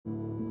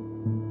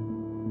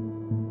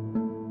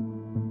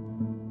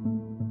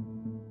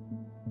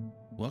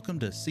welcome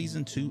to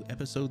Season 2,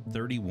 Episode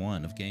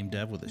 31 of Game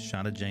Dev with a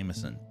Shot of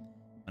Jameson.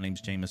 My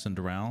name's Jameson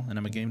Doral, and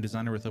I'm a game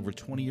designer with over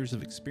 20 years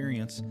of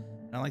experience, and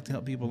I like to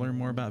help people learn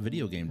more about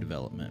video game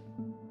development.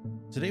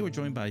 Today we're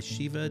joined by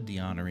Shiva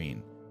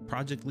Dhyanarin,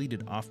 project lead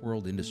at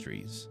Offworld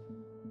Industries.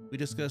 We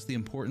discuss the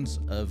importance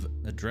of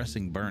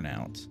addressing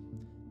burnout,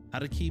 how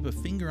to keep a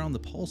finger on the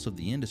pulse of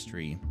the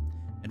industry,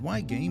 and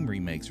why game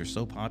remakes are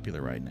so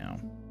popular right now.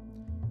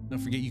 Don't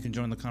forget you can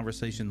join the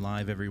conversation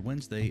live every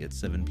Wednesday at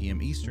 7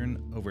 p.m.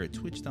 Eastern over at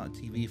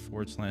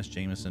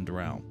twitch.tv/Jameson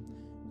Doral.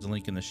 There's a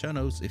link in the show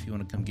notes if you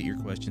want to come get your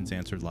questions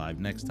answered live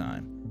next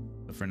time.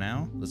 But for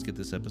now, let's get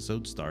this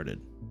episode started.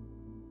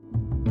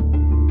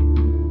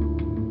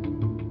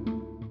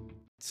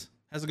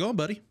 How's it going,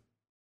 buddy?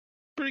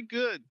 Pretty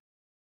good.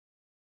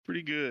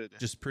 Pretty good.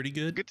 Just pretty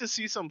good? Good to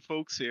see some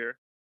folks here.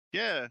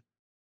 Yeah.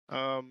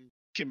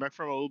 Came back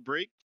from a little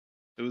break.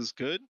 It was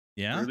good.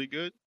 Yeah? Really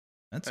good.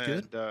 That's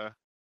good.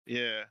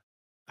 Yeah.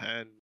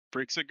 And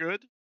breaks are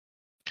good.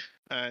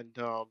 And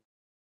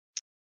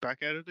back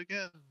at it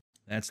again.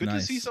 That's good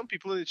nice. to see some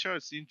people in the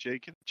chat. Seen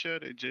Jake in the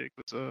chat. Hey, Jake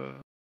was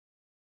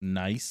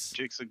nice.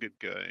 Jake's a good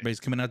guy. Everybody's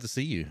coming out to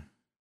see you.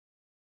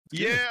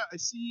 Good. Yeah, I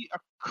see a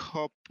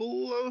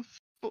couple of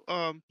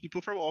people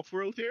from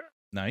Offworld here.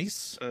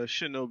 Nice.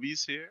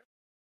 Shinobi's here.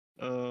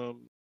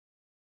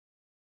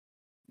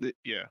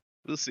 Yeah,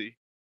 we'll see.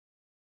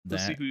 We'll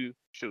see who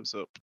shows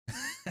up.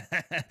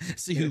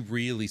 See who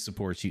really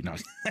supports you. No.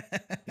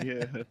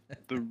 Yeah,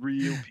 the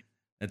real people.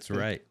 That's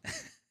right.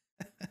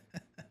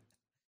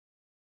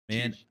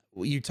 Man,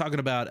 you're talking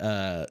about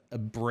a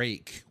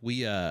break.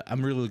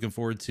 I'm really looking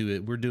forward to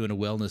it. We're doing a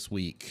wellness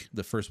week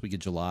the first week of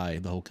July.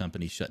 The whole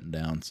company's shutting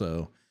down,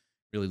 so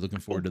really looking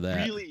forward to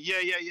that. Really? Yeah.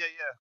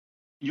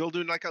 You'll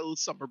do like a little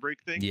summer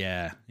break thing?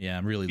 Yeah.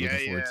 I'm really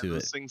looking forward to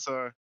those it. Things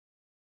are.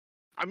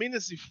 I mean,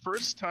 it's the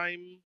first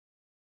time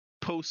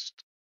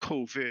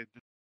post-COVID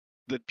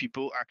that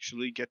people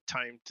actually get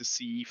time to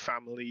see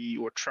family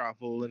or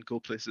travel and go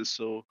places.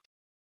 So,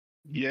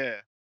 yeah.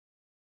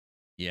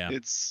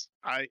 It's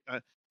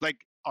like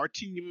our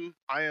team.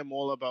 I am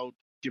all about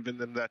giving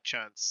them that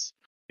chance.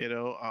 You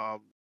know,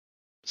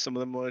 some of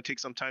them want to take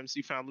some time to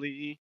see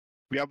family.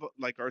 We have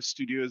like our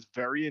studio is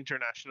very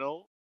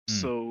international,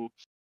 so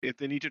if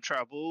they need to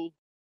travel,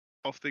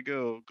 off they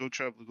go. Go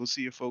travel. Go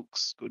see your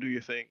folks. Go do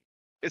your thing.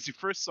 It's your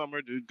first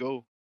summer, dude.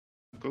 Go.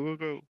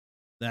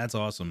 That's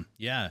awesome.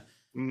 Yeah.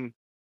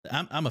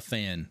 I'm a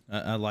fan.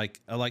 I like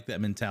that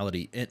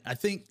mentality, and I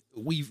think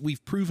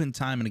we've proven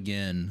time and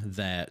again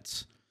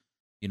that,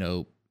 you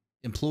know,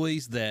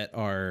 employees that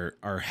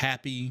are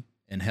happy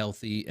and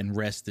healthy and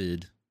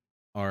rested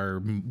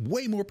are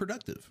way more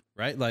productive,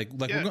 right? Like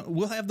yeah.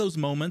 We'll have those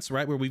moments,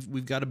 right, where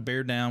we've got to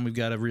bear down, we've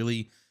got to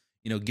really,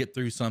 you know, get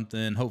through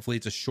something. Hopefully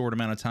it's a short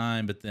amount of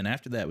time, but then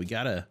after that we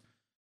gotta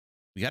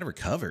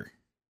recover.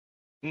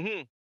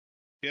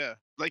 Yeah,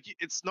 like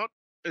it's not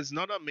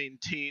a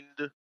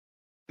maintained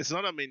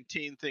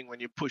thing when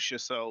you push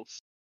yourself,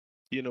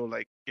 you know,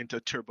 like into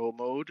turbo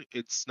mode.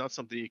 It's not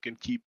something you can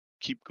keep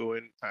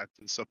going at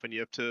and stuff. And you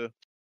have to,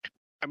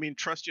 I mean,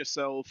 trust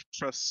yourself,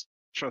 trust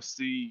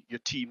your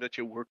team that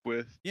you work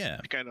with. Yeah,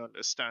 to kind of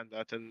understand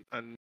that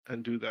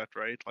and do that,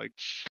 right? Like,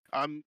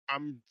 I'm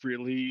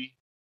really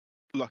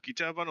lucky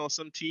to have an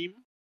awesome team.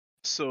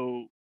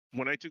 So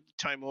when I took the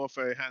time off,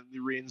 I handed the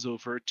reins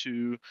over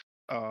to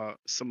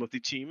some of the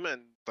team,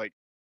 and like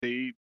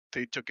they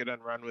took it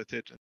and ran with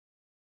it. And,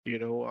 you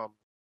know,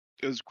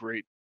 it was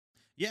great.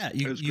 Yeah,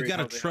 you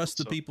got to trust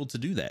the people to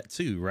do that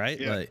too, right?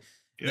 Yeah. Like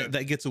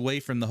that gets away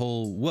from the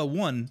whole. Well,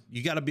 one,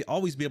 you got to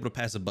always be able to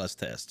pass a bus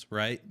test,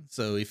 right?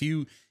 So if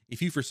you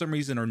for some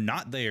reason are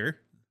not there,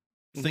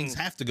 things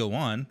have to go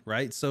on,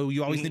 right? So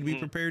you always need to be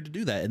prepared to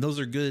do that, and those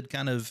are good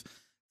kind of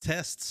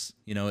tests,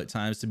 you know, at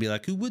times to be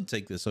like, who would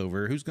take this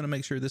over? Who's going to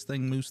make sure this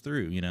thing moves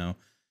through? You know?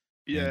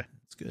 Yeah, and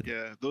it's good.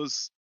 Yeah,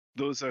 those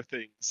are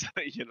things.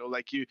 You know,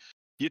 like you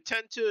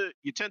tend to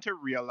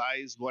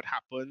realize what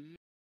happened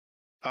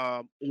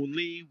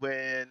only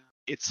when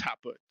it's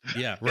happened.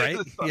 Yeah, right.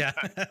 Yeah.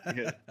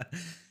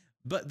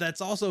 But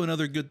that's also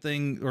another good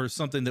thing, or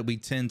something that we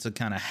tend to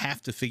kind of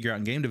have to figure out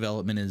in game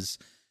development, is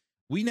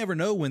we never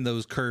know when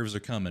those curves are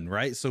coming,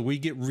 right? So we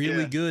get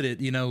really good at,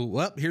 you know,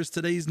 well, here's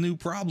today's new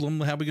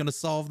problem. How are we going to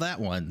solve that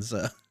one?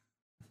 So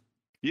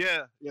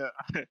yeah.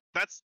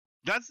 That's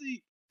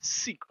the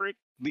secret,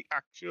 the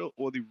actual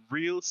or the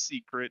real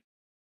secret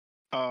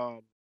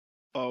of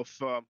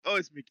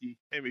it's Mickey.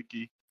 Hey,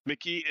 Mickey.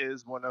 Mickey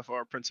is one of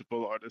our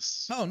principal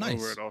artists. Oh, nice.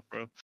 Over at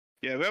Offworld.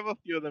 Yeah, we have a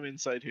few of them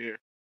inside here.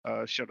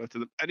 Shout out to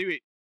them.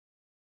 Anyway,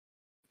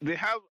 they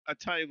have a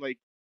time, like,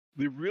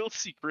 the real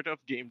secret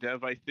of game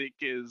dev, I think,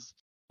 is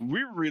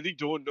we really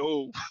don't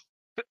know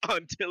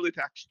until it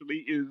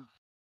actually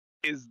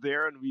is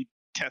there and we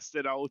test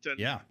it out and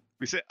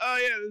we say, oh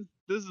yeah,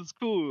 this is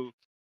cool.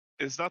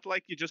 It's not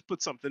like you just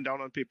put something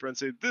down on paper and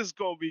say, this is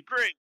gonna be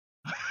great.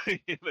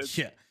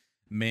 Yeah,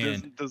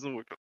 man, doesn't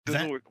work.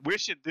 Doesn't work.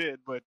 Wish it did,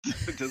 but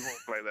it doesn't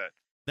work like that.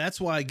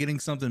 That's why getting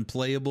something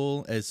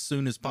playable as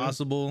soon as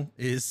possible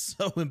is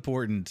so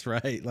important,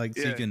 right? Like,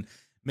 so you can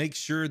make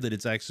sure that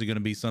it's actually going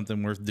to be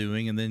something worth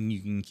doing, and then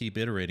you can keep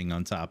iterating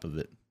on top of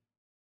it.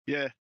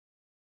 Yeah,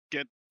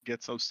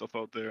 get some stuff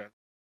out there.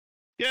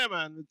 Yeah,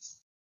 man,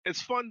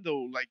 it's fun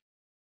though. Like,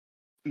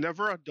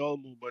 never a dull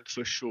moment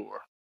for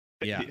sure.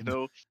 Yeah. You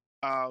know,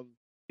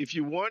 if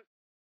you want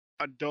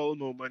a dull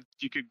moment,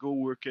 you could go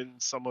work in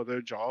some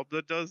other job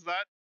that does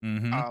that.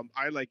 Mm-hmm.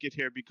 I like it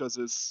here because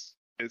it's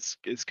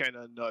kind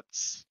of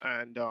nuts,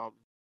 and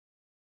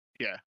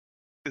yeah,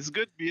 it's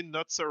good being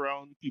nuts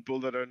around people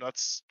that are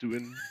nuts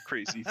doing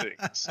crazy things.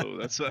 So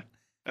that's what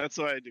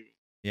I do.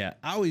 Yeah,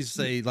 I always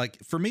say,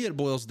 like, for me, it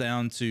boils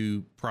down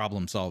to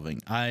problem solving.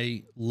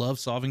 I love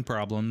solving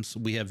problems.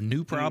 We have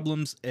new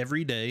problems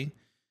every day.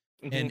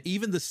 And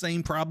even the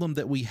same problem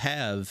that we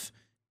have,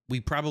 we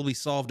probably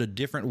solved a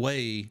different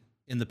way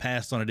in the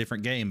past on a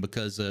different game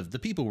because of the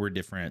people were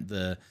different.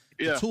 The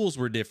tools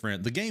were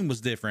different. The game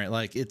was different.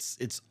 Like,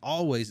 it's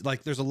always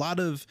like there's a lot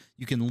of,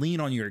 you can lean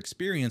on your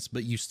experience,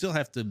 but you still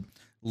have to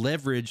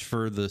leverage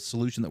for the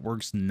solution that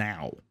works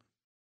now.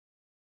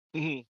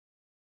 Yep.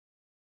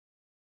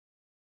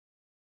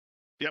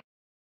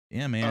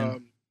 Yeah,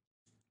 man.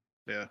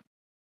 Yeah.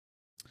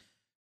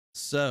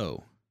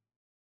 So,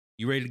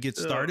 you ready to get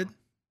started?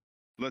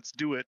 Let's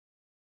do it.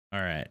 All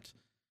right.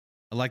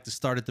 I like to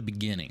start at the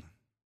beginning.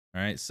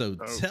 All right. So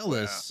tell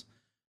us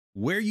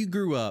where you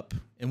grew up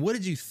and what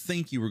did you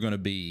think you were going to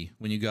be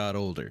when you got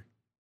older?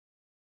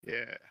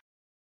 Yeah.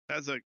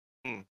 That's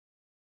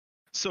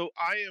So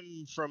I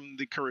am from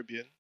the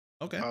Caribbean.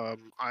 Okay.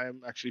 I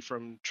am actually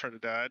from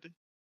Trinidad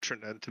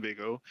and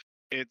Tobago.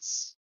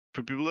 It's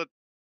for people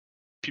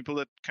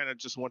that kind of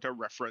just want a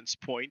reference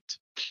point.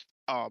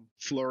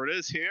 Florida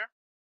is here.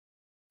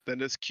 Then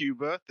there's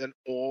Cuba. Then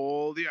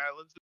all the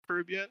islands of the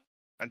Caribbean,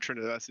 and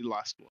Trinidad's the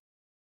last one.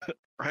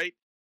 Right?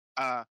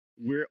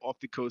 We're off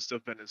the coast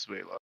of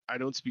Venezuela. I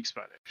don't speak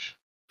Spanish.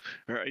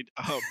 Right?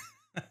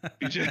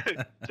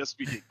 Just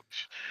speak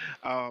English.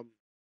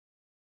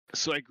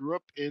 So I grew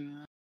up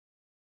in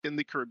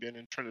the Caribbean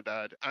in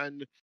Trinidad,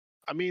 and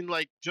I mean,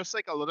 like, just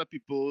like a lot of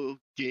people,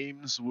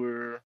 games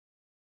were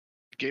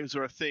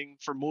a thing.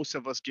 For most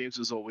of us, games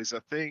was always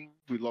a thing.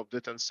 We loved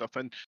it and stuff.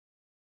 And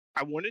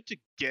I wanted to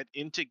get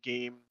into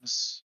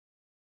games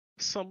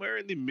somewhere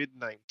in the mid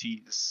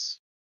 90s,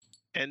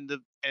 end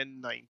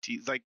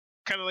 90s, like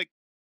kind of like,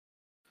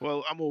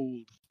 well, I'm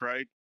old,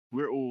 right?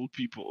 We're old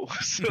people.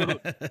 So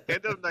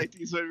end of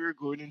 90s when we were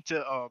going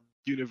into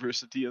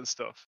university and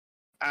stuff.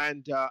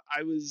 And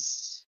I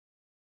was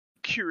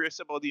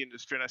curious about the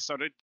industry, and I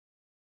started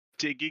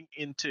digging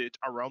into it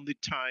around the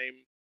time.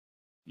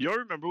 You all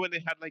remember when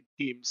they had like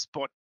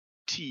GameSpot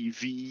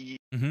TV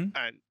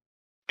and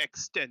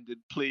extended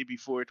play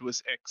before it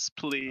was X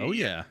Play? Oh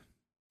yeah.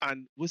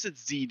 And was it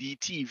ZD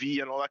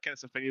TV and all that kind of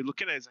stuff? And you're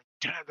looking at it, it's like,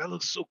 damn, that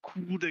looks so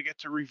cool. They get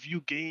to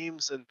review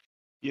games and,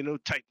 you know,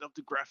 tighten up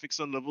the graphics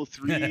on level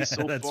 3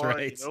 so That's far,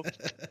 right. you know?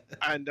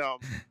 And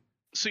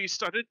so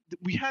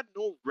we had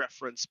no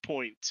reference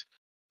point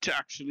to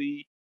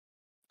actually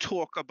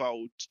talk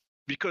about,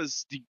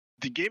 because the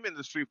game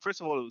industry,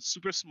 first of all, it was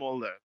super small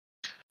there.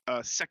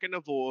 Second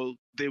of all,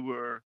 they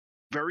were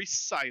very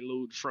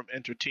siloed from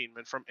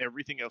entertainment, from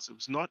everything else. It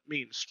was not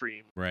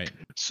mainstream. Right.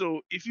 So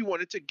if you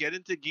wanted to get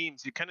into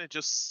games, you kind of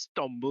just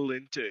stumble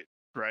into it,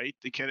 right?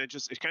 It kind of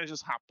just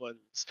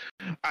happens.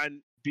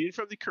 And being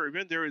from the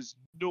Caribbean, there is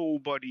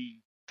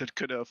nobody that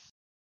could have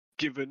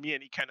given me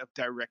any kind of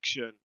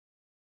direction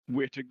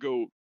where to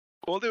go.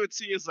 All they would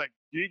see is like,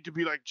 you need to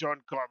be like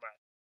John Carmack.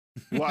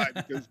 Why?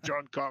 Because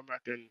John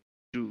Carmack can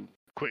do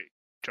Quake.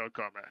 John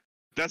Carmack.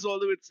 That's all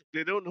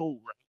they don't know,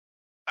 right?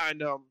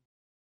 And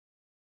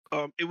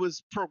it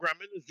was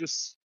programming is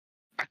just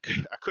I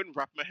couldn't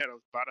wrap my head. I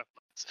was bad at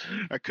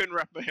maths. I couldn't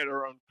wrap my head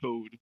around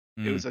code.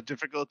 It was a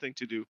difficult thing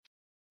to do.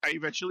 I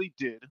eventually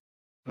did,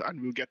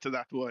 and we'll get to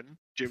that one.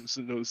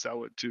 Jameson knows that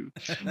one too.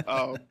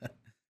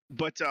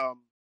 But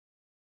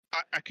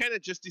I kind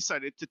of just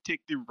decided to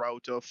take the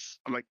route of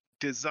like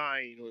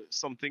design or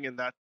something in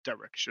that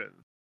direction.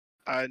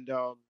 And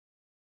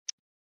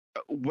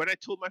when I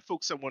told my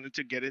folks I wanted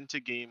to get into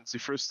games, the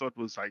first thought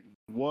was like,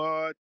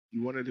 "What?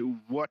 You want to do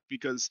what?"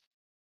 Because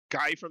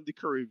guy from the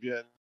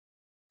Caribbean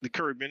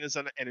is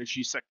an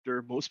energy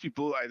sector. Most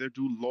people either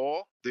do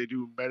law, they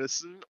do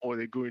medicine, or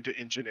they go into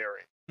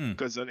engineering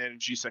because an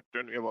energy sector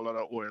and we have a lot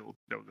of oil.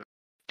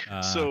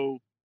 So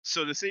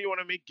to say you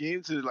want to make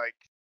games is like,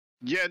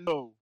 yeah,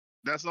 no,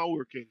 that's not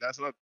working. That's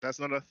not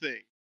a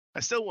thing. I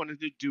still wanted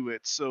to do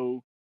it,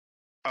 so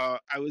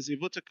I was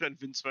able to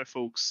convince my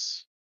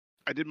folks.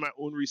 I did my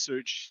own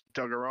research,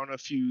 dug around a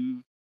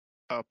few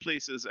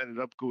places, ended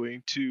up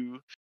going to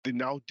the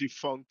now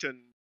defunct and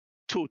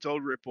total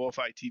rip-off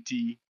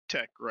ITT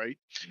Tech, right?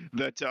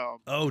 That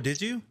oh,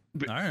 did you?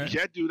 All right.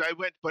 Yeah, dude, I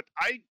went, but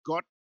I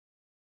got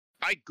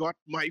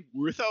my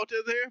worth out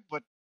of there.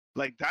 But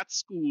like, that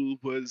school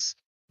was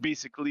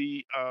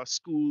basically a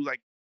school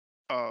like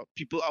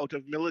people out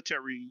of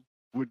military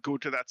would go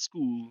to that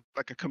school,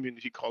 like a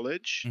community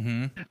college,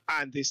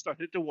 and they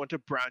started to want to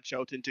branch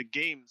out into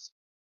games.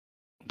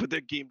 But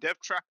their game dev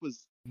track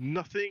was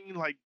nothing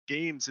like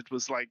games. It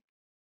was like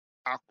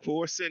a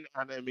course in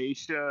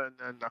animation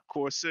and a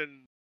course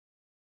in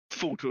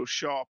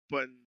Photoshop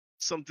and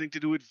something to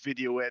do with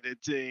video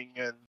editing.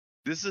 And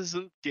this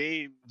isn't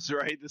games,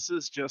 right? This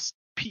is just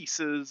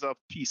pieces of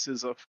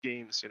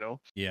games, you know?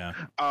 Yeah.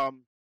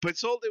 But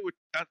it's all they were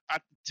at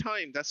the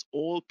time. That's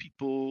all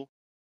people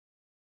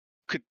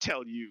could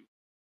tell you,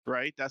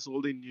 right? That's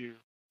all they knew.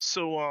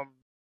 So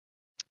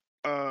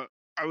I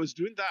was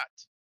doing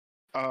that.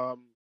 I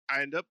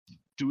ended up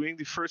doing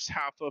the first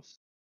half of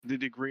the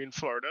degree in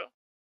Florida,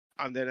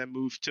 and then I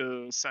moved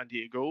to San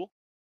Diego,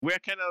 where I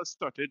kind of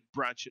started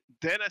branching.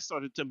 Then I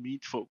started to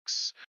meet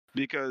folks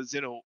because,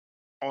 you know,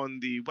 on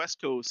the West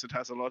Coast, it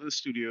has a lot of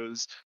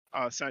studios.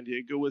 San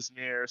Diego was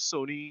near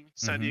Sony.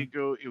 San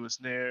Diego, it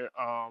was near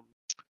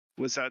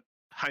was at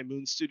High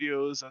Moon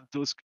Studios, and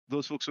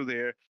those folks were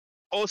there.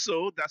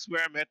 Also, that's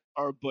where I met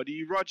our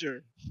buddy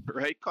Roger,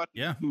 right? Cotton,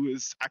 yeah. Who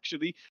is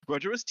actually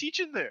Roger was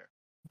teaching there,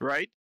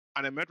 right?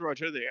 And I met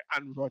Roger there,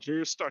 and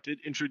Roger started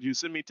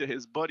introducing me to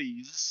his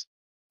buddies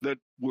that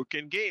work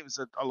in games.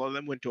 That a lot of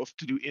them went off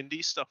to do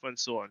indie stuff and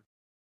so on.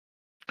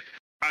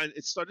 And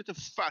it started to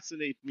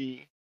fascinate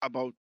me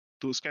about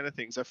those kind of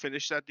things. I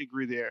finished that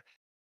degree there,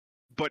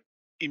 but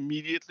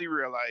immediately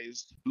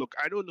realized, look,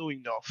 I don't know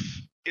enough.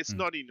 It's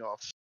not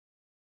enough.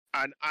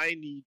 And I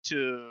need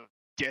to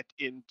get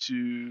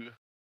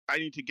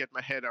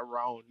my head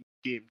around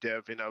game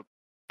dev in a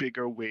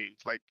bigger way,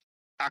 like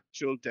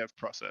actual dev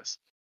process.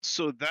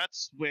 So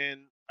that's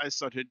when I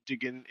started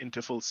digging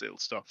into Full Sail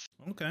stuff.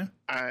 Okay.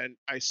 And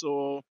I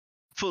saw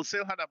Full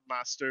Sail had a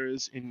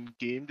master's in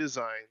game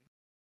design,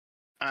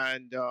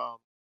 and I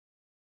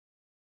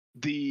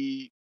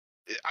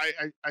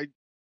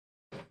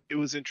it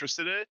was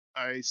interested in it.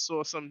 I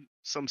saw some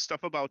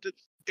stuff about it.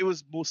 It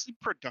was mostly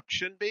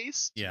production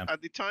based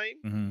at the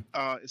time,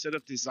 instead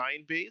of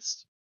design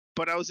based.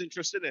 But I was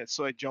interested in it,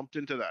 so I jumped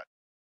into that.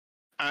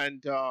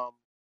 And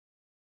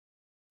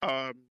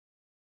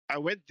I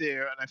went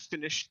there and I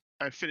finished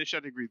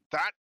that degree.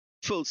 That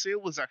Full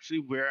Sail was actually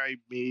where I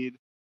made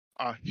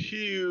a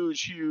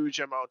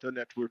huge amount of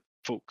network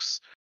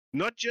folks.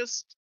 Not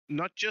just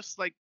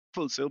like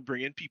Full Sail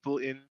bringing people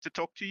in to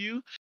talk to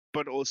you,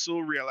 but also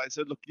realize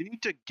that, look, you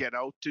need to get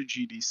out to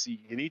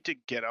GDC. You need to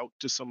get out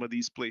to some of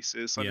these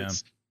places.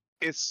 And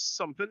it's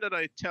something that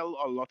I tell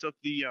a lot of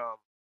the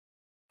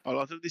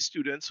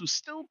students who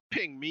still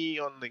ping me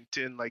on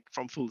LinkedIn, like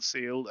from Full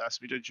Sail,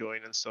 ask me to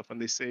join and stuff. And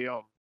they say,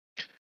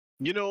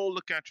 you know,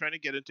 look, I'm trying to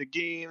get into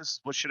games.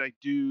 What should I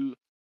do?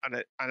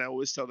 And I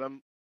always tell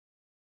them,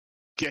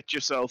 get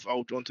yourself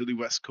out onto the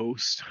West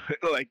Coast.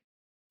 Like,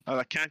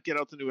 I can't get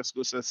out to the West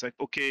Coast. So it's like,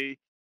 okay,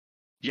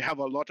 you have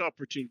a lot of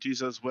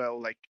opportunities as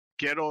well. Like,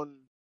 get on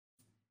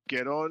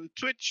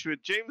Twitch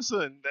with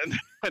Jameson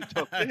and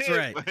talk to him.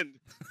 Right. And,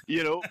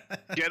 you know,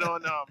 get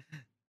on.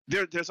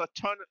 There's a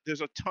ton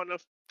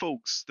of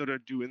folks that are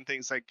doing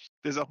things. Like,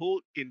 there's a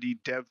whole indie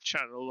dev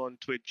channel on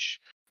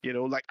Twitch. You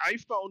know, like, I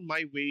found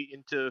my way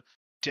into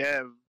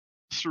dev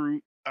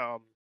through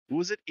what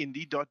was it,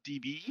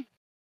 indie.db,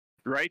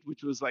 right?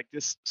 Which was like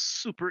this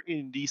super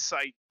indie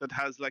site that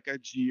has like a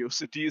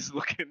GeoCities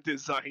looking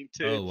design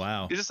to it. Oh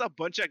wow. It's just a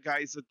bunch of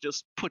guys that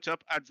just put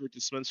up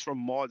advertisements from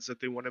mods that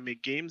they want to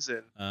make games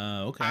in.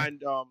 Okay.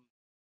 And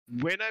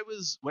when I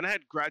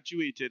had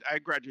graduated, I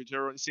graduated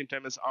around the same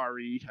time as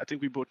Ari. I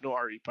think we both know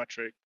Ari,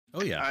 Patrick.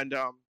 Oh yeah. And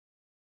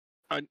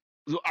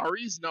so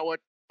Ari is now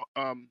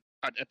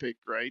at Epic,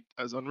 right,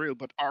 as Unreal.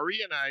 But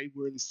Ari and I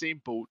were in the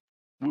same boat.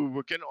 We were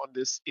working on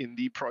this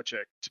indie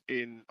project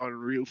in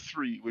Unreal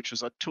 3, which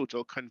was a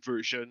total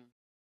conversion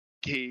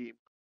game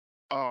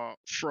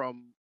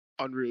from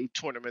Unreal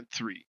Tournament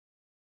 3.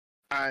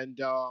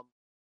 And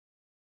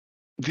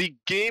the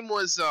game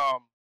was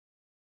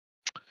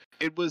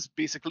it was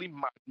basically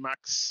Mad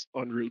Max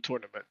Unreal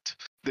Tournament.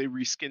 They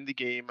reskinned the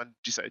game and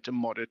decided to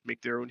mod it,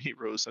 make their own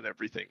heroes and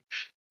everything.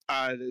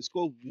 And it's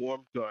called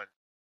Warm Gun.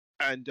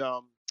 And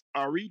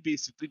Ari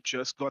basically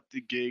just got the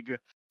gig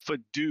for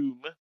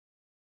Doom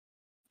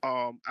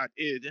at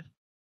id,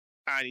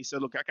 and he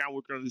said, look, I can't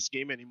work on this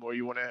game anymore.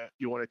 You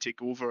wanna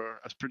take over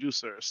as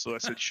producer? So I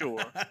said,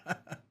 sure.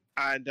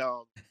 And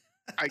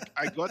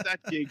I got that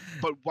gig.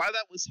 But while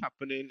that was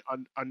happening,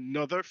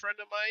 another friend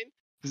of mine,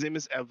 his name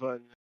is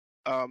Evan.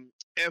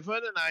 Evan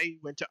and I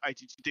went to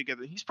ITT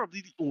together. He's probably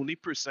the only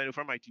person I know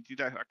from ITT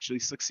that actually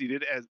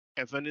succeeded, as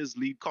Evan is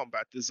lead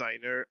combat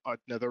designer at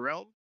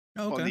NetherRealm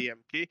on the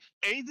MK.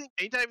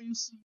 Anytime you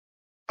see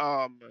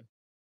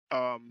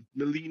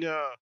Melina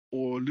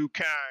or Liu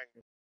Kang,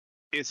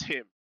 is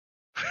him,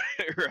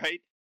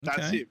 right?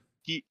 That's him.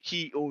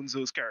 He owns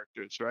those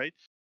characters, right?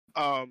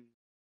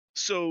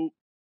 So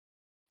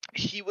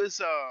he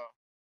was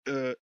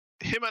him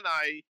and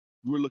I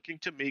were looking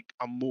to make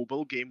a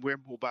mobile game where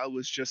mobile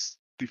was just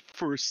the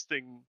first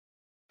thing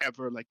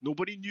ever. Like,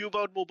 nobody knew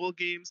about mobile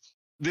games.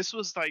 This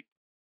was like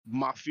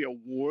Mafia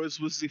Wars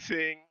was the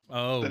thing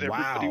that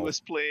everybody was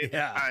playing.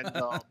 Yeah.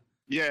 And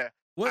yeah.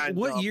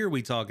 What year are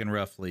we talking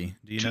roughly?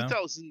 Do you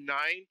 2009,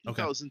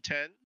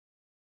 2010,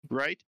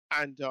 right?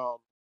 And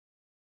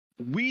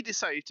we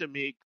decided to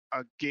make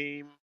a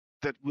game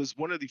that was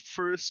one of the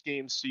first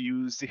games to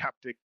use the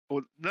haptic,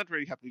 or not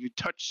really haptic, the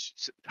touch.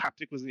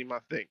 Haptic wasn't even my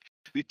thing.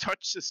 The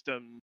touch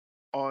system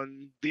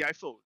on the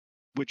iPhone,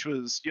 which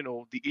was, you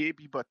know, the A,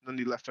 B button and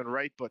the left and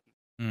right button.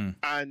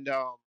 And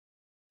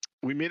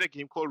we made a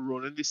game called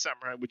Ronin the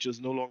Samurai, which is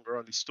no longer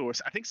on the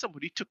stores. I think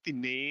somebody took the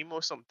name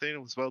or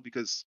something as well,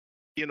 because,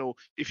 you know,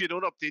 if you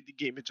don't update the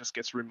game, it just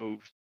gets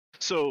removed.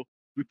 So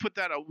we put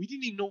that out. We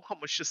didn't even know how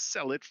much to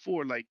sell it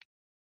for, like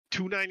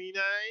 $2.99,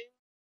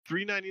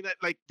 $3.99.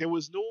 Like there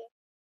was no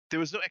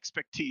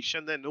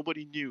expectation that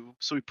nobody knew.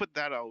 So we put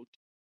that out.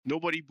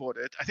 Nobody bought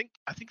it. I think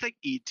like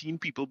 18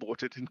 people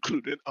bought it,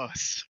 including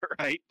us.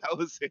 Right? That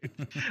was it.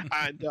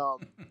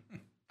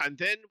 And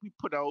then we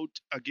put out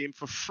a game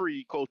for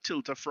free called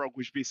Tilt-A-Frog,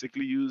 which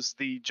basically used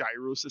the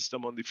gyro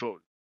system on the phone,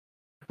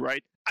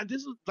 right? And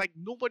this is like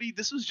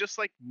this was just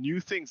like new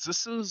things.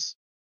 This is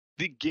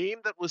the game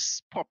that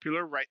was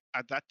popular right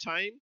at that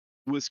time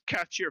was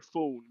Catch Your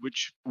Phone,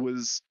 which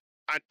was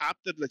an app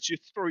that lets you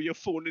throw your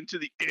phone into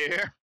the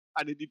air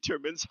and it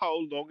determines how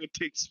long it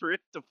takes for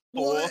it to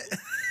fall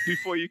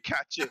before you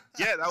catch it.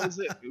 Yeah, that was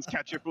it. It was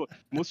Catch Your Phone.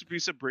 Most people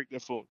used to break their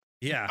phone.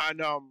 Yeah.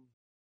 And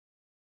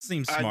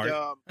seems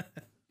smart.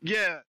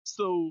 Yeah,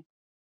 so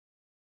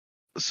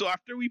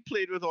after we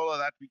played with all of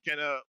that,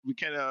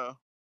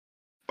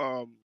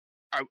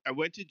 I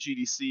went to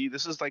GDC.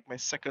 This is like my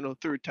second or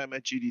third time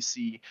at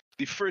GDC.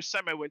 The first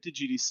time I went to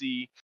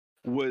GDC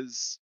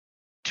was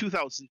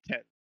 2010,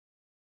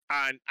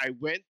 and I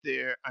went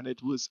there, and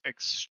it was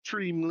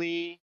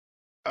extremely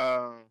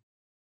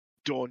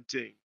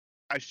daunting.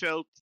 I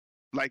felt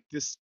like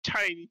this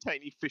tiny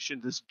fish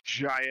in this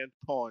giant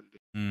pond.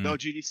 Now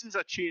GDCs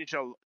have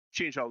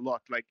changed a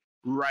lot. Like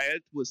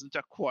Riot wasn't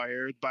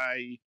acquired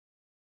by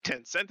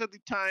Tencent at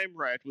the time.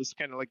 Riot was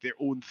kind of like their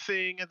own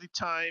thing at the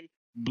time.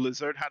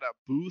 Blizzard had a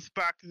booth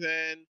back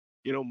then.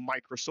 You know,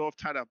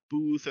 Microsoft had a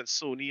booth, and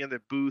Sony had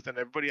their booth, and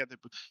everybody had their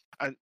booth.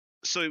 And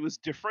so it was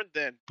different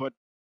then. But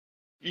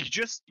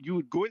you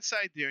would go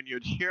inside there and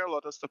you'd hear a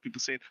lot of stuff, people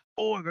saying,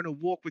 "Oh, I'm gonna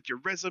walk with your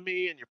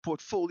resume and your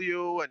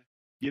portfolio, and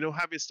you know,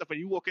 have your stuff." And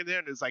you walk in there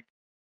and there's like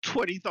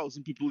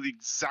 20,000 people the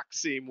exact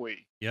same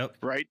way. Yep.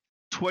 Right?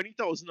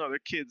 20,000 other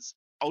kids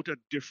out of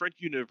different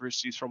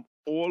universities from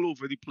all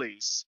over the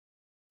place,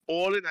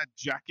 all in a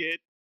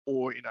jacket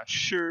or in a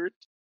shirt,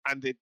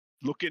 and they're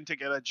looking to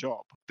get a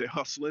job. They're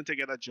hustling to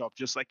get a job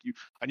just like you.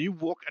 And you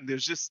walk and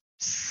there's this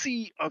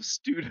sea of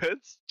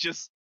students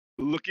just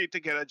looking to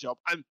get a job.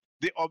 And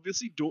they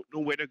obviously don't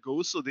know where to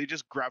go, so they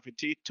just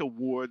gravitate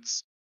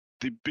towards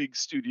the big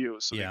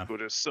studios. So they go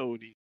to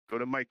Sony, go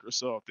to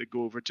Microsoft, they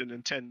go over to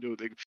Nintendo,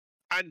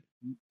 and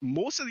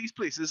most of these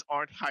places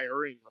aren't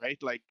hiring,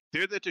 right? Like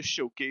they're there to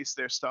showcase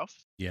their stuff.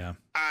 Yeah.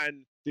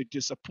 And they're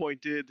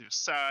disappointed, they're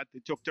sad,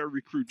 they talk to a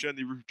recruiter and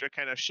the recruiter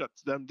kind of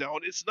shuts them down.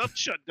 It's not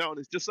shut down,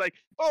 it's just like,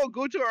 "Oh,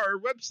 go to our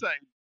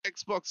website,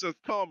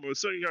 xbox.com or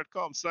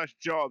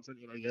sony.com/jobs." And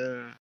you're like,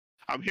 "Yeah,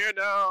 I'm here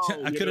now."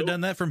 I could have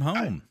done that from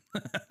home.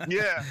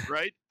 Yeah,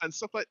 right? And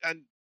stuff like,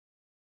 and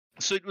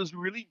so it was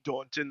really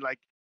daunting, like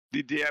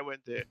the day I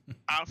went there.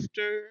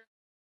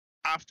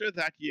 After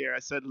that year, I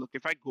said, "Look,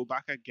 if I go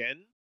back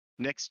again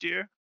next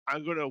year,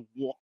 I'm going to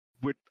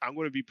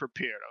be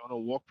prepared. I'm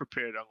going to walk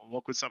prepared. I'm going to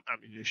walk with some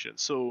ammunition."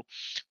 So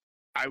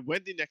I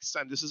went the next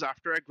time. This is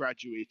after I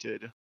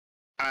graduated.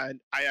 And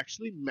I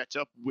actually met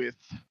up with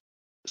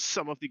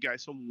some of the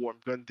guys from Warm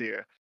Gun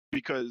there,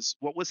 because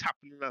what was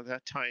happening at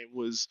that time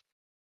was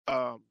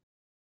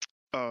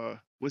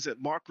it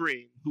Mark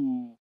Rain,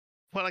 who,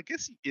 well, I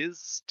guess he is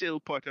still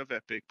part of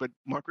Epic, but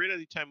Mark Rain at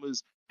the time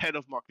was head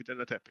of marketing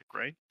at Epic,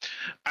 right?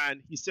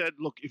 And he said,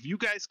 "Look, if you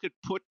guys could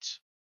put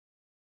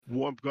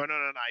Warm Gun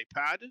on an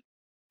iPad,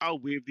 I'll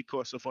waive the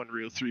cost of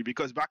Unreal 3,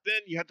 because back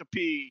then you had to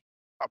pay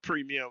a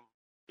premium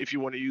if you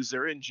want to use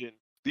their engine.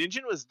 The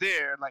engine was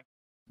there, like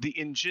the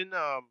engine,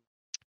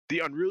 the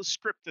Unreal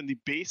script and the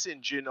base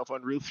engine of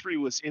Unreal 3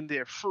 was in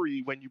there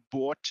free when you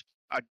bought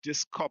a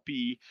disc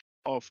copy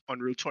of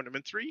Unreal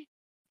Tournament 3,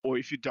 or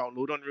if you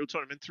download Unreal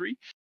Tournament 3.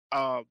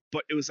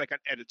 But it was like an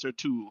editor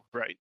tool,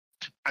 right?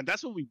 And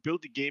that's when we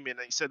built the game in.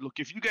 And he said, "Look,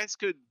 if you guys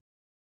could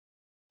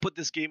put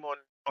this game on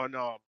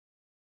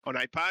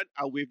iPad,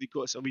 I'll waive the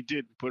cost." And we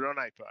did. We put it on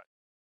iPad,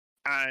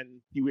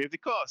 and he waived the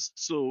cost,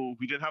 so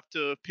we didn't have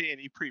to pay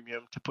any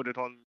premium to put it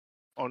on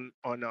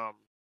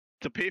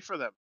to pay for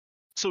them.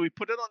 So we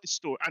put it on the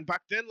store. And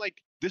back then,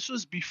 like, this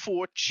was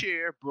before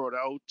Chair brought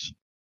out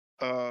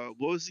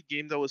what was the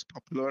game that was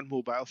popular on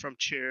mobile from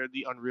Chair,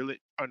 the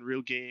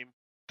Unreal game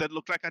that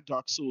looked like a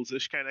Dark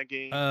Souls-ish kind of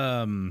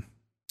game.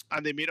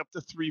 And they made up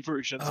the 3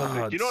 versions of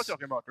it. You know what I'm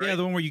talking about, right? Yeah,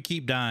 the one where you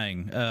keep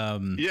dying.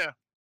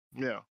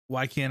 Yeah.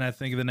 Why can't I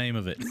think of the name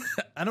of it?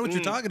 I know what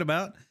you're talking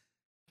about.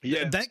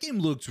 Yeah, that game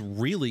looks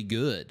really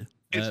good.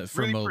 It's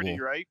for really mobile. Pretty,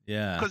 right?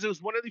 Yeah, because it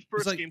was one of the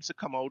first games to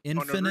come out.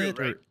 Infinite on Unreal,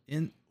 right?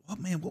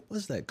 What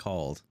was that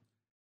called?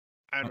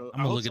 I don't know.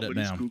 I'm gonna look it up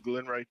now.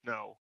 Googling right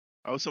now.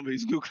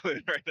 Somebody's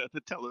Googling right now to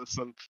tell us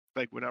some,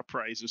 like, win our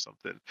prize or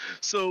something.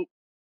 So,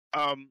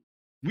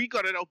 we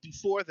got it out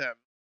before them,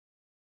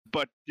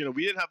 but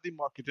we didn't have the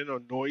marketing or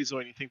noise or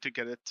anything to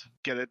get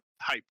it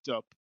hyped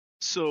up.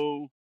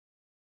 So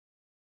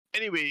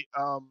anyway,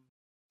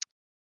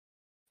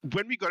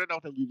 when we got it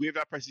out and we waved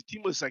our price, the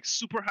team was like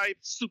super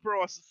hyped, super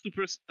awesome,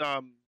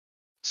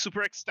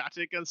 super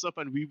ecstatic and stuff.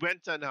 And we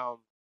went and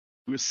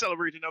we were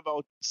celebrating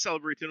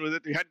with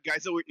it. We had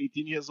guys that were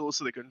 18 years old,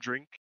 so they can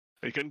drink.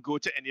 They can go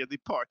to any of the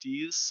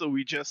parties. So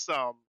we just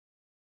um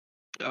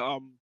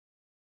kind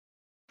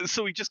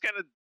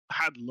of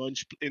had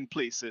lunch in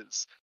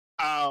places.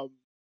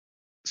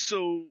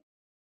 So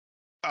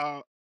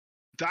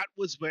that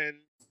was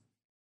when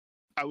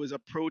I was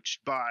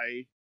approached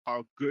by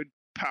our good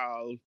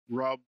pal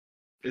Rob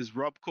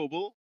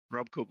Coble,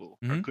 our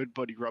good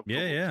buddy Rob Coble.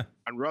 Yeah.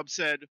 And Rob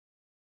said,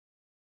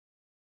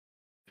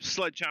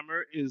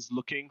 Sledgehammer is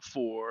looking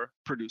for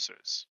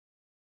producers.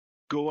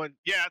 Go on.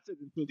 Yeah, that's it.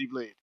 Infinity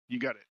Blade. You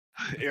got it.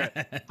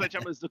 Yeah.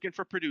 Sledgehammer is looking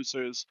for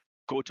producers.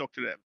 Go talk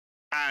to them.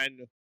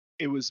 And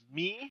it was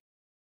me.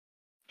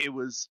 It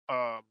was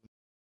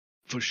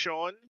for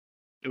Sean.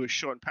 It was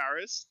Sean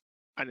Paris,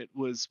 and it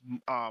was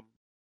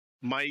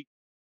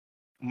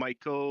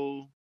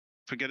Michael.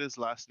 Forget his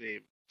last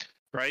name.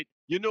 Right?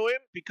 You know him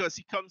because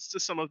he comes to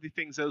some of the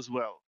things as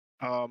well.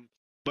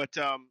 But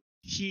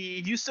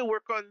he used to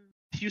work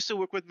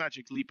with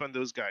Magic Leap and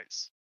those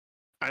guys,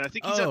 and I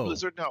think he's at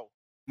Blizzard now.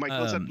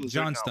 Michael's at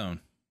Blizzard now.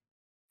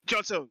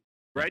 Johnstone,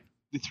 right?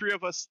 The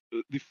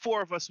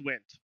four of us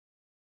went,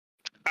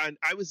 and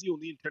I was the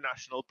only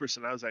international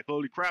person. I was like,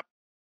 holy crap,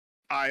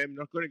 I am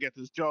not going to get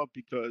this job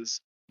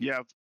because you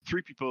have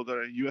 3 people that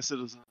are U.S.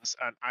 citizens,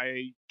 and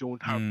I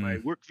don't have my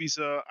work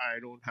visa. I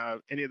don't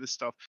have any of this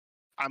stuff.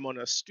 I'm on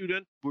a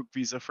student work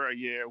visa for a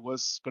year.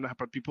 What's going to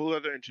happen? People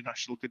that are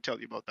international could tell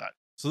you about that.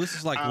 So this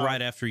is like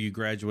right after you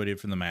graduated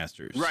from the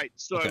master's. Right.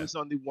 So okay. I was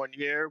on the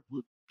 1-year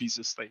work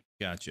visa thing.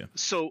 Gotcha.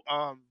 So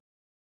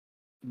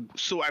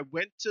so I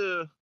went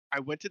to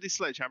the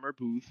Sledgehammer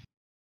booth,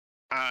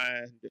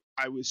 and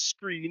I was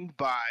screened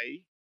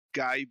by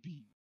Guy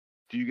Beam.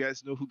 Do you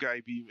guys know who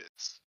Guy Beam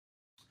is?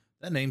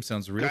 That name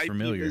sounds real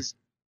familiar. Beam is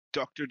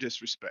Dr.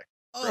 Disrespect.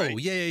 Oh, right?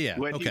 Yeah.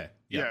 Okay.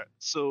 Yeah.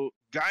 So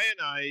Guy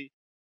and I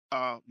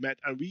met,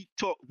 and we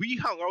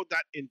hung out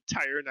that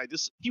entire night.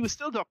 He was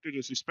still Dr.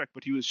 Disrespect,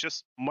 but he was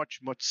just much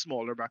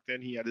smaller back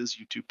then. He had his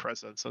YouTube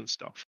presence and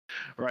stuff,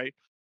 right?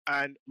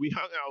 And we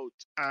hung out,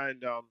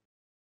 and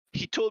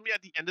he told me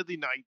at the end of the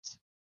night,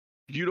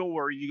 "You don't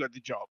worry, you got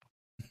the job."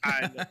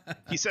 And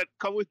he said,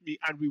 "Come with me."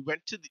 And we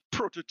went to the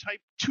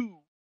Prototype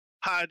 2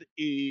 had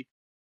a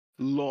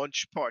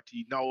launch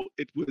party. Now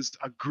it was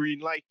a green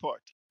light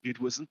party.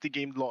 It wasn't the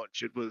game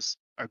launch. It was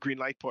a green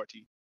light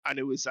party, and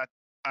it was at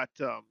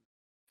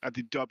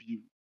the W,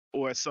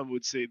 or as some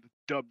would say, the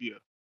W.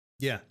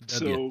 Yeah.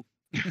 W.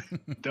 So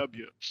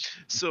W.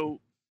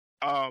 So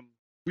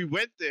we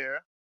went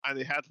there, and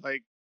they had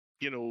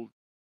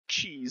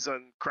cheese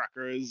and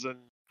crackers and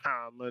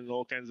ham and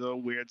all kinds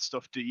of weird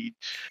stuff to eat.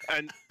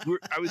 And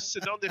I was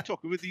sitting down there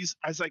talking with these.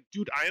 I was like,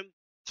 dude, I am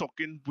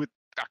talking with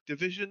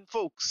Activision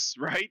folks,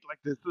 right? Like,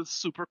 this is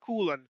super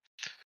cool. And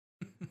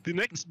the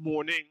next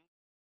morning,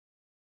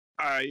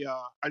 I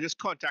just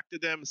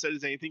contacted them and said,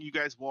 "Is there anything you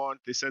guys want?"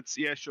 They said,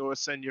 "Yeah, sure,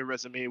 send your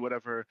resume,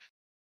 whatever."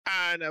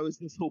 And I was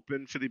just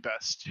hoping for the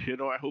best.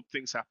 I hope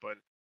things happen.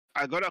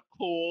 I got a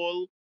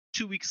call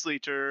 2 weeks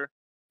later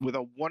with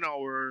a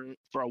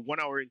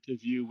 1-hour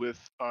interview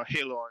with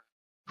Halon,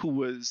 who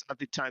was at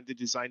the time the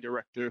design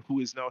director, who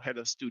is now head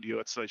of studio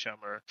at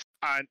Sledgehammer.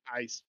 And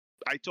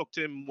I talked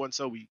to him once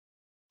a week,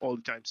 all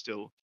the time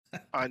still.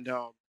 And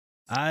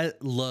I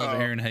love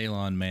Aaron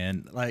Halon,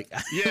 man. Like,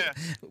 yeah,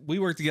 we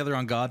worked together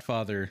on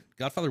Godfather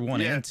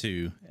 1 and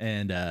 2,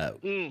 and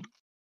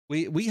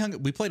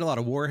we played a lot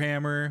of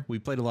Warhammer. We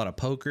played a lot of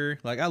poker.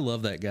 Like, I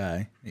love that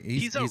guy.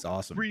 He's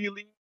awesome.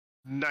 Really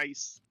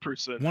nice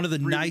person. One of the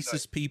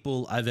nicest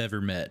people I've ever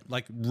met.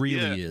 Like,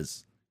 really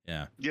is.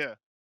 Yeah. Yeah.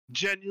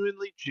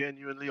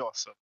 Genuinely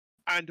awesome.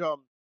 And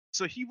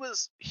so he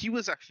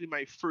was actually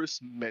my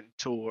first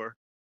mentor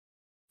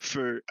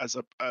as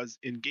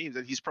in games,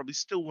 and he's probably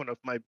still one of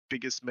my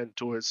biggest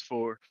mentors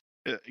for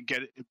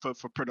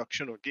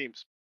production on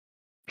games.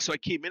 So I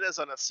came in as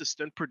an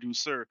assistant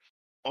producer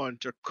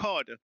onto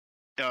COD.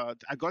 I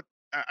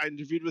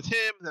interviewed with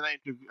him, then I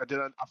did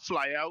a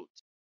fly out,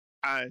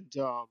 and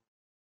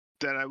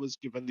then I was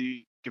given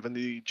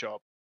the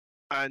job,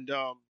 and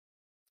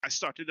I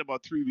started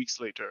about 3 weeks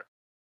later,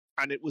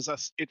 and it was a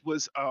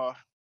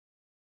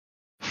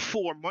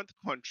 4-month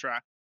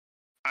contract,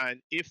 and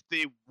if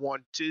they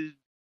wanted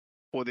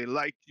or they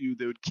liked you,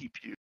 they would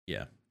keep you.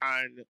 Yeah.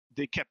 And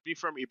they kept me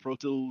from April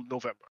till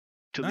November,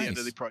 till the end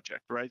of the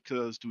project, right? Because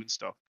I was doing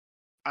stuff.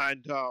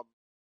 And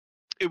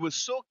it was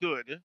so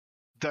good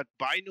that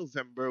by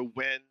November,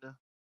 when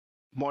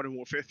Modern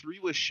Warfare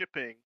 3 was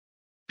shipping,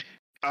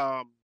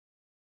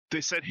 they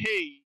said,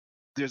 "Hey,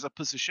 there's a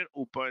position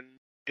open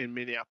in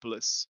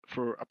Minneapolis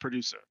for a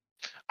producer."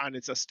 And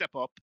it's a step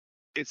up.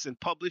 It's in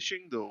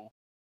publishing, though,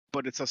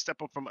 but it's a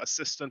step up from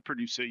assistant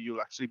producer. You'll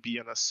actually be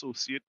an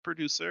associate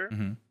producer.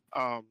 Mm-hmm.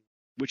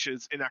 Which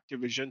is, in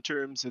Activision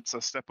terms, it's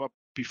a step up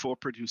before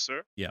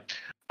producer. Yeah.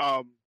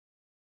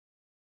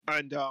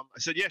 And I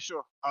said, "Yeah,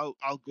 sure,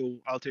 I'll go,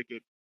 I'll take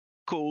it."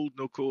 cold,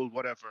 no cold,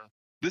 whatever.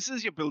 This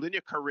is you're building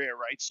your career,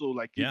 right? So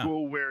like you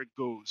go where it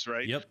goes,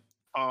 right? Yep.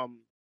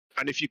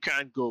 And if you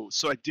can't go,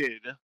 so I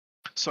did.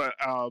 So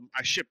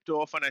I shipped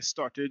off and I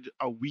started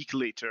a week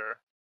later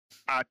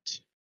at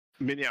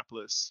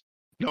Minneapolis.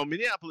 Now,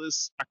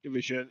 Minneapolis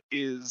Activision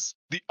is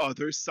the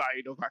other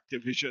side of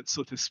Activision,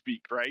 so to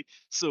speak, right?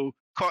 So,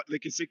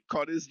 like you say,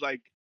 COD is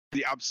like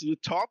the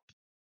absolute top,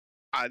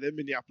 and then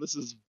Minneapolis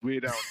is way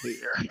down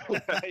there.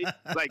 Right?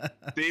 Like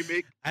they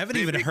make. I haven't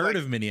even heard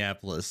of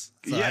Minneapolis.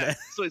 So yeah,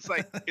 so it's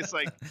like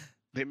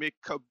they make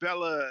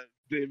Cabela,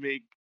 they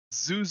make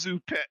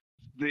Zuzu Pet,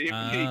 they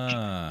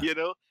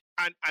make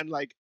and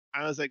like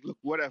I was like, look,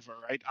 whatever,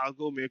 right? I'll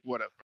go make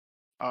whatever.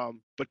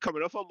 But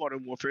coming off of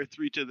Modern Warfare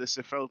 3 to this,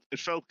 it felt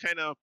kind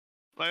of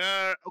like,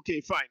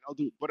 okay, fine, I'll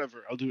do it,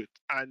 whatever, I'll do it.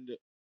 And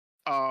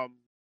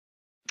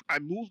I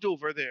moved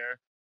over there,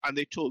 and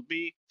they told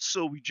me,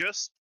 so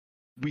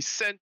we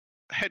sent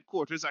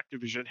headquarters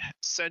Activision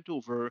sent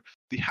over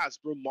the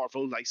Hasbro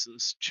Marvel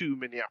license to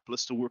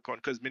Minneapolis to work on,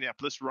 because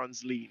Minneapolis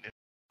runs lean,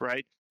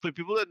 right? For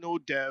people that know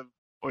dev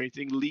or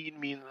anything, lean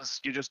means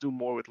you just do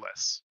more with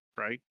less,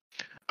 right?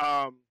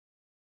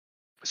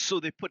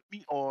 So they put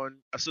me on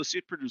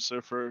associate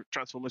producer for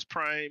Transformers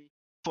Prime,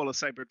 Fall of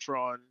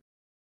Cybertron,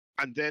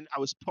 and then I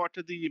was part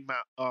of the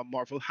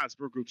Marvel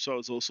Hasbro group, so I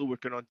was also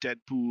working on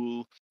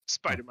Deadpool,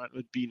 Spider-Man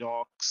with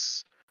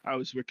Beanox. I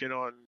was working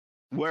on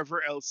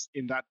wherever else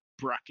in that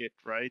bracket,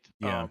 right?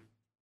 Yeah.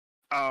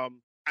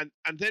 And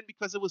then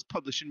because it was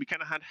publishing, we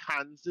kind of had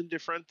hands in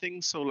different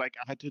things. So like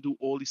I had to do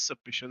all these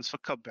submissions for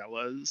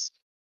Cabela's.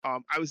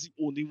 I was the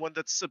only one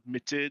that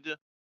submitted.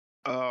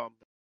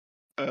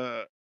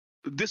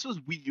 This was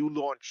Wii U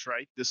launch,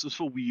 right? This was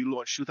for Wii U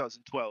launch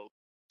 2012.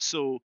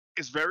 So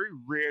it's very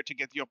rare to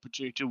get the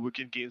opportunity to work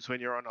in games when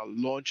you're on a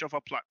launch of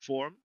a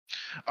platform,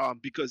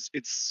 because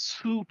it's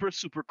super,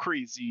 super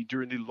crazy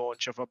during the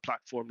launch of a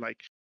platform.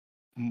 Like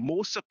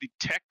most of the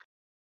tech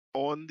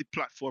on the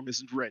platform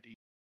isn't ready.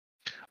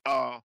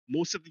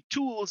 Most of the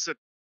tools that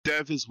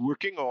dev is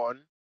working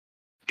on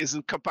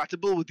isn't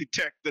compatible with the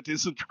tech that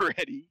isn't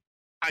ready.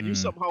 And you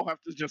somehow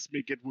have to just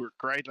make it work,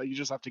 right? Like you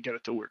just have to get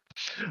it to work.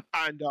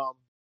 And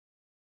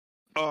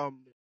I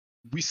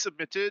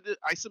submitted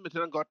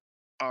and got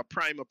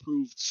Prime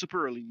approved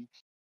super early.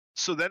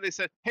 So then they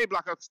said, hey,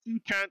 Black Ops 2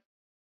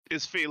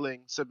 is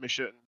failing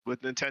submission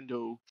with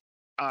Nintendo.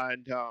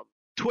 And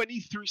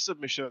 23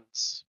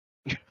 submissions,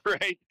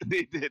 right?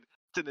 They did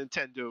to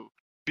Nintendo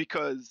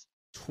because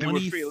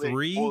 23? they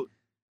were failing.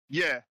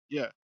 Yeah.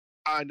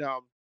 And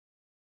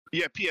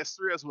yeah,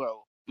 PS3 as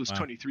well. It was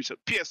 23. So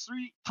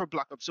PS3 for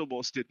Black Ops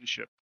almost didn't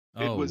ship.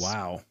 Oh, it was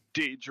wow.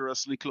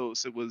 Dangerously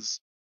close. It was,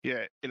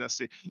 yeah, in a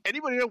state.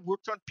 Anybody that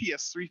worked on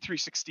PS3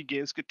 360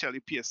 games could tell you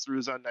PS3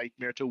 was a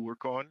nightmare to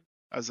work on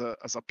as a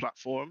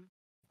platform.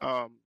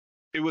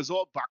 It was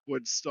all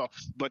backwards stuff.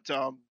 But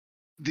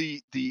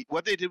the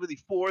what they did with the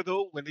 4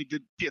 though, when they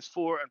did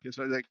PS4 and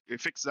PS5, like they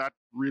fixed that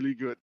really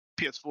good.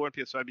 PS4 and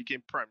PS5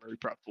 became primary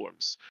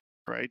platforms,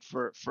 right?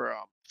 For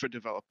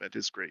development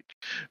is great.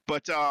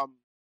 But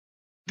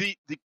the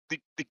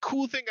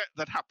cool thing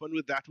that happened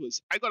with that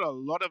was I got a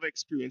lot of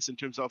experience in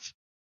terms of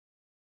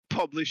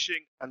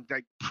publishing and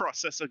like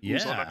process that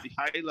goes on at the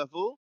high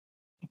level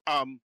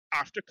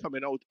after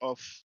coming out of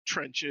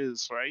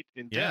trenches, right,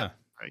 in dev,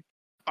 right?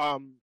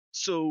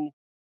 So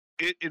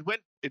it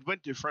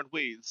went different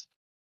ways.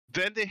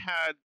 Then they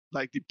had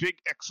like the big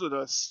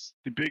exodus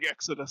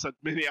at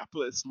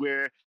Minneapolis,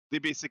 where they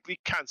basically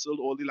canceled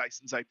all the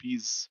licensed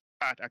IPs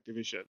at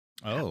Activision.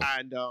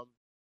 And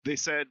they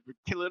said, we're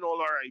killing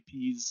all our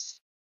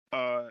IPs.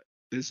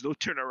 There's no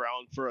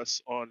turnaround for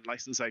us on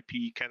licensed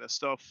IP kind of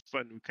stuff,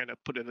 and we're kind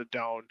of putting it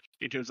down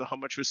in terms of how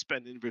much we're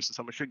spending versus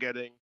how much we're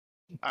getting.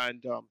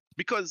 And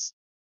because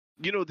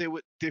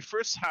they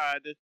first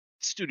had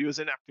studios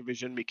in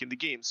Activision making the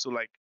games, so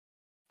like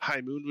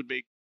High Moon would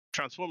make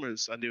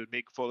Transformers, and they would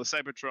make Fall of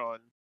Cybertron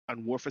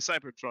and War for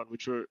Cybertron,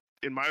 which were,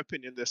 in my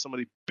opinion, they're some of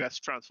the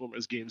best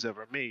Transformers games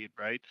ever made,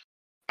 right?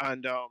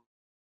 And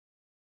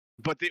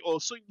but they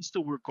also used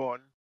to work on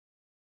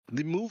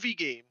the movie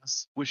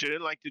games, which I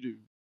didn't like to do.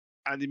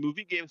 And the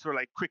movie games were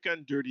like quick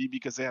and dirty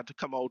because they had to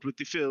come out with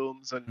the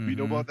films, and we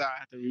know about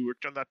that, and we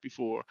worked on that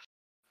before.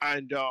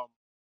 And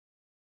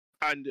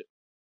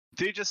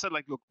they just said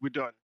like, look, we're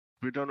done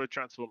with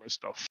Transformers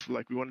stuff.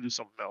 Like we want to do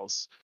something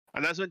else.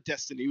 And that's when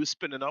Destiny was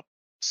spinning up.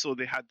 So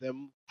they had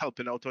them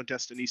helping out on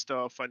Destiny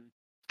stuff, and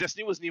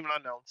Destiny wasn't even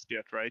announced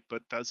yet, right?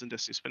 But that's when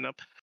Destiny spin up.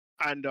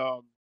 And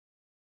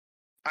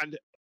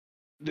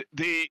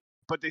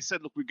they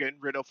said, look, we're getting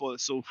rid of all.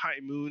 So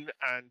High Moon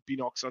and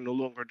Beanox are no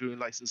longer doing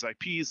licensed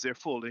IPs. They're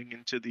falling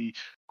into the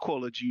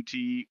Call of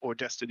Duty or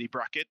Destiny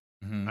bracket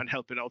and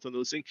helping out on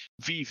those things.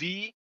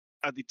 VV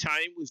at the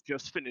time was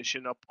just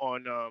finishing up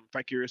on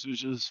Vicarious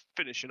was just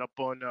finishing up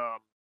on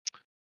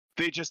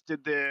they just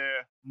did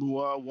their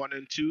MUA 1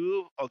 and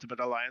 2,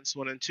 Ultimate Alliance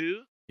 1 and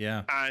 2.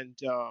 Yeah. And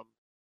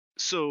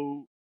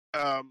so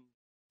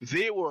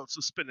they were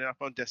also spinning up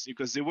on Destiny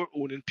because they were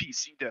owning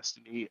PC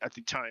Destiny at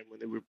the time when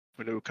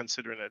they were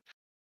considering it.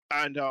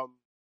 And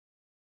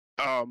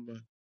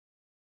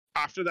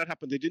after that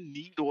happened, they didn't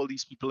need all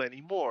these people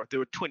anymore. There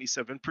were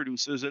 27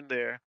 producers in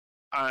there,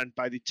 and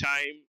by the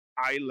time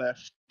I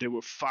left, there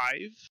were 5,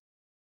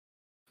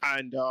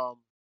 and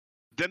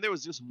then there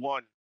was just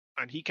one,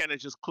 and he kind of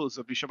just closed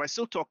up the shop. I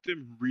still talk to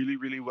him really,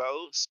 really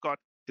well. Scott,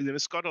 his name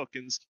is Scott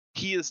Hawkins.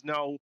 He is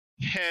now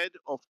head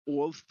of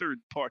all third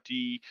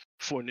party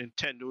for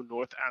Nintendo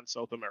North and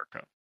South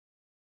America.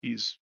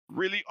 He's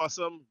really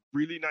awesome,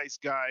 really nice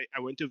guy. I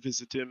went to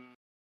visit him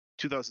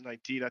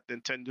 2019 at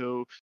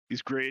Nintendo.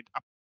 He's great. I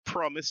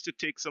promised to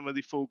take some of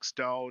the folks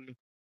down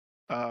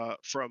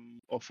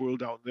from Off-World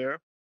down there,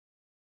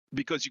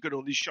 because you could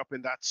only shop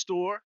in that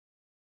store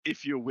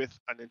if you're with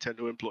a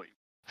Nintendo employee.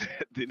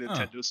 The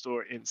Nintendo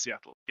store in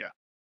Seattle. Yeah.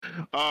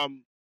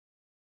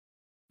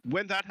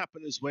 When that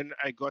happened is when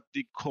I got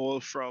the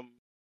call from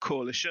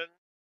Coalition,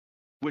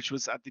 which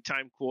was at the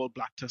time called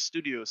Black Tusk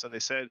Studios, and they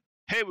said,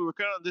 hey, we're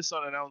working on this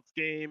unannounced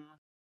game,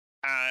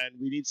 and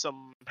we need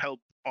some help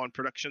on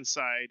production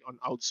side, on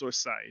outsource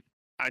side.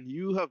 And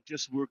you have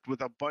just worked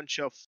with a bunch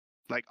of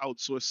like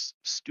outsource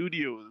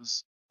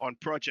studios on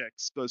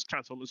projects, because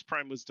Transformers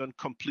Prime was done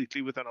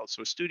completely with an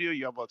outsource studio.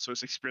 You have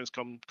outsource experience,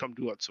 come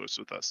do outsource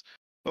with us.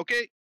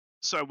 Okay,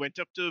 so I went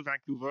up to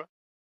Vancouver,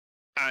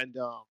 and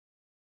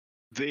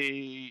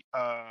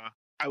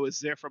I was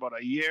there for about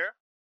a year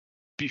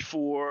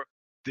before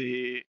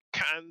they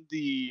canned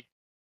the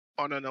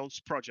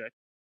unannounced project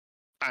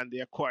and they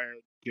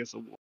acquired Gears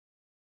of War.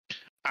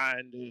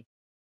 And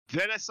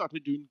then I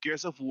started doing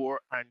Gears of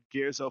War and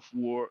Gears of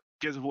War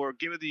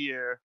Game of the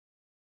Year,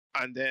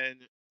 and then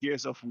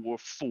Gears of War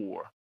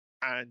 4.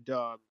 And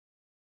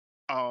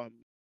I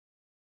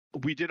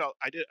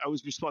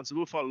was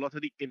responsible for a lot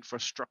of the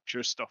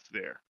infrastructure stuff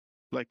there,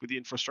 like with the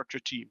infrastructure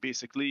team,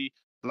 basically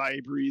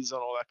libraries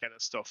and all that kind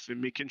of stuff, and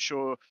making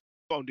sure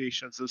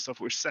foundations and stuff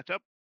were set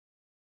up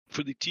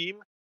for the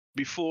team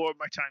before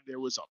my time there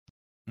was up.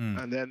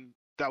 And then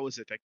that was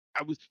it. Like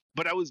I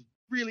was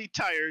really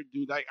tired,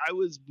 dude. Like I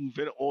was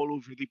moving all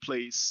over the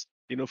place,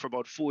 for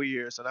about 4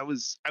 years, and I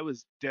was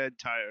dead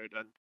tired.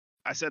 And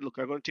I said, look,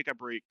 I'm going to take a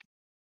break.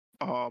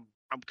 I'm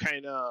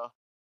kind of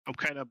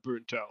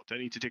burnt out. I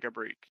need to take a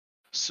break.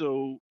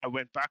 So I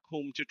went back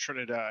home to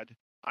Trinidad,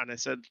 and I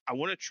said, I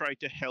want to try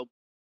to help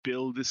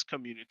build this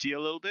community a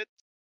little bit,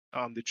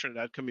 the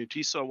Trinidad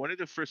community. So I wanted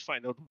to first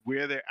find out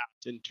where they're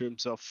at in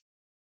terms of,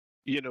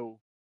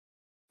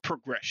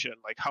 progression.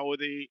 Like how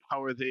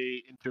are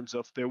they in terms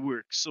of their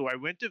work? So I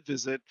went to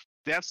visit.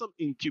 They have some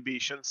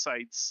incubation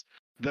sites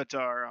that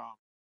are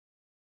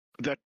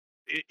that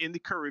in the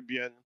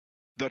Caribbean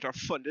that are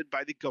funded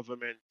by the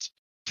government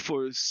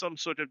for some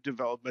sort of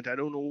development. I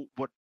don't know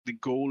what the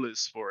goal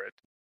is for it,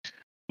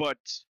 but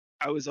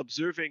I was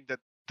observing that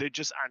they're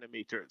just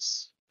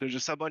animators. They're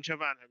just a bunch of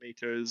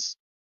animators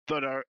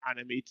that are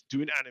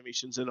doing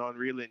animations in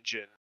Unreal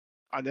Engine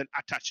and then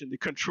attaching the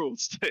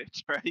controls to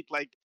it, right?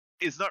 Like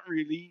it's not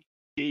really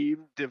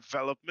game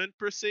development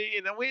per se.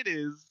 In a way it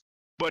is,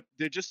 but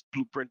they're just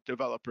blueprint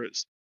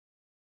developers.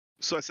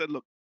 So I said,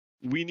 look,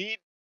 we need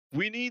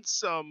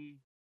some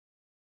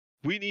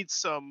what do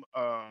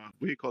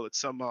you call it?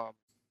 Some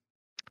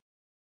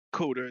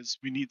coders.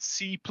 We need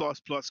C++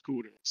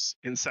 coders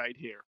inside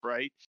here,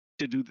 right?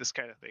 To do this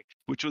kind of thing,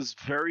 which was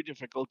very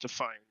difficult to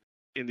find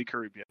in the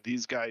Caribbean.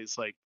 These guys,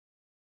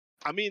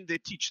 they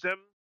teach them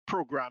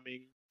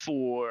programming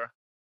for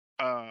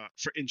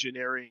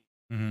engineering.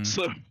 Mm-hmm.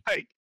 So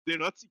they're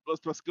not C++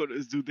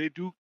 coders, dude. They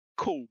do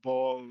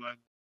COBOL and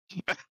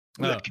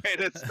that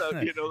kind of stuff,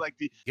 like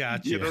the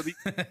gotcha.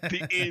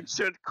 the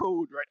ancient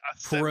code, right?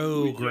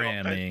 Assembly,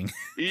 programming.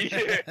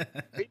 Yeah.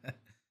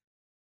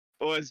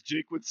 Or as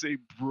Jake would say,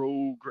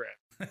 program.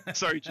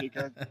 Sorry, Jake.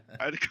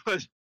 I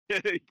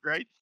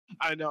right?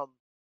 And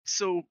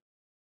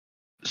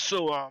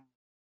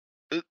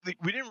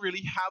we didn't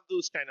really have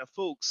those kind of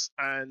folks,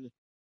 and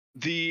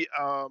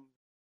I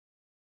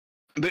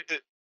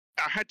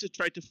had to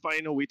try to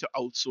find a way to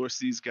outsource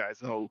these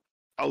guys. Now,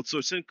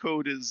 outsourcing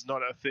code is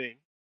not a thing,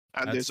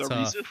 and That's there's a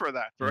reason for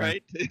that,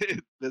 right? Yeah.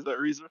 There's a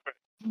reason for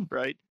it,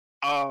 right?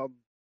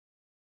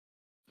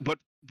 But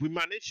I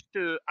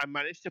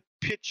managed to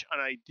pitch an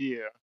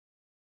idea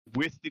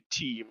with the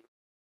team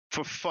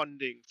for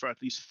funding for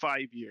at least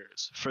 5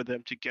 years for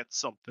them to get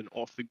something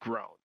off the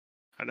ground.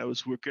 And I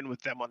was working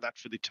with them on that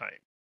for the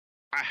time.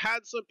 I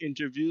had some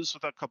interviews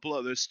with a couple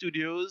other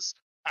studios.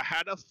 I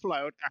had a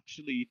flyout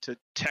actually to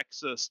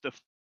Texas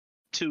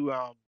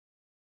to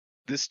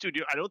this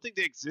studio. I don't think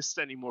they exist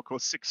anymore,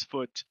 called 6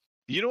 Foot.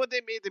 You know what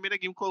they made? They made a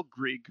game called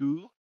Grey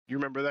Goo. You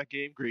remember that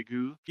game, Grey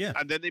Goo? Yeah.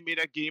 And then they made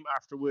a game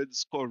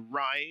afterwards called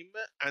Rhyme.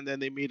 And then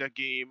they made a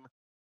game.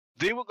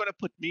 They were gonna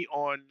put me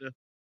on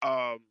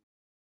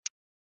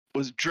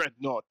was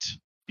Dreadnought.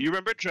 You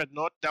remember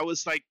Dreadnought? That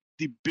was like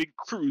the big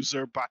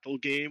cruiser battle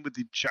game with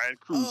the giant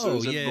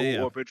cruisers and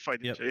low orbit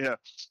fighting. Yep.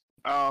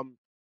 Yeah.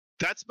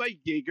 That's by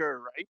Jaeger,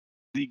 right?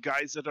 The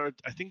guys that are,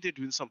 I think they're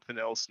doing something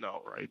else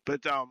now, right?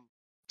 But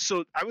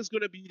so I was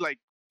gonna be like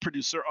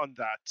producer on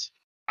that,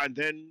 and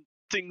then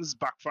things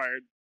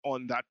backfired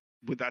on that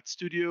with that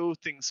studio.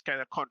 Things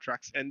kind of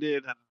contracts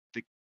ended, and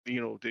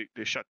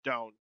they shut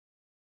down.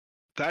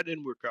 That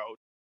didn't work out.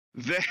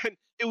 Then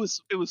it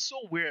was so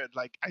weird.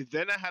 Like I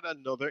had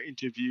another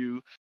interview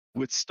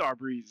with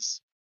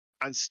Starbreeze,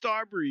 and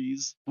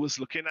Starbreeze was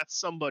looking at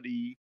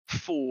somebody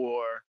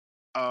for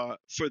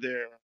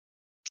their,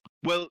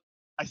 well,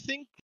 I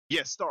think,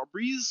 yes,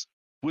 Starbreeze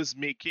was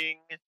making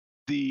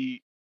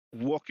the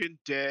Walking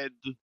Dead,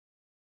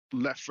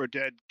 Left 4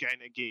 Dead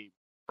kind of game,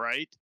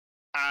 right?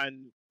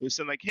 And they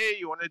said like, hey,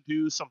 you want to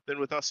do something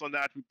with us on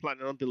that? We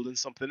planning on building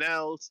something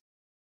else.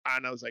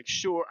 And I was like,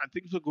 sure. And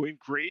things were going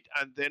great.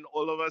 And then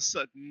all of a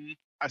sudden,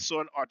 I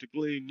saw an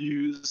article in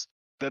news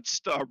that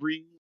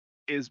Starbreeze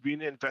is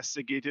being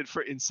investigated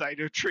for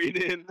insider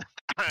trading.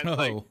 And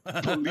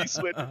like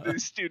police went to the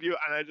studio.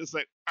 And I just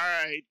like, all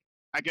right.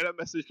 I get a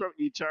message from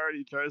HR.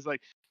 And HR is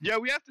like, yeah,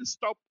 we have to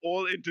stop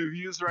all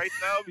interviews right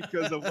now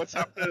because of what's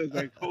happening. It's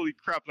like, holy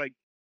crap. Like,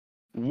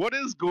 what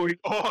is going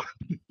on?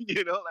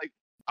 You know, like,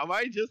 am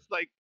I just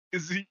like,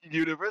 is the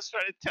universe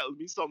trying to tell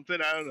me something?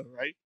 I don't know,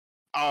 right?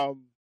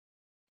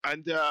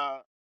 And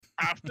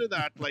after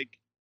that, like,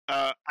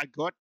 I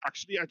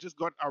just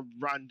got a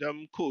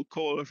random cold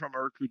call from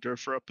a recruiter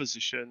for a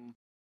position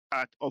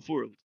at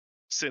Offworld,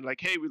 saying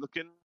like, hey, we're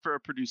looking for a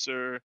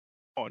producer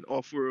on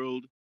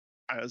Offworld.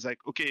 I was like,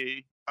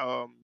 okay.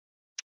 And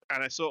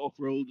I saw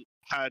Offworld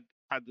had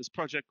this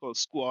project called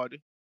Squad,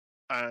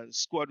 and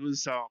Squad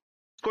was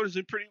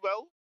doing pretty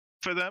well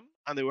for them,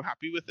 and they were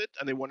happy with it,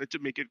 and they wanted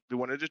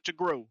it to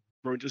grow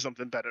into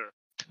something better.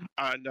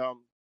 And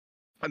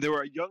they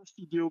were a young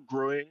studio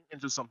growing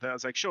into something. I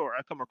was like, sure,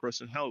 I'll come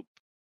across and help.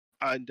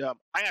 And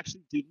I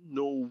actually didn't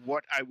know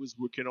what I was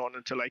working on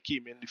until I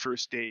came in the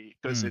first day,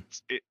 because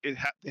they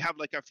have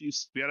like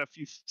we had a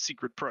few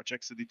secret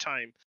projects at the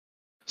time.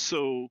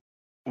 So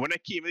when I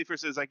came in the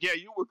first day, it's like, yeah,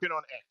 you're working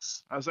on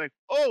X. I was like,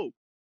 oh,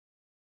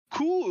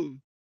 cool,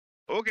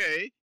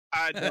 okay.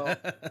 And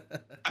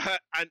I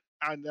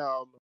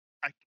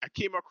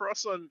came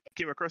across and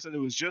it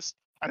was just,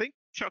 I think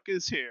Chuck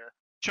is here.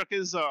 Chuck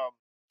is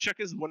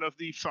one of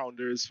the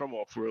founders from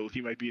Offworld.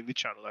 He might be in the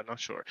channel, I'm not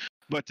sure.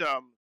 But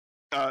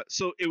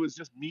so it was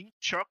just me,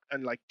 Chuck,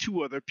 and like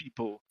two other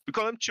people. We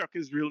call him Chuck.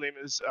 His real name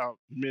is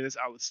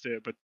Alistair,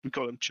 but we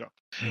call him Chuck.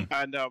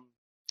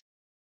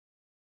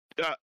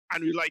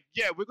 And we're like,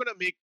 yeah, we're gonna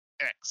make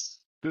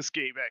this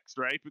game X,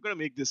 right? We're gonna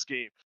make this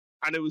game.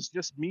 And it was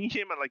just me,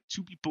 him, and like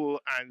two people,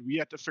 and we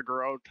had to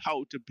figure out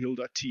how to build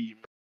a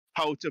team,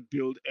 how to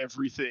build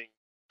everything,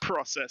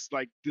 process.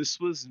 Like, this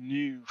was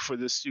new for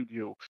the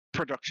studio.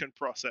 Production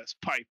process,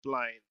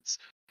 pipelines,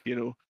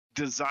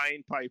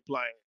 design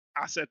pipeline,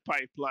 asset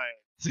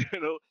pipelines,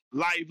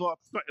 live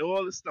ops,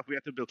 all this stuff we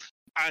had to build.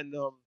 And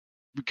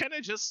we kind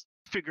of just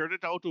figured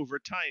it out over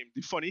time.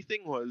 The funny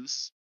thing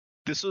was,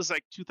 this was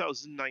like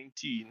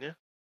 2019.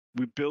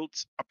 We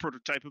built a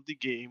prototype of the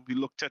game. We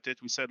looked at it.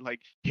 We said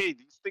like, hey,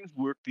 these things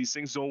work. These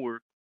things don't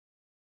work.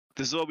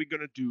 This is what we're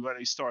going to do. And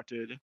we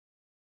started.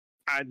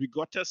 And we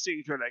got to a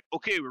stage where like,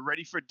 okay, we're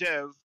ready for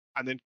dev.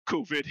 And then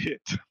COVID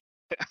hit.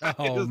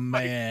 Oh,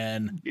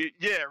 man. Like,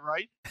 yeah,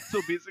 right? So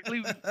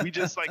basically, we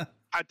just like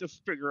had to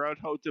figure out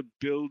how to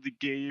build the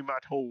game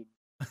at home.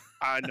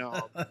 And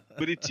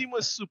but the team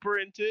was super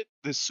into it.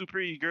 They're super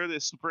eager. They're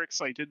super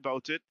excited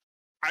about it.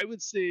 I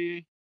would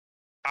say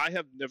I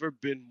have never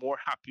been more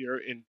happier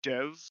in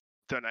dev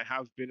than I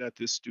have been at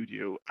this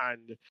studio.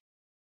 And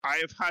I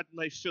have had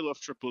my fill of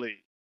AAA.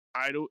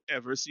 I don't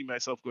ever see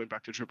myself going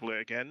back to AAA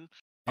again.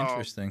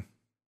 Interesting.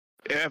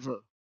 Ever.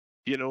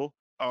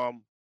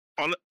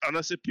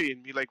 Unless it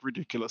paying me like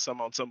ridiculous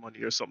amounts of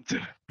money or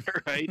something,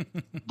 right?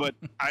 But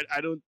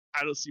I don't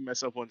see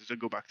myself wanting to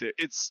go back there.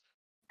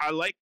 I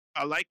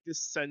like this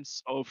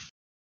sense of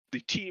the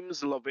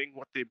teams loving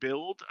what they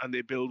build, and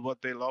they build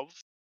what they love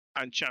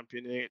and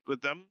championing it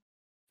with them.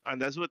 And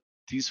that's what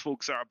these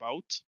folks are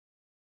about.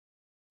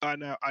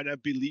 And I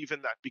believe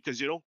in that,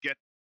 because you don't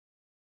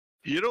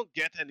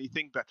get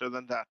anything better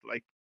than that.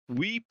 Like,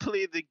 we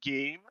play the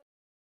game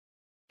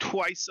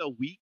twice a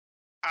week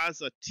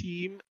as a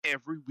team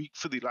every week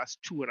for the last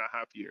 2.5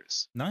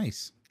 years.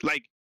 Nice.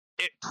 Like,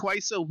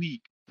 twice a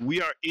week,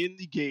 we are in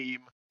the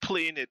game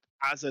playing it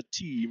as a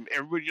team.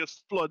 Everybody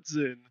just floods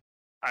in,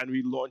 and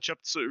we launch up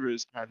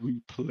servers and we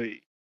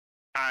play.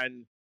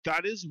 And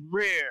that is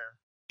rare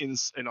in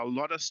a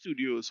lot of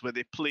studios where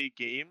they play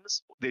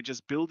games. They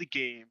just build a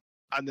game,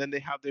 and then they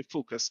have their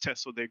focus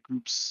tests with their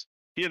groups,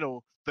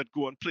 that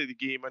go and play the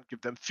game and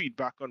give them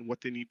feedback on what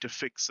they need to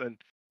fix.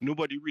 And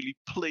nobody really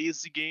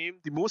plays the game.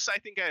 The most I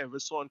think I ever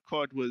saw on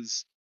COD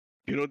was,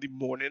 the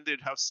morning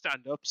they'd have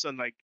stand-ups, and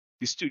like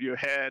the studio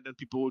head and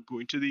people would go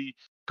into the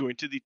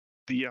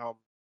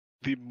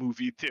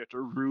movie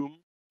theater room,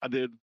 and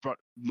they'd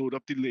load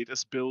up the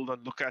latest build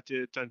and look at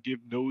it and give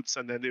notes,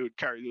 and then they would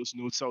carry those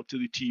notes out to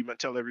the team and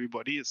tell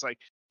everybody. It's like,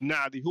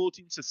 nah, the whole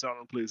team sits down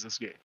and plays this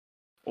game.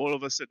 All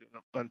of us sit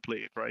down and play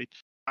it, right?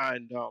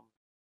 And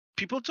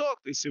people talk.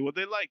 They say what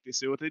they like. They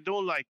say what they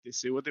don't like. They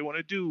say what they want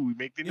to do. We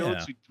make the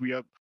notes. We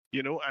have,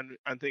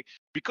 and think,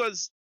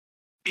 because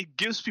it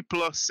gives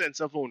people a sense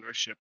of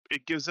ownership.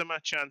 It gives them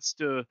a chance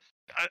to,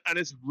 and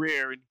it's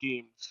rare in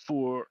games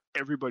for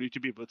everybody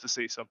to be able to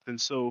say something.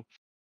 So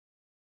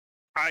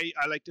I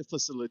like to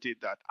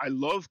facilitate that. I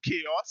love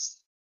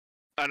chaos,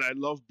 and I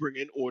love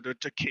bringing order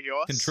to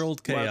chaos.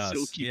 Controlled chaos.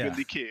 While still keeping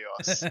the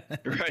chaos,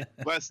 right?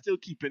 While still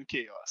keeping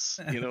chaos.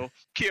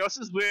 Chaos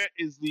is where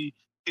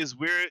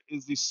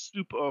the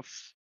soup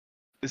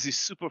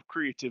of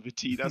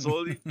creativity. That's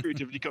all the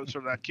creativity comes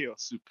from, that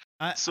chaos soup.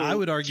 I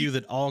would argue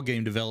that all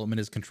game development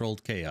is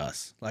controlled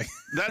chaos. Like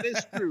that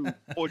is true,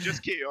 or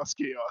just chaos.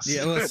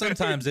 Yeah, well,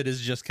 sometimes it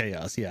is just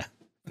chaos. Yeah.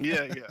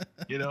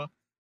 Yeah.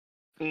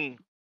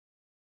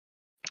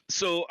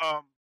 So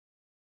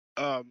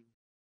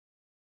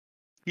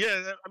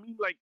yeah, I mean,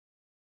 like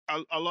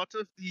a lot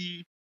of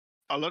the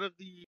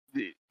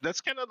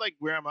that's kind of like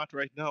where I'm at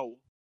right now.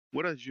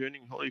 What a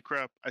journey! Holy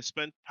crap! I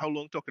spent how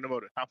long talking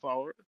about it? Half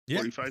hour? Yeah.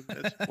 45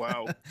 minutes?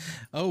 Wow.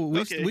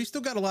 We still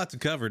got a lot to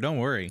cover. Don't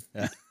worry.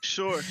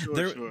 Sure.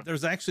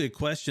 There's actually a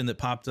question that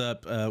popped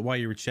up while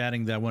you were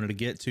chatting that I wanted to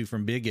get to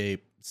from Big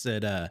Ape.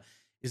 Said,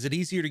 is it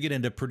easier to get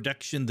into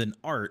production than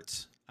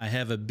art? I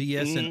have a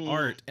BS in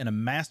art and a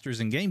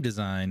master's in game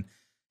design.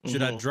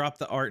 Should I drop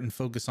the art and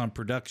focus on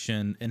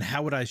production? And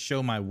how would I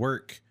show my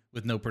work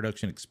with no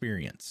production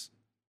experience?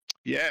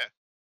 Yeah,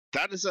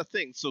 that is a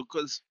thing. So,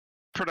 because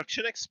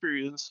production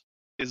experience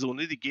is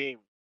only the game,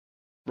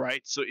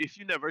 right? So if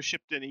you never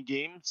shipped any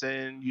games,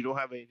 then you don't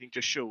have anything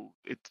to show.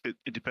 It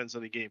depends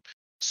on the game.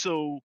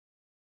 So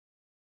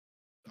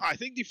I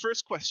think the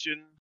first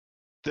question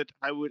that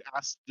I would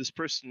ask this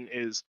person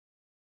is,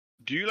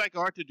 do you like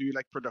art or do you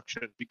like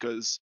production?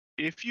 Because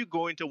if you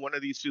go into one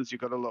of these fields, you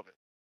gotta love it,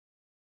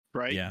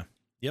 right? Yeah.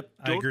 Yep.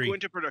 Don't I agree. go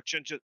into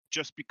production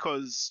just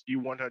because you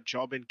want a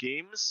job in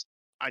games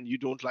and you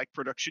don't like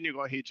production, you're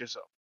gonna hate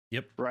yourself.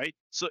 Yep. Right?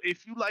 So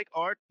if you like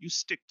art, you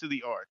stick to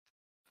the art,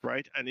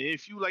 right? And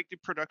if you like the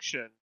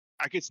production,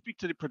 I could speak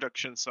to the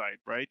production side,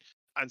 right?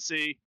 And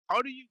say,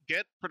 how do you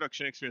get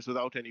production experience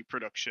without any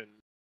production?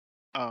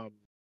 You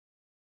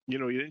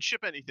didn't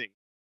ship anything.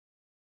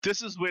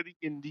 This is where the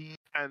indie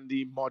and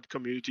the mod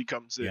community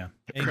comes in. Yeah.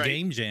 And right?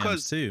 game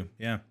jams too.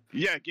 Yeah.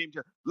 Yeah, game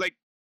jam. Like,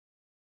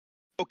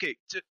 okay,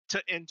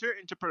 to enter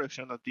into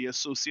production at the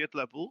associate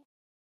level,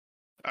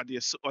 at the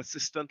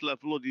assistant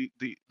level, or the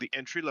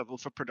entry level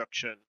for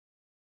production,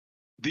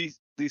 the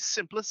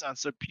simplest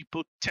answer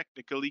people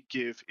technically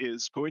give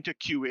is go into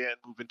QA and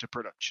move into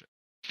production.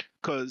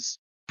 Because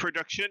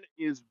production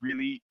is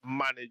really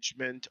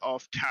management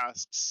of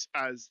tasks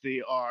as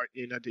they are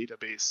in a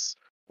database,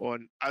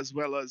 as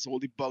well as all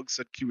the bugs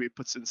that QA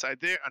puts inside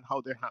there and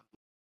how they're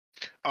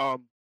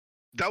handled.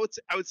 I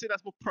would say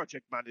that's more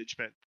project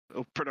management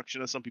of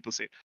production, as some people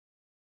say.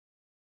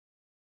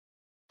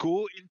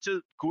 Go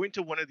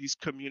into one of these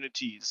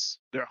communities.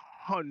 There are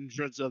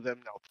hundreds of them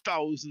now,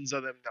 thousands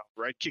of them now,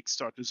 right?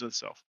 Kickstarters and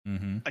stuff.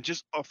 And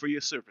just offer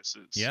your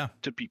services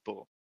to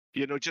people.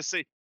 Just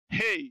say,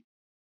 hey,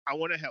 I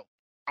want to help.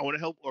 I want to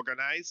help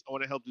organize. I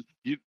want to help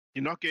you.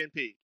 You're not getting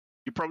paid.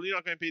 You're probably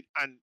not getting paid,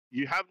 and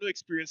you have no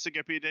experience to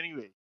get paid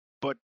anyway.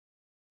 But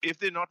if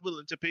they're not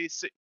willing to pay,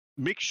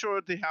 make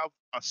sure they have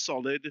a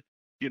solid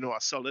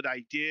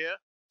idea,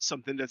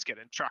 something that's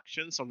getting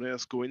traction, something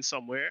that's going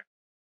somewhere,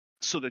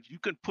 so that you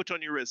can put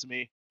on your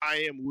resume,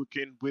 I am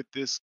working with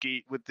this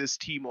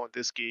team on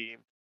this game,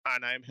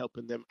 and I am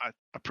helping them at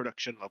a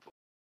production level,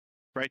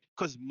 right?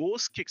 Because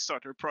most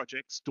Kickstarter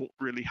projects don't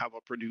really have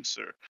a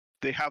producer.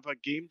 They have a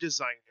game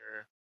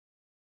designer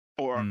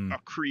or a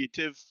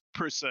creative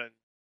person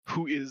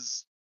who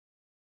is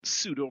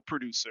pseudo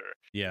producer.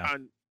 Yeah.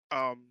 And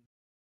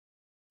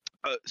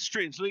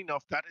strangely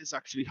enough, that is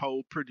actually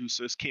how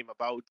producers came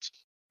about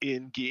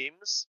in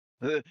games.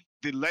 The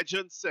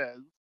legend says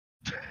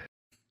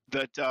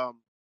that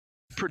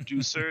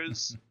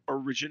producers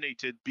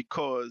originated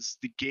because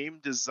the game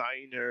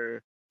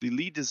designer, the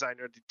lead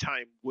designer at the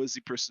time, was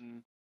the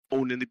person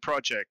owning the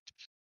project.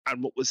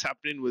 And what was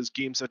happening was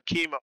games that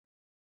came up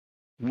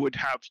would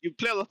have, you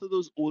play a lot of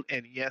those old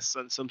NES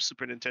and some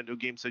Super Nintendo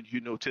games that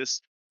you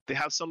notice, they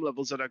have some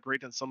levels that are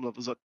great and some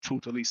levels that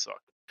totally suck.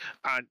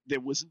 And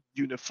there wasn't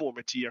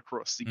uniformity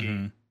across the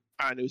game.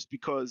 And it was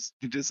because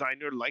the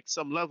designer liked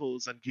some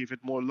levels and gave it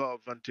more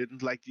love and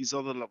didn't like these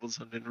other levels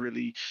and didn't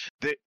really.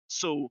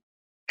 So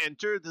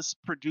enter this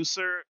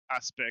producer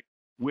aspect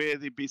where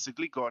they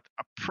basically got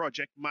a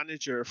project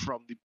manager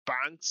from the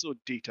banks or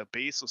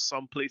database or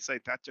someplace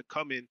like that to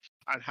come in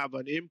and have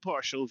an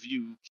impartial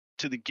view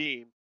to the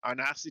game and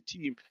ask the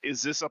team,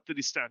 is this up to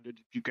the standard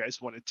you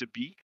guys want it to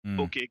be?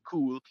 Okay,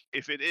 cool.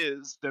 If it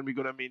is, then we're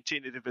going to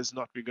maintain it. If it's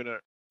not, we're going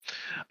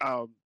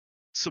to...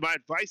 So my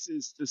advice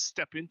is to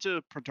step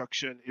into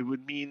production. It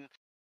would mean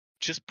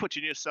just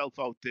putting yourself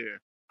out there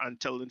and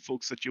telling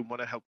folks that you want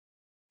to help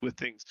with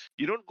things.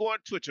 You don't go on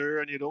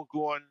Twitter and you don't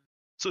go on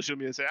social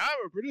media and say,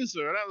 I'm a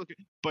producer, and I'm looking.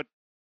 But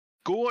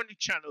go on the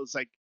channels.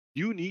 Like,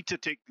 you need to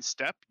take the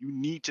step. You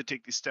need to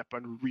take the step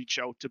and reach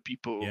out to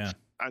people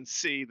and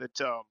say that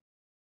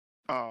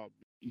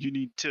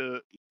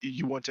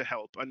you want to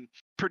help. And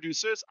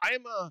producers, I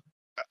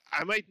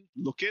might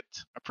look it,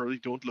 I probably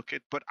don't look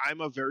it, but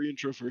I'm a very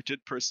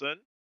introverted person.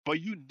 But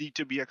you need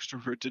to be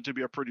extroverted to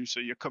be a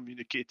producer. You're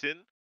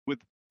communicating with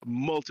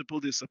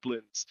multiple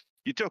disciplines.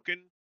 You're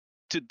talking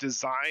to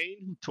design,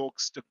 who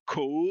talks to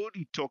code,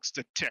 who talks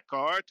to tech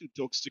art, who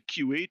talks to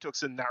QA, talks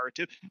to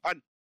narrative,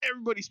 and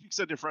everybody speaks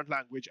a different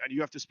language, and you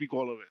have to speak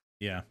all of it.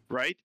 Yeah.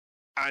 Right.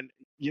 And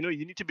you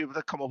need to be able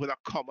to come up with a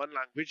common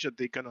language that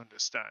they can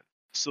understand.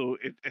 So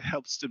it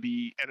helps to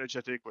be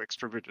energetic or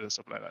extroverted and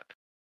stuff like that.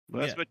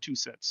 But that's my 2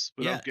 cents.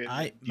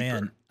 I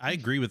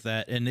agree with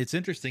that. And it's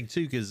interesting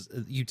too, because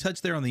you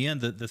touched there on the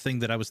end, the thing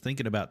that I was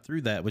thinking about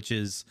through that, which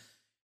is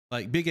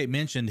like Big 8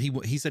 mentioned,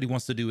 he said he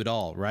wants to do it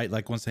all, right?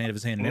 Like wants to have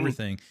his hand in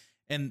everything.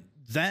 And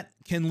that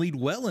can lead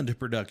well into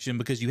production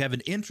because you have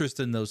an interest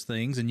in those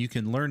things and you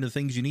can learn the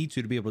things you need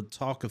to be able to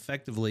talk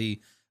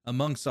effectively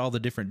amongst all the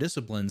different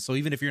disciplines. So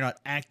even if you're not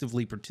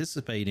actively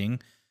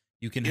participating,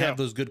 you can have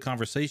those good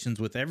conversations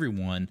with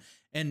everyone.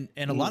 And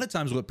a lot of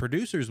times what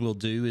producers will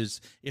do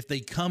is if they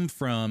come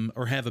from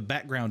or have a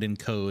background in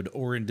code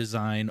or in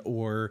design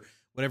or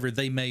whatever,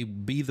 they may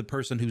be the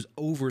person who's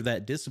over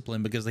that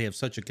discipline because they have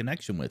such a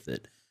connection with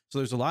it. So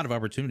there's a lot of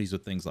opportunities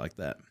with things like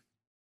that.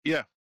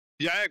 Yeah.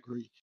 Yeah, I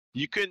agree.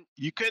 You can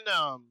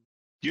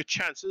your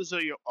chances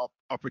or your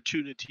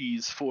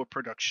opportunities for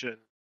production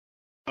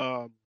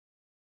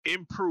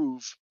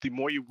improve the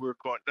more you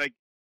work on. Like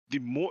the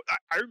more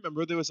I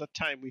remember there was a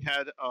time we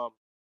had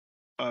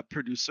a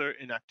producer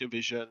in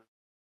Activision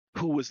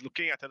who was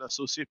looking at an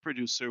associate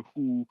producer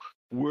who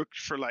worked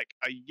for like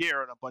a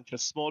year on a bunch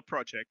of small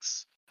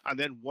projects, and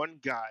then one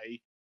guy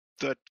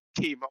that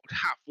came out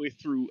halfway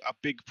through a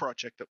big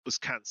project that was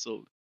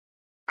canceled.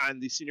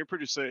 And the senior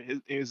producer,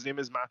 his name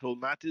is Matt Hole.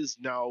 Matt is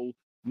now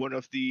one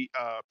of the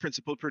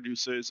principal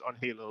producers on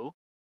Halo.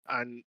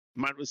 And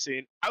Matt was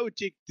saying, I would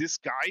take this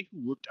guy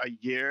who worked a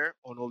year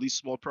on all these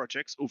small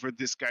projects over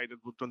this guy that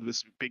worked on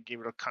this big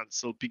game that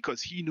canceled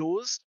because he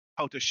knows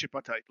how to ship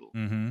a title.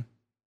 Mm-hmm.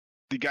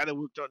 The guy that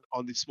worked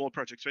on the small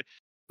projects, right?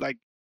 Like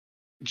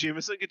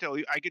Jameson could tell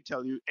you, I could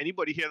tell you,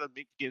 anybody here that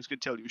makes games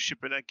could tell you,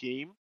 shipping a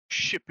game,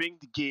 shipping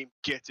the game,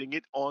 getting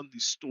it on the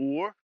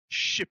store,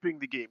 shipping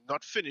the game,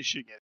 not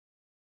finishing it.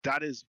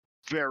 That is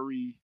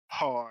very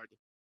hard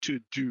to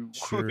do.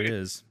 Sure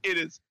is. It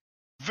is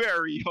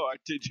very hard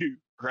to do,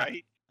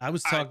 right? I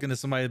was talking to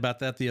somebody about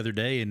that the other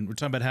day, and we're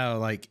talking about how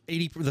like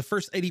the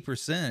first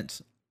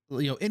 80%,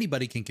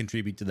 anybody can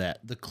contribute to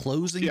that. The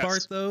closing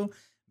part though,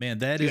 man,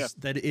 that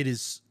it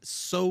is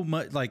so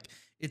much, like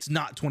it's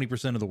not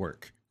 20% of the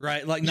work,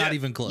 right? Like not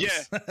even close.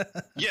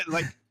 Yeah,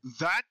 like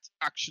that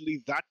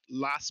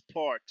last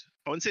part,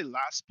 I wouldn't say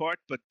last part,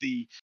 but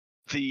the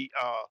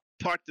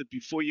part that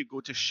before you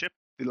go to ship,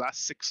 the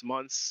last 6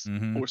 months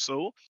or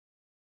so,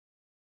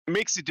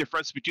 makes the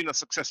difference between a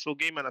successful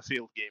game and a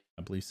failed game.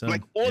 I believe so.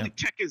 Like all the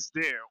tech is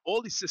there,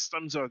 all the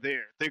systems are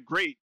there. They're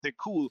great, they're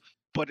cool,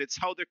 but it's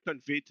how they're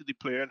conveyed to the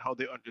player and how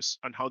they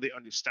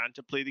understand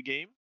to play the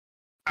game.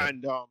 Yep.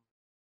 And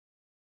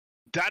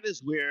that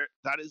is where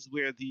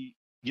the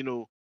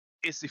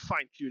it's the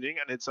fine tuning,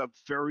 and it's a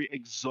very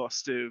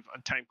exhaustive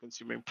and time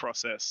consuming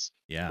process.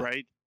 Yeah.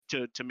 Right.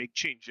 To make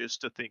changes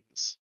to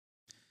things.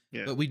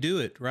 Yeah. But we do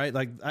it, right?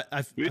 Like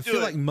I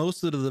feel like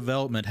most of the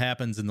development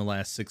happens in the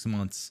last 6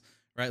 months,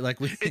 right? Like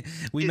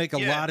we make a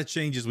lot of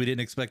changes we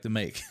didn't expect to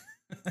make.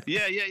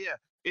 Yeah.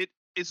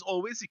 It's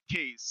always the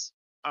case.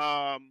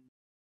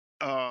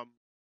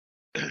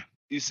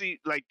 You see,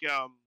 like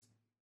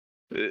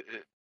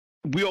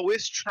we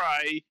always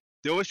try.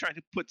 They're always trying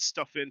to put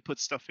stuff in,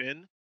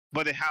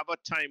 but they have a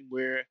time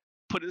where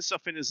putting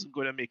stuff in isn't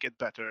going to make it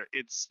better.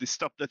 It's the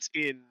stuff that's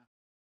in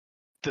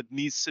that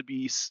needs to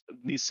be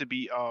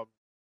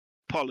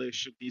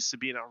polished. It needs to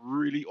be in a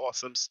really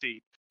awesome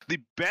state. The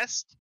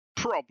best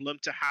problem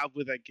to have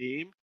with a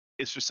game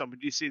is for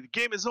somebody to say the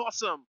game is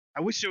awesome,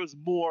 I wish there was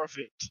more of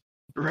it,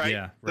 right?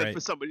 Yeah, right. Than for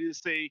somebody to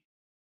say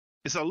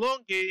it's a long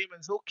game,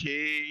 it's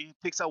okay, it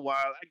takes a while,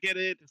 I get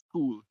it, it's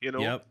cool,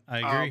 Yep, I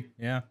agree.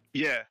 Yeah.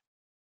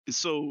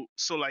 So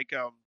like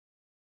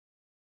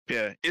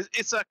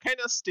it's a kind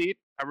of state.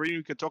 I really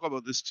we could talk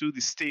about this too.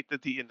 The state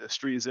that the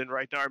industry is in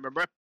right now. I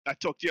remember I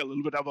talked to you a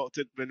little bit about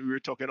it when we were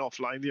talking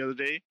offline the other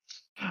day.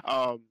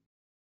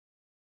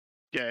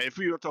 If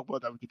we want to talk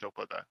about that, we can talk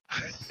about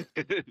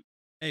that.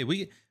 Hey,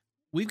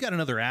 we've got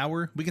another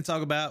hour. We can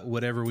talk about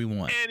whatever we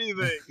want.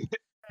 Anything.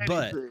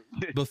 But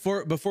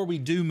before we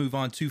do move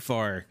on too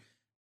far,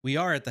 we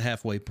are at the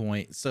halfway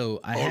point. So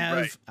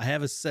I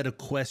have a set of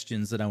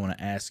questions that I want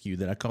to ask you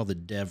that I call the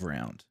dev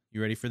round.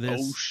 You ready for this?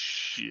 Oh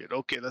shit.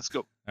 Okay, let's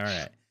go. All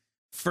right.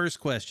 First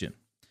question.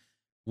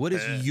 What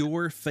is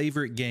your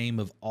favorite game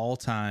of all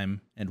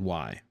time and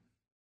why?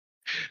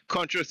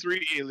 Contra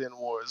 3 Alien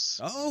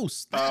Wars. Oh,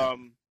 snap.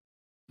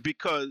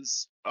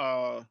 Because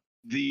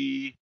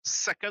the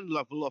second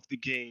level of the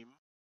game,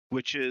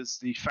 which is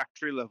the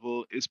factory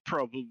level, is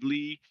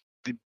probably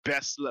the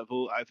best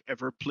level I've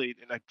ever played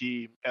in a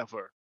game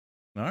ever.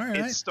 All right.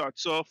 It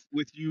starts off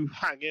with you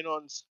hanging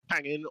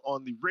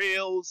on the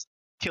rails,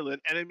 killing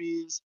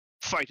enemies,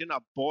 fighting a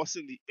boss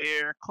in the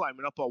air,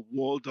 climbing up a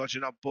wall,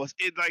 dodging a boss.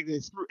 It like they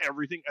threw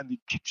everything and the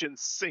kitchen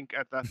sink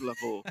at that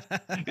level.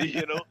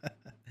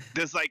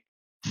 There's like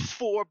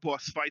 4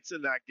 boss fights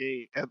in that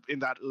game, in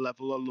that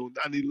level alone,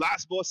 and the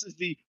last boss is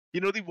the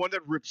You know, the one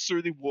that rips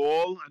through the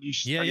wall and you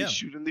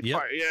shoot in the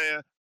fire.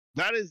 Yeah.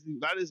 That is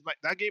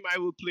that game I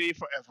will play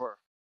forever.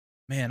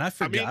 Man, I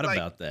forgot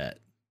about that.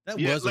 That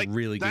was a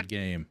really good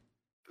game.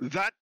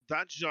 That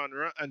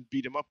genre and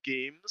beat 'em up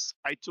games.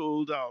 I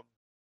told the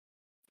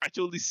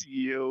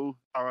CEO of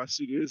our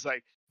studio, is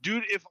like,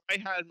 dude, if I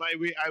had my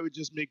way, I would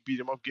just make beat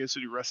 'em up games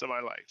for the rest of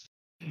my life.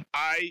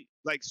 I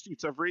like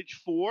Streets of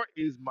Rage 4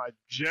 is my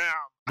jam.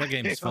 That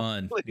game's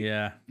fun.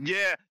 Yeah.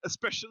 Yeah,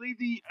 especially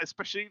the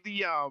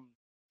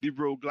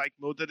roguelike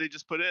mode that they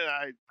just put in.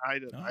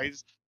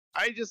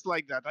 I just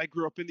like that. I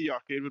grew up in the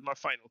arcade with my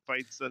Final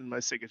Fights and my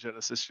Sega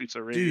Genesis Streets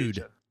of Rage.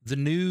 Dude, the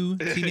new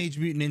Teenage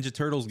Mutant Ninja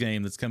Turtles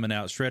game that's coming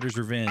out, Shredder's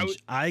Revenge.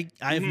 I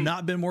have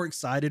not been more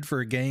excited for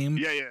a game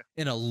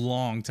in a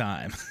long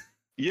time.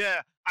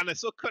 Yeah, and I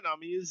saw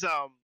Konami is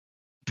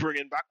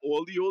bringing back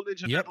all the old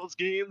Ninja Turtles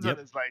games, and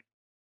it's like,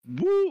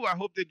 woo! I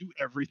hope they do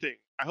everything.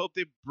 I hope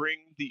they bring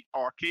the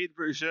arcade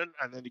version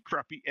and then the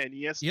crappy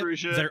NES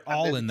version. They're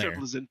all in there.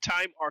 Turtles in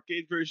Time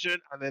arcade version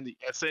and then the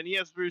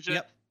SNES version.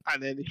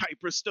 And then the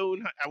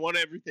Hyperstone. I want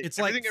everything. It's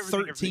like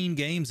 13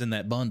 games in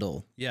that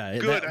bundle. Yeah,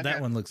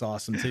 that one looks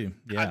awesome too.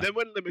 Yeah. And then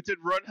when Limited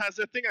Run has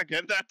a thing, I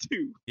get that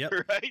too. Yep.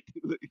 Right?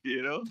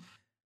 You know?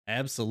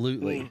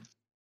 Absolutely.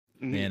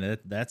 Man,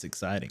 that's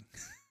exciting.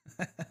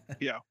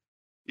 Yeah.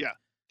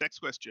 Next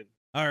question.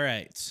 All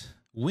right.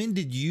 When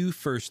did you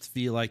first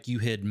feel like you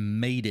had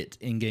made it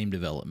in game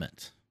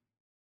development?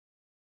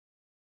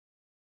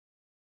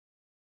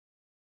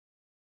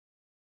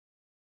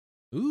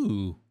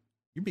 Ooh.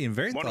 You're being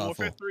very thoughtful.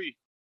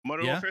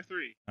 Modern Warfare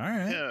 3. All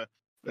right. Yeah.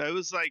 That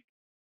was like,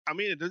 I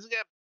mean, it doesn't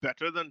get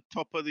better than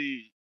top of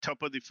the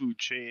food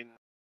chain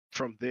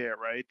from there,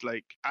 right?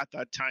 Like at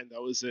that time,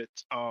 that was it.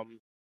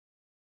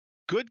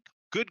 Good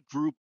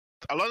group.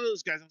 A lot of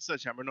those guys in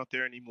Sledgehammer are not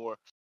there anymore,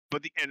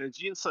 but the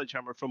energy in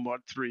Sledgehammer from Mod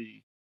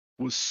 3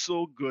 was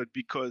so good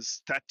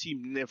because that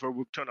team never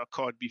worked on a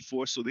COD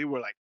before, so they were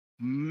like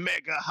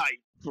mega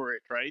hyped for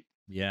it, right?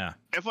 Yeah.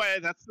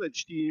 FYI, that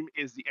Sledge team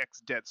is the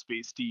ex-Dead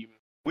Space team,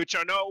 which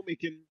are now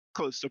making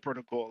Callisto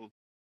Protocol.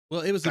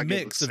 Well, it was a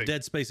mix of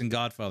Dead Space and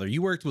Godfather.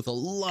 You worked with a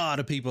lot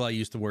of people I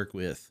used to work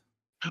with.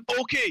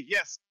 Okay,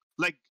 yes.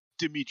 Like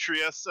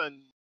Demetrius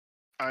and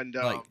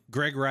like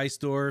Greg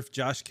Reisdorf,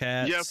 Josh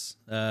Katz.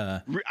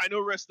 Yep. I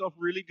know Restoff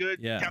really good.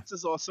 Yeah. Katz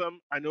is awesome.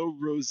 I know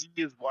Rosie,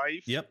 his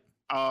wife. Yep.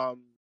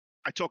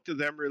 I talked to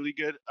them really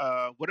good.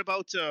 What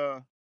about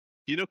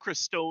Chris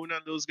Stone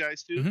and those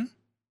guys too? Mm-hmm.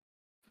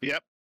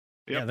 Yep.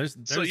 Yeah, there's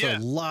a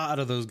lot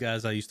of those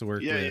guys I used to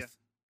work with.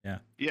 Yeah.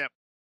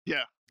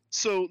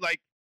 So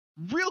like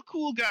real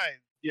cool guys,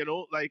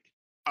 like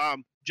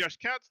Josh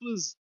Katz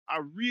was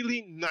a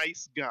really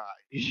nice guy,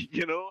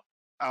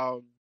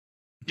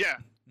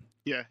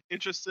 Yeah,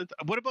 interesting.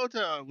 What about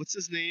what's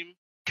his name?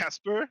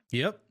 Casper?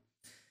 Yep.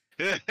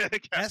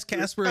 Ask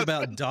Casper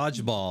about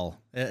dodgeball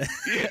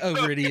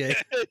over at EA.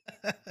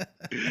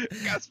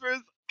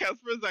 Casper's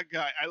that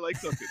guy. I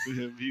like talking to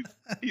him.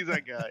 He's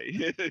that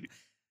guy.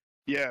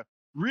 Yeah.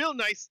 Real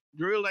nice.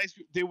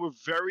 They were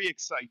very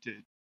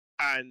excited.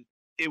 And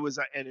it was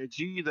an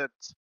energy that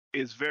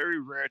is very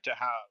rare to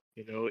have,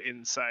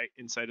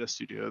 inside a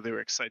studio. They were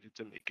excited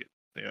to make it.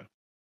 Yeah.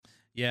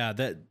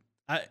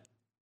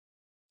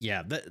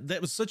 Yeah.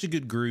 That was such a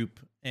good group.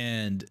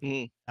 And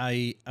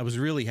I was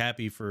really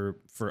happy for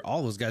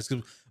all those guys.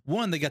 Because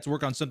one, they got to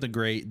work on something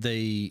great.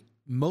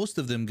 Most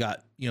of them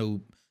got,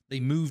 they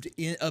moved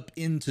up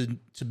into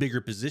bigger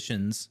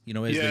positions,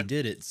 as they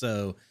did it.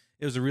 So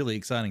it was a really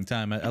exciting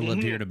time. I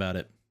loved hearing about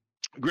it.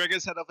 Greg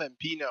is head of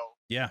MP now.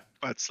 Yeah.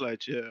 At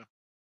Sledge, yeah.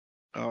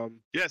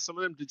 Some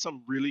of them did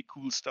some really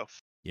cool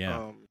stuff.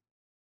 Yeah.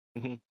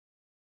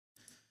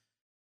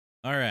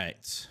 All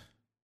right.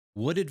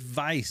 What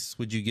advice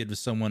would you give to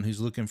someone who's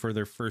looking for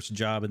their first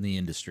job in the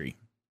industry?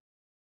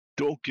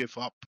 Don't give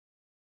up.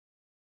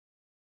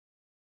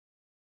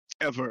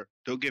 Ever.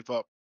 Don't give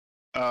up.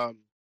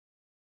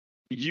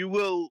 You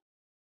will.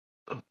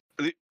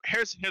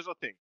 Here's the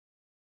thing.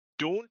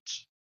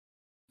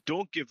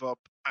 Don't give up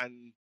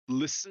and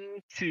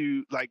listen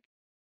to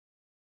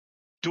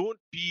don't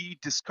be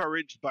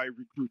discouraged by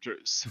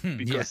recruiters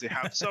because they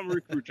have some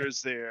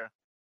recruiters there.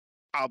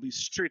 I'll be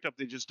straight up.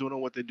 They just don't know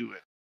what they're doing.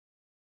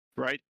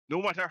 Right?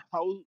 No matter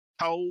how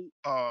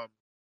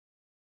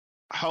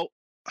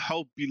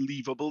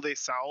believable they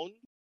sound,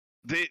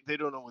 they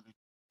don't know what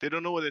they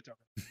don't know what they're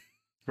talking.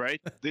 Right?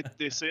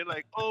 They say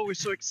like, oh, we're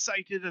so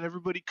excited and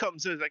everybody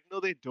comes in. It's like, no,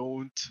 they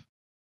don't.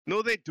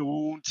 No, they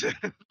don't.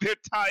 They're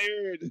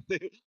tired.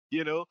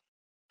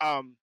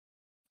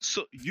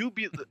 So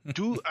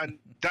and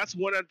that's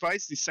one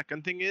advice. The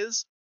second thing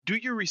is do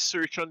your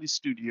research on the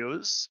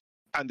studios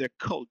and their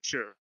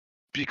culture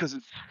because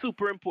it's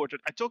super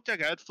important. I talked to a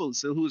guy at Full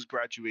Sail who was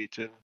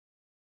graduating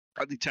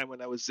at the time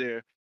when I was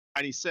there,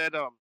 and he said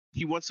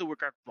he wants to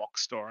work at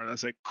Rockstar, and I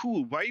was like,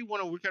 cool. Why you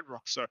want to work at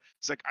Rockstar?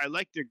 He's like, I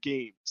like their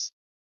games.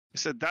 I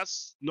said,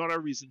 that's not a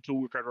reason to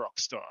work at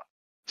Rockstar.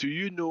 Do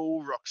you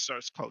know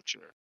Rockstar's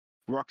culture?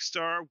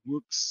 Rockstar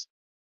works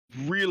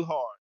real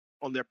hard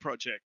on their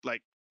project.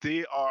 Like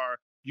they are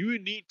you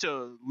need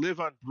to live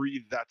and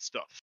breathe that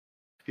stuff.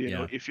 You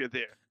know, if you're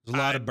there. There's a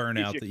lot of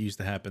burnout that used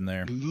to happen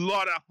there. A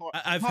lot of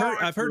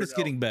I've heard it's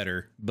getting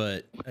better,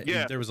 but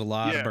there was a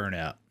lot of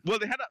burnout. Well,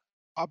 they had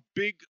a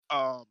big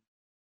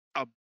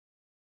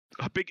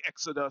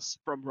exodus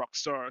from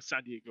Rockstar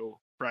San Diego,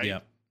 right? Yeah.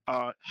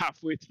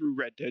 Halfway through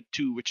Red Dead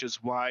 2, which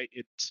is why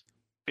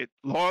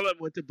all of them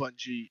went to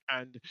Bungie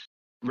and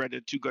Red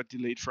Dead 2 got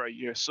delayed for a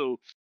year. So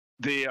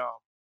they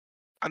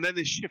and then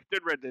they shifted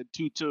Red Dead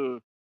 2 to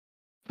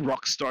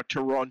Rockstar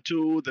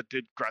Toronto that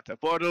did Grand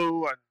Theft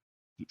Auto, and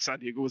San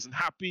Diego wasn't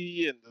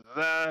happy,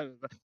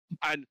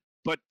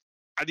 but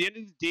at the end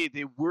of the day,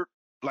 they work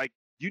like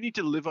you need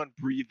to live and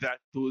breathe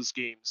those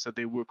games that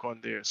they work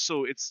on there.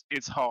 So it's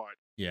hard.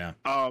 Yeah.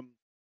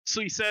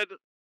 So he said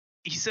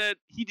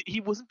he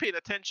wasn't paying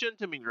attention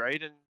to me,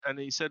 right? And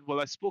he said,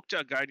 well, I spoke to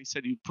a guy and he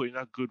said he'd put in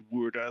a good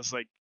word. I was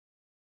like,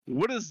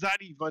 what does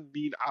that even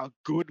mean? A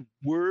good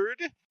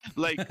word?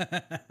 Like,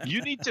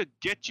 you need to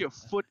get your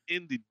foot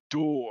in the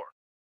door,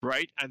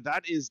 right? And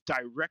that is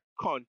direct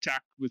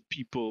contact with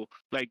people.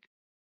 Like,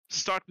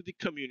 start with the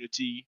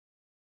community.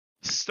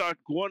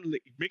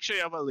 Make sure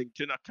you have a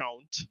LinkedIn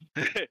account.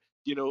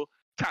 You know,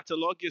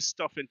 catalog your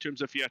stuff in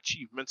terms of your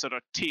achievements that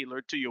are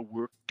tailored to your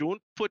work.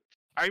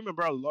 I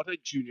remember a lot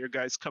of junior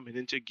guys coming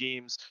into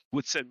games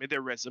would send me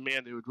their resume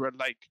and they would run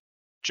like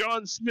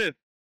John Smith,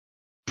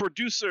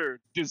 producer,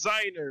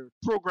 designer,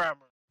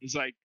 programmer. It's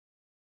like,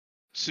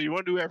 so you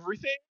want to do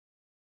everything?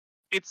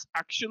 It's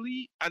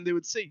actually, and they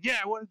would say, yeah,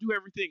 I want to do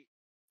everything.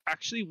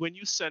 Actually, when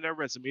you send a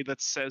resume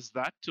that says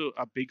that to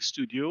a big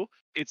studio,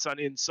 it's an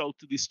insult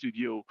to the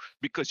studio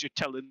because you're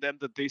telling them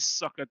that they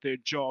suck at their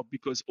job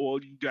because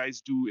all you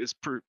guys do is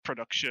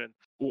production,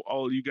 or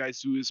all you guys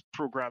do is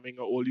programming,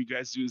 or all you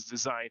guys do is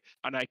design,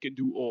 and I can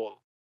do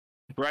all,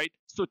 right?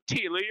 So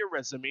tailor your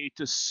resume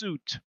to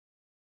suit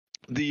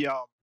the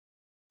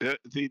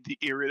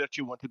area that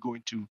you want to go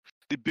into.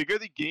 The bigger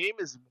the game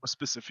is, the more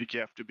specific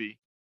you have to be.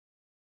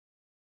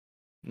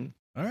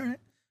 All right.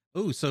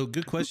 Oh, so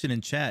good question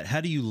in chat.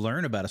 How do you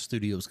learn about a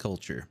studio's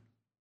culture?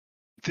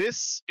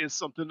 This is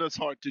something that's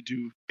hard to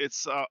do.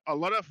 It's a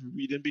lot of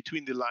reading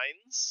between the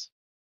lines,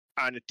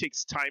 and it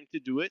takes time to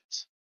do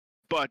it.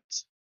 But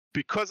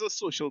because of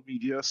social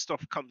media,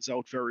 stuff comes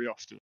out very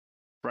often,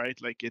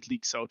 right? Like it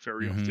leaks out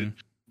very often.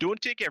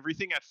 Don't take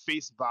everything at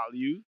face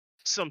value.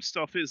 Some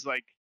stuff is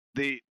like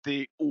they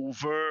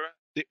over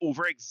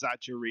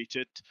exaggerate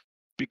it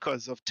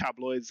because of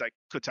tabloids like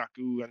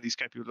Kotaku and these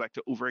kind of people like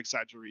to over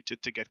exaggerate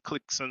it to get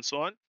clicks and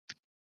so on.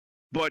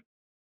 But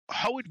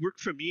how it worked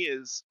for me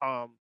is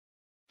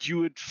you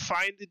would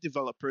find the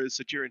developers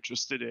that you're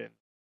interested in.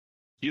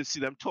 You'd see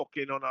them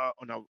talking on a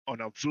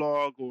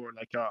vlog or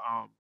like a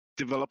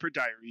developer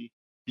diary.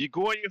 You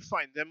go and you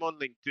find them on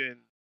LinkedIn.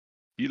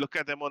 You look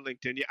at them on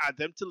LinkedIn. You add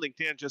them to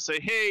LinkedIn and just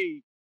say,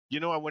 hey, you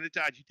know, I wanted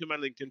to add you to my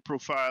LinkedIn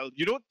profile.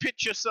 You don't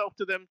pitch yourself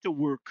to them to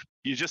work.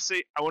 You just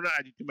say, I want to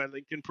add you to my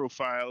LinkedIn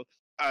profile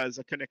as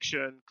a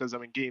connection because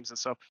I'm in games and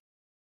stuff.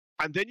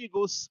 And then you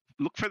go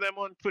look for them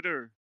on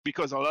Twitter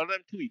because a lot of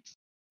them tweet,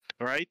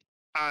 right?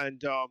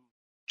 And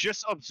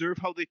just observe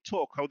how they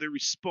talk, how they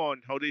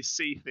respond, how they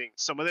say things.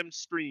 Some of them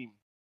stream,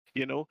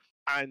 you know,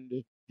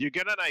 and you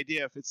get an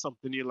idea if it's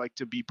something you like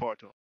to be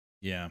part of.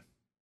 Yeah.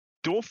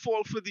 Don't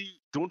fall for the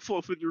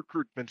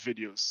recruitment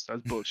videos.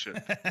 That's bullshit.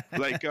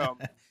 Like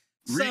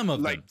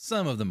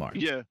some of them are.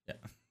 Yeah.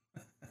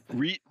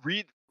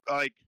 Read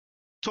like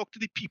talk to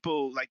the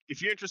people. Like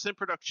if you're interested in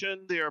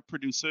production, there are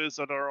producers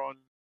that are on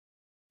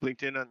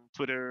LinkedIn and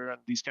Twitter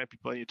and these kind of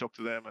people, and you talk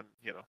to them, and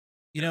you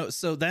know.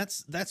 So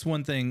that's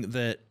one thing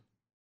that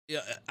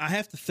I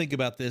have to think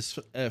about this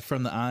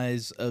from the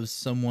eyes of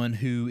someone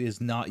who is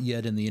not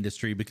yet in the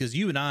industry, because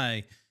you and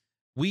I,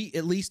 we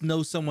at least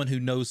know someone who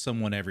knows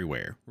someone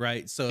everywhere,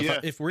 right? So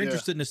if we're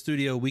interested in a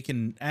studio, we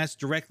can ask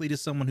directly to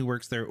someone who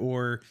works there,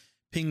 or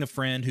ping a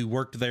friend who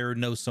worked there or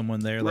knows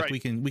someone there. Like we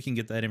can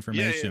get that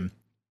information.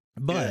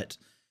 But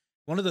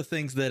one of the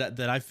things that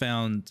I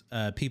found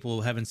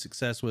people having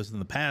success with in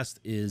the past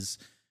is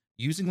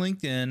using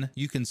LinkedIn.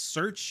 You can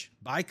search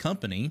by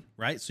company,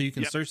 right? So you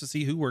can search to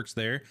see who works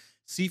there,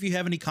 see if you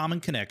have any common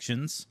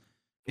connections.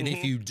 And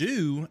if you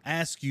do,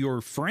 ask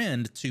your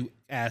friend to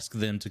ask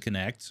them to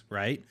connect,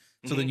 right?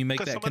 So then you make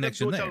that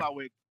connection there.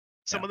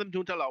 Some of them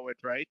don't allow it,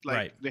 right?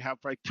 Like they have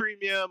like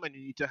premium, and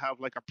you need to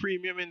have like a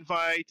premium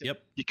invite.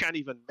 You can't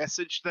even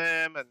message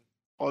them and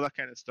all that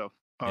kind of stuff.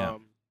 But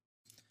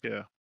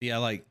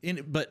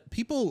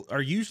people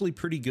are usually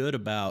pretty good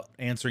about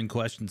answering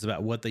questions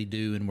about what they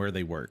do and where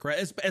they work,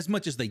 right? As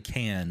much as they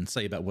can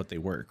say about what they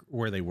work,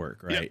 where they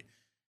work, right?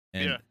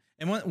 And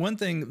one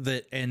thing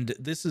that, and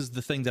this is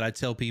the thing that I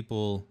tell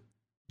people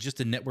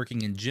just in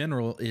networking in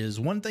general, is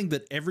one thing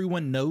that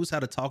everyone knows how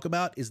to talk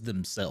about is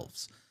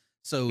themselves.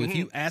 So if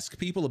you ask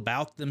people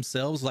about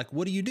themselves, like,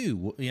 what do you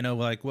do? You know,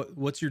 like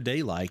what's your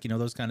day like? You know,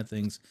 those kind of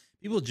things.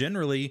 People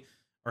generally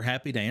are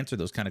happy to answer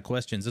those kind of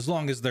questions as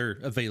long as they're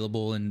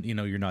available and, you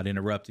know, you're not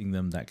interrupting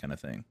them, that kind of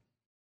thing.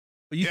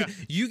 But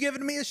you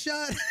giving me a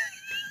shot?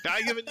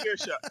 I giving you a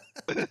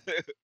shot.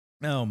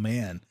 Oh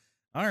man.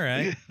 All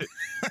right.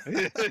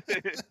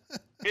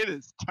 It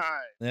is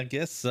time. I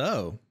guess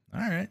so. All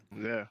right.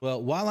 Yeah.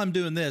 Well, while I'm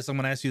doing this, I'm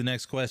going to ask you the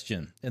next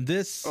question. And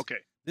this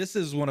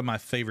is one of my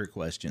favorite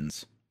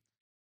questions.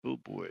 Oh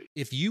boy.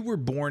 If you were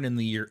born in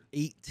the year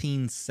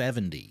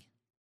 1870,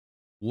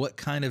 what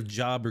kind of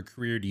job or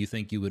career do you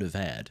think you would have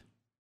had?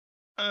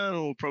 I don't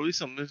know, probably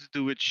something to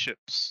do with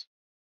ships.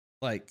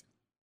 Like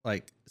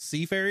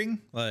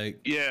seafaring?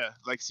 Like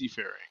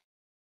seafaring.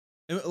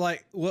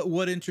 Like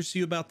what interests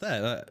you about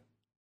that?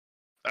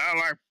 I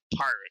like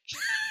pirates.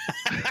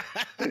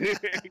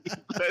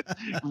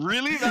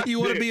 Really? You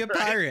want to be a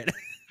pirate?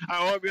 Right?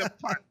 I want to be a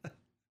pirate.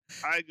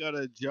 I got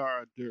a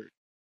jar of dirt.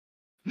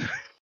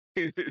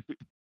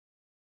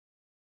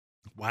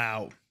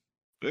 Wow.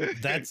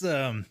 That's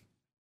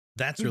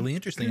really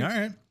interesting. All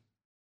right.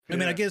 I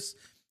mean, I guess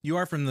you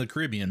are from the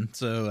Caribbean,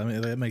 so I mean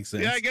that makes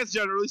sense. Yeah, I guess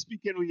generally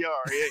speaking we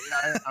are.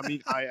 Yeah, I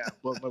mean I am,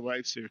 but my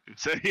wife's here too.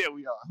 So yeah,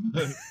 we are.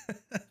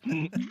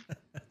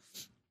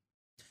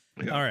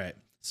 All right.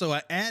 So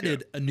I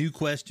added a new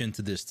question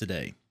to this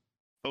today.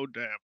 Oh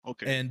damn.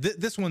 Okay. And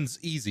this one's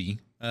easy.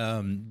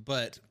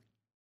 But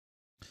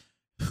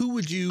who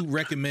would you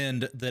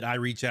recommend that I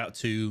reach out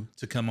to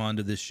come on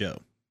to this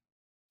show?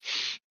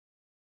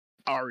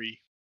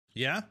 Ari.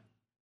 Yeah?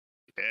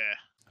 Yeah.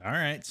 All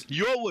right.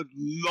 You would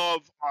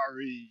love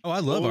Ari. Oh, I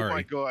love Ari. Oh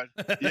my god.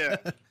 Yeah.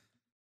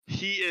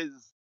 He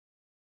is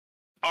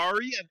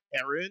Ari and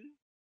Aaron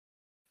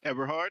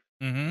Eberhard.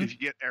 Mm-hmm. If you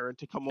get Aaron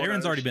to come on.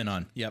 Aaron's already been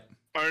on. Yep.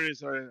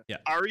 Yeah.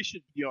 Ari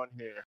should be on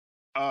here.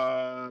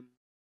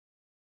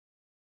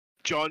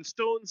 John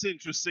Stone's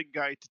interesting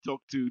guy to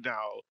talk to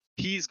now.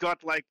 He's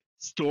got like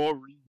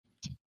story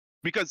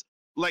because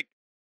like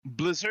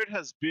Blizzard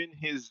has been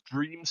his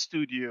dream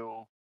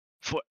studio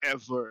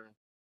forever.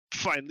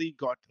 Finally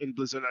got in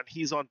Blizzard and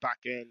he's on back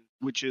end,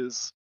 which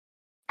is,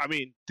 I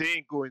mean, they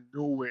ain't going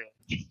nowhere,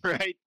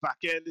 right? Back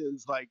end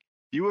is like,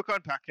 you work on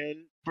back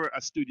end for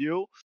a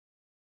studio,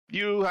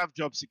 you have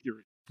job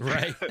security.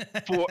 Right.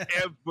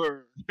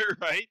 Forever,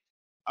 right?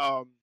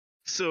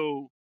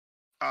 So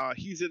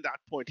he's in that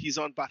point. He's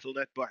on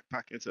Battle.net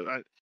back end. So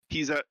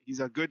he's a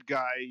good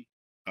guy.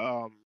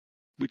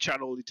 We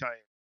chat all the time.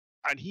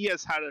 And he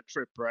has had a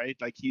trip, right?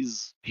 Like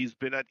he's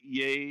been at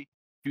EA.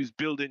 He was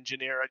build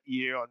engineer at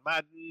EA on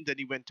Madden. Then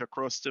he went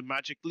across to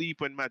Magic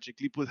Leap when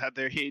Magic Leap had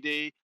their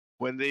heyday.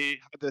 When they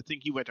had the thing,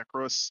 he went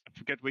across. I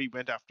forget where he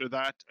went after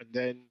that. And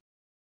then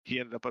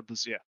he ended up at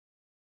Blizzard.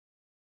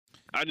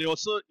 And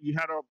also, you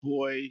had our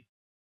boy,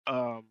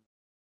 the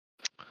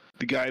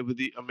guy with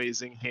the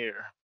amazing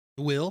hair.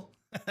 Will.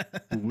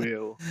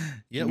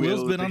 Yeah,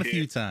 Will's been on a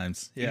few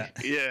times. Yeah.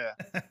 Yeah.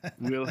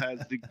 Will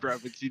has the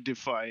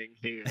gravity-defying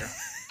hair.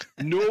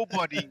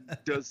 Nobody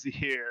does the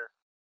hair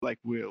like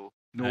Will.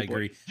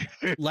 Nobody.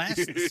 I agree.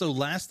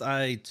 Last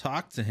I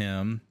talked to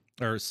him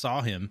or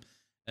saw him,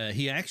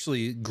 he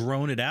actually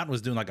grown it out and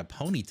was doing like a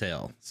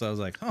ponytail. So I was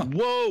like, huh.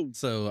 Whoa.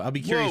 So I'll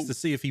be curious to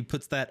see if he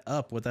puts that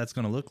up, what that's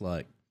going to look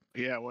like.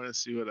 Yeah, I want to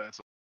see what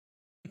that's.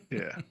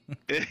 Yeah.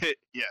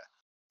 Yeah.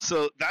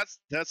 So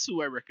that's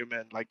who I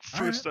recommend. Like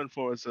first and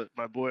foremost,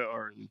 my boy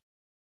Ari.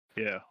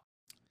 Yeah.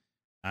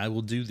 I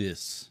will do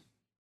this.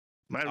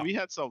 Man, we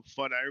had some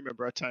fun. I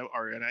remember a time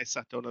Ari and I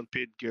sat down and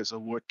played Gears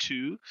of War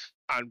 2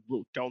 and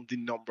wrote down the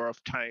number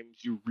of times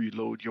you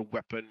reload your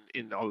weapon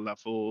in a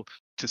level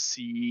to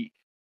see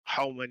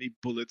how many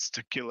bullets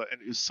to kill it,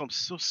 and it was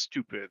so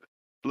stupid.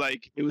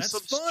 Like it was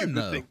some stupid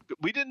thing.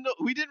 We didn't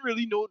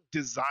really know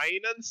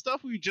design and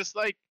stuff. We just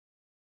like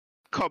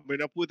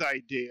coming up with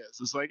ideas.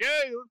 It's like,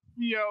 hey, let's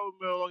see how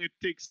long it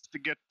takes to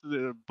get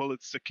the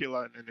bullets to kill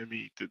an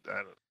enemy.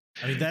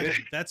 I mean,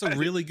 that's a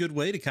really good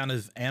way to kind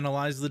of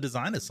analyze the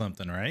design of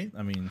something, right?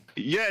 I mean,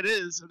 yeah, it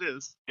is. It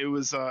is. It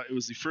was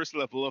the first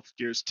level of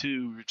Gears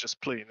 2. We were just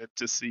playing it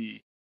to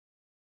see.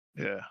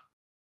 Yeah.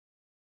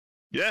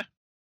 Yeah.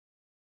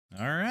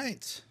 All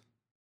right.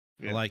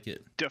 Yeah. I like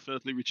it.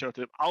 Definitely reach out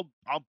to him. I'll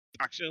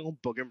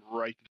bug him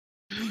right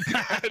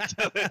now.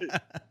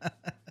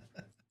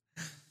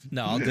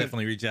 No, I'll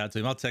definitely reach out to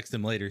him. I'll text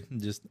him later and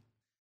just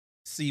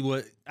see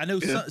what I know.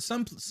 Yeah.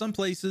 Some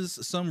places,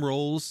 some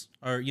roles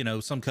are,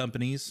 some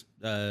companies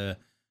prefer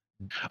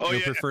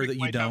that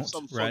you don't,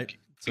 right?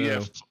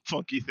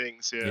 Funky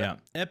things. Yeah.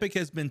 Epic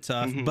has been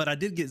tough, but I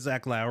did get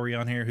Zach Lowry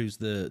on here, who's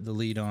the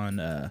lead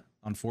on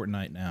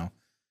Fortnite now.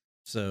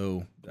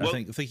 So I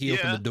think he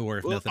opened the door,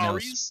 if nothing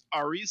else.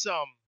 Ari's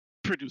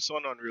produced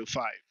on Unreal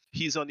 5.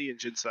 He's on the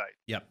engine side.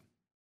 Yep.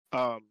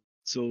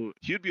 So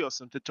he'd be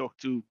awesome to talk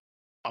to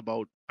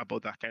about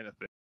that kind of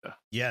thing.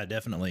 Yeah,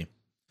 definitely.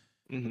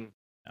 Mm-hmm.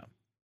 Yeah.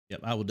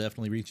 Yep. I will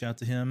definitely reach out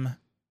to him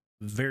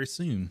very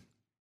soon.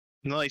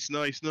 Nice.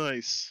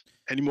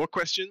 Any more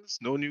questions?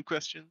 No new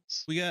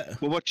questions?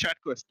 What about chat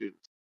questions?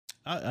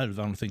 I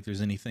don't think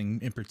there's anything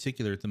in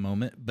particular at the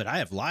moment, but I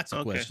have lots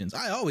of questions.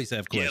 I always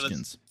have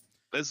questions.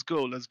 Let's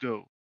go.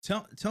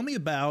 Tell me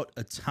about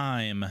a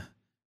time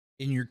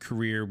in your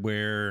career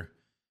where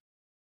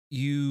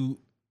you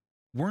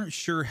weren't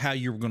sure how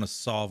you were going to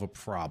solve a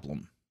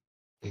problem.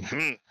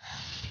 Mm-hmm.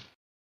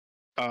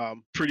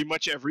 Pretty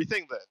much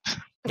everything then.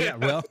 Yeah,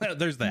 well,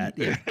 there's that.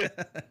 Yeah.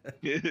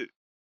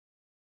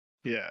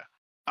 Yeah.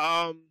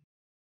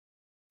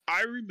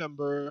 I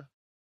remember,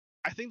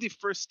 I think the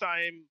first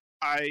time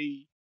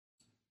I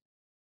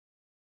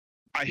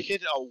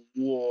hit a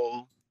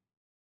wall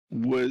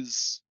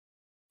was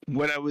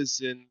when I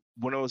was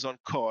on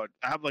COD.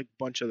 I have like a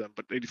bunch of them,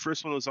 but the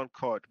first one was on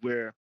COD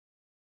where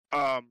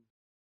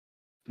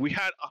we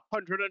had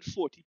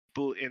 140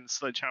 people in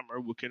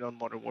Sledgehammer working on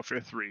Modern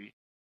Warfare 3,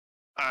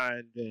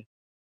 and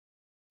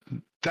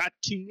that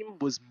team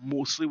was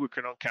mostly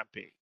working on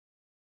campaign,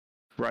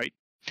 right?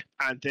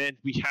 And then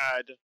we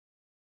had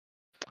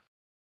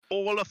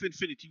all of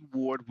Infinity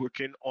Ward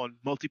working on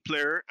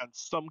multiplayer and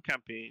some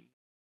campaign,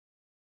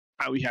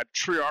 and we had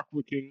Treyarch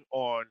working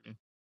on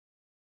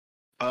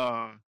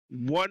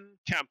one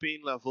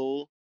campaign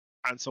level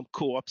and some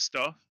co-op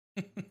stuff,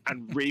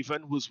 and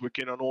Raven was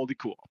working on all the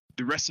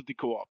rest of the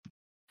co-op,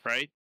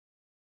 right?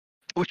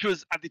 Which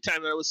was at the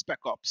time that I was Spec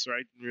Ops,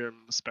 right?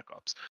 Spec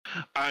Ops,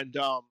 and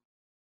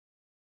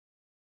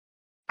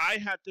I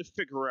had to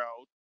figure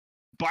out.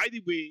 By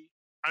the way,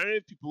 I don't know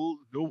if people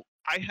know,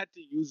 I had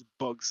to use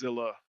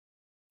Bugzilla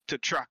to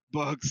track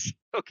bugs.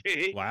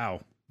 Okay.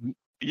 Wow.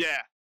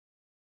 Yeah,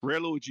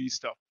 real OG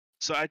stuff.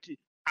 So I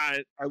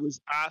was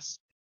asked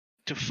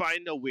to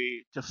find a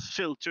way to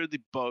filter the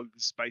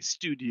bugs by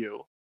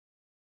studio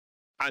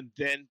and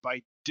then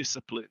by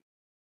discipline.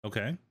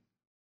 Okay.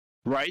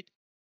 Right?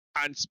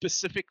 And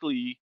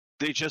specifically,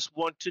 they just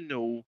want to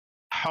know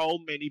how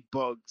many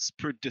bugs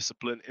per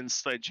discipline in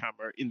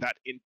Sledgehammer in that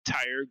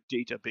entire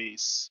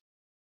database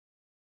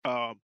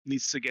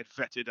needs to get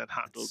vetted and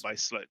handled by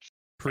Sledge.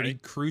 Pretty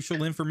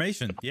crucial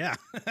information. Yeah.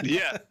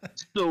 Yeah.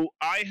 So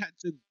I had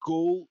to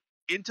go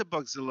into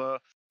Bugzilla.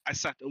 I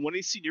sat, and one of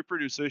the senior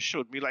producers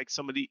showed me like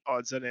some of the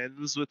odds and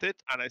ends with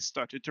it, and I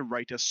started to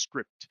write a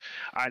script.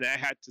 And I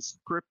had to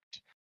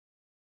script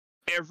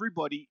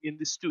everybody in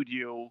the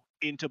studio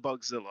into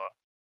Bugzilla,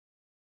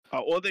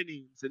 all their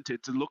names into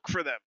to look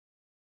for them.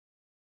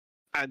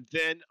 And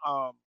then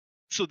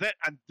so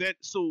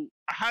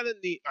I had a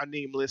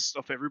name list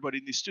of everybody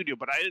in the studio,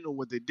 but I didn't know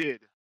what they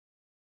did.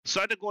 So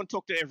I had to go and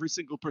talk to every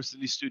single person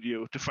in the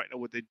studio to find out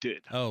what they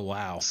did. Oh,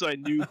 wow. So I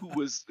knew who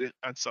was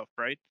and stuff,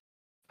 right?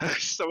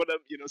 Some of them,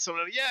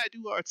 yeah, I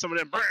do art. Some of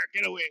them,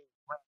 get away.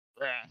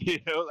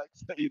 Like,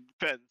 it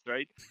depends,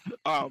 right?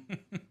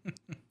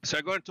 So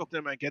I go and talk to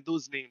them, I get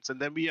those names, and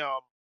then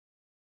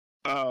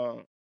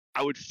I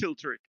would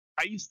filter it.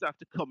 I used to have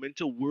to come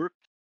into work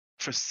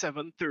for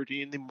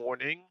 7:30 in the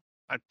morning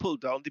and pull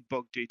down the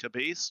bug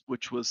database,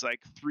 which was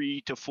like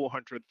 300,000 to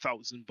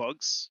 400,000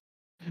 bugs,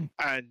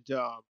 and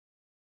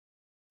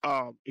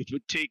it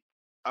would take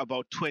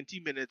about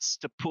 20 minutes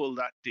to pull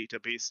that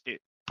database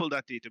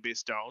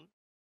down,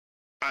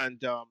 and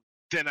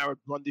then I would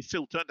run the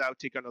filter. That would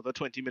take another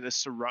 20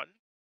 minutes to run,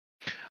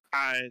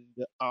 and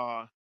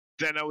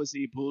then I was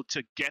able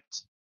to get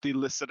the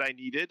list that I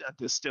needed and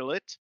distill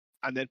it,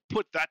 and then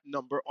put that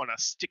number on a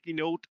sticky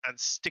note and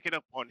stick it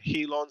up on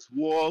Halon's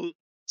wall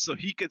so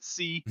he could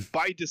see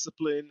by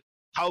discipline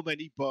how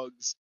many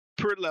bugs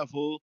per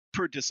level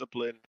per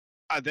discipline.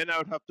 And then I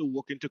would have to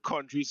walk into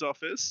Condry's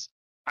office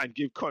and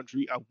give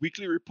Condry a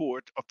weekly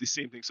report of the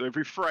same thing. So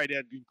every Friday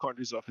I'd be in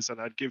Condry's office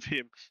and I'd give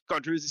him,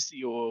 Condry is the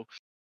CEO,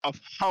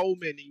 of how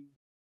many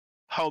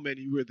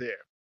were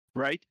there,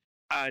 right?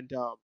 And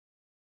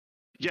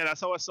yeah,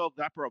 that's how I solved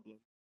that problem.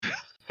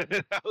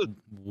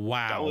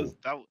 Wow.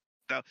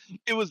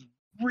 It was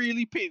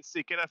really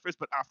painstaking at first,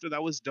 but after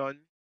that was done,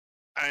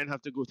 I didn't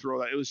have to go through all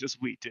that. It was just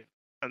waiting.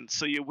 And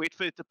so you wait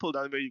for it to pull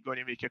down where you're going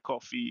to make your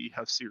coffee,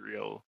 have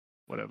cereal,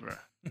 whatever.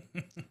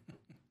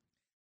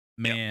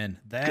 Man,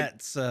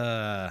 that's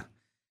I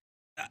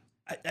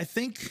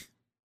think,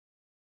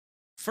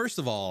 first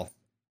of all,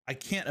 I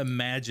can't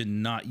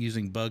imagine not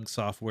using bug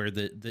software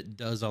that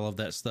does all of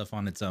that stuff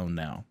on its own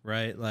now,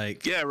 right?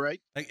 Like, yeah, right.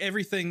 Like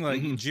everything,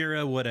 like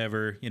Jira,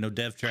 whatever,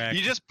 DevTrack.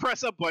 You just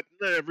press a button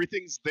and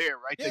everything's there,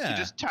 right? Yeah. Like you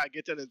just tag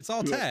it and it's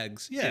all good.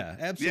 Tags. Yeah,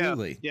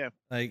 absolutely. Yeah.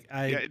 Like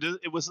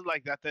it wasn't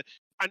like that.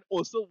 And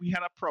also we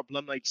had a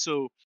problem. Like,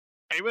 so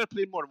anyone that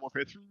played Modern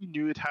Warfare 3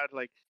 knew it had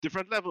like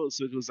different levels.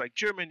 So it was like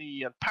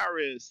Germany and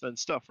Paris and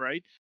stuff,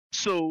 right?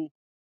 So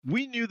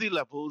we knew the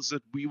levels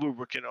that we were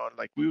working on.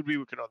 Like we would be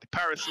working on the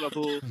Paris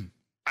level,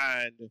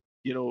 and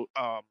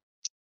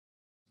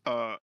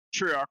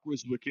Treyarch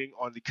was working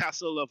on the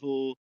Castle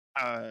level.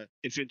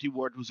 Infinity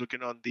Ward was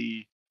working on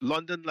the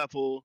London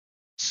level.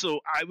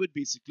 So I would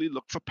basically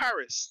look for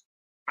Paris,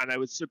 and I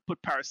would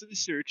put Paris in the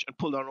search and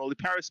pull down all the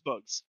Paris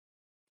bugs.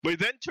 But it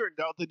then turned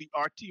out that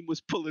our team was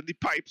pulling the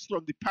pipes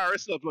from the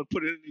Paris level and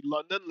putting it in the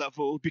London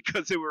level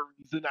because they were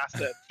using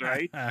assets,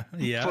 right?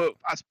 Yeah.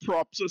 As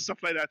props or stuff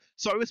like that.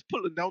 So I was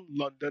pulling down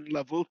London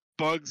level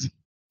bugs.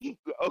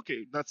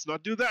 Okay, let's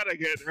not do that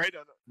again, right?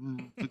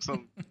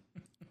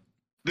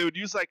 They would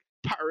use like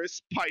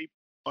Paris pipe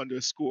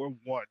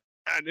 _1,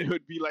 and it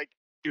would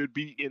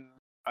be in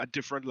a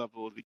different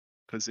level.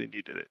 because they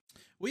needed it.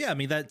 Well, yeah, I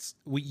mean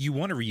you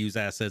want to reuse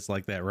assets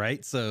like that,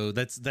 right? So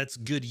that's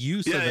good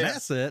use of an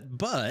asset,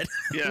 but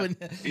when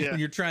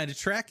you're trying to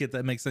track it,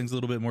 that makes things a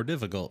little bit more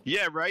difficult.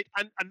 Yeah, right.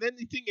 And then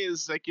the thing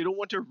is, like, you don't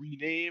want to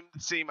rename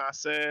the same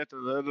asset.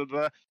 Blah, blah,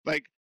 blah.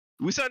 Like,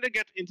 we started to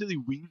get into the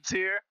weeds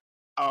here.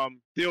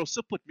 They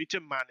also put me to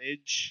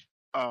manage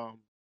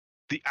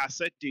the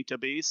asset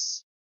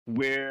database,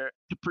 where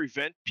to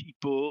prevent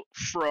people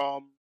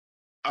from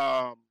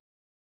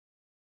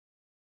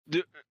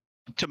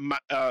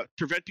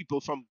prevent people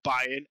from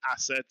buying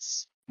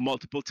assets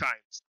multiple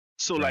times.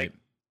 So, like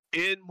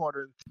in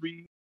Modern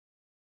 3,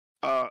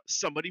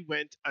 somebody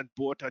went and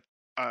bought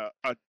a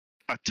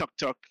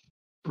tuk-tuk,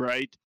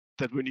 right,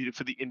 that we needed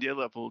for the India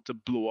level to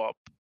blow up,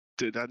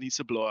 that needs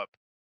to blow up,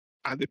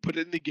 and they put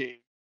it in the game.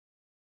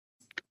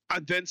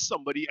 And then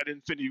somebody at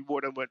Infinity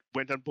Ward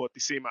went and bought the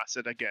same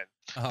asset again.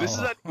 Oh. This is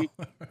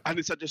and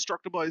it's a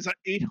destructible. It's an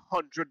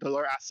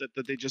 $800 asset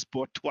that they just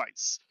bought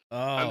twice.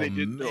 Oh, and they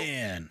didn't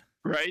know,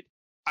 right?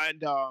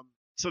 And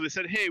so they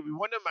said, "Hey, we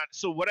want to manage."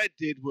 So what I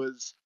did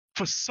was,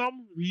 for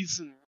some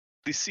reason,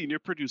 the senior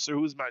producer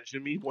who was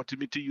managing me wanted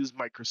me to use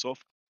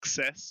Microsoft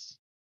Access,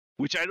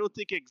 which I don't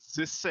think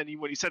exists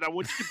anymore. He said, "I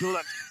want you to build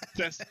an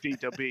Access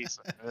database."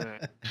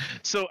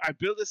 So I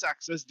built this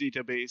Access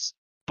database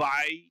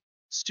by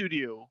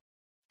Studio,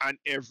 and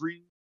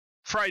every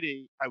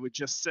Friday I would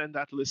just send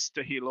that list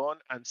to Halon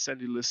and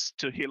send the list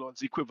to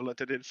Halon's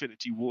equivalent at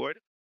Infinity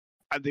Ward,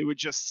 and they would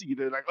just see,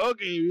 they're like,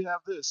 okay, you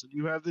have this and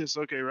you have this,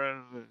 okay, right,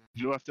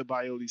 you don't have to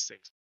buy all these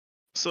things.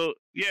 So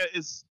yeah,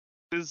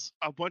 there's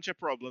a bunch of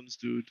problems,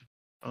 dude.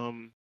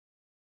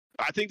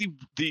 I think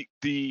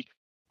the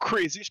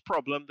craziest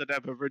problem that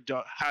I've ever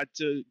had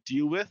to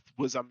deal with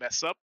was a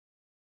mess up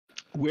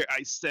where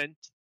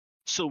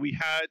so we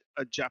had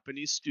a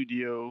Japanese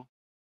studio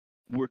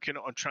working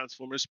on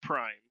Transformers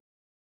Prime,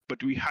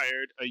 but we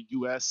hired a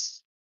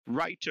US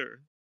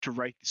writer to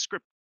write the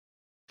script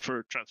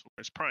for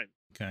Transformers Prime.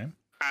 Okay.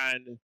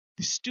 And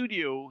the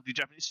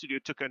Japanese studio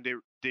took and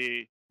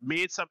they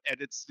made some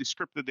edits to the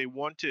script that they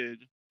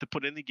wanted to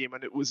put in the game,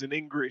 and it was in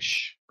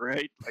English,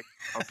 right? Like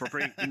a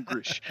proper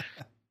English.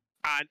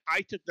 And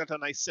I took that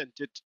and I sent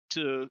it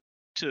to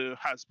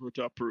Hasbro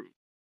to approve.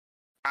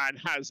 And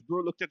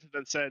Hasbro looked at it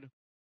and said,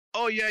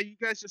 "Oh yeah, you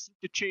guys just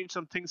need to change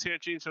some things here,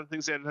 change some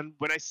things there." And then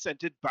when I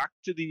sent it back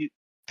to the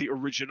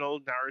original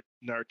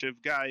narrative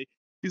guy,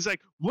 he's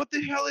like, "What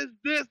the hell is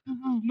this? This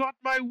is not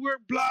my work,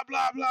 blah,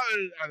 blah, blah."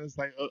 And it's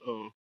like,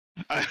 uh-oh.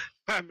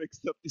 I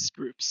mixed up the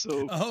script.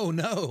 So oh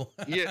no.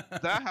 Yeah,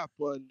 that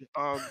happened.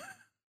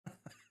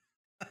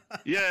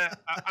 Yeah,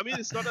 I mean,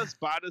 it's not as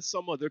bad as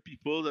some other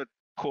people that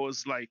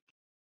cause, like,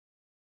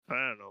 I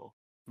don't know,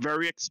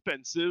 very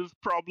expensive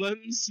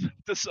problems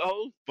to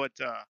solve, but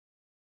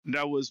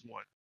that was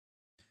one.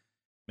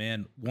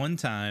 Man, one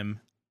time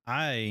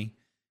I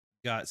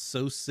got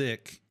so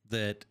sick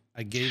that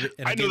I gave it,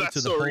 and I gave it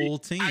to the whole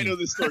team. I know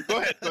this story. Go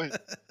ahead.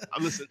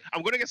 Listen,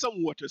 I'm gonna get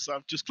some water, so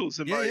I'm just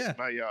closing my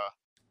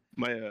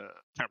camera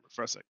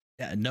for a second.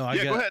 Yeah, no,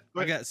 go ahead.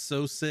 I got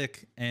so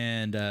sick,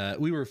 and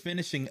we were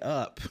finishing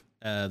up.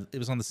 It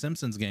was on the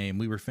Simpsons game.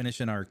 We were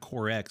finishing our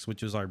Core X,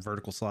 which is our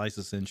vertical slice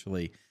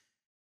essentially,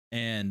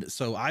 and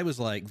so I was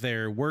like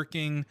there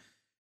working,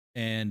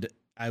 and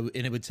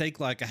it would take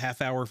like a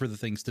half hour for the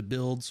things to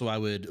build. So I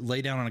would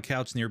lay down on a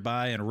couch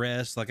nearby and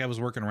rest. Like I was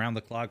working around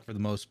the clock for the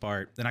most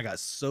part. Then I got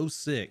so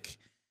sick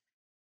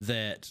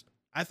that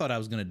I thought I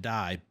was going to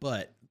die,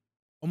 but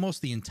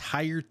almost the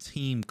entire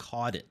team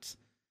caught it.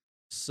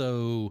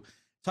 So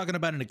talking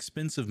about an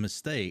expensive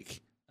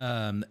mistake,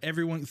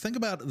 everyone think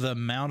about the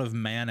amount of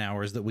man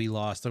hours that we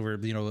lost over,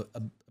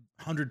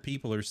 100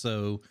 people or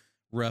so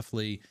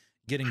roughly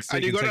getting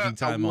sick and taking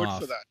time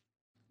off. For that.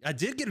 I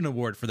did get an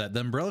award for that, the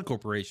Umbrella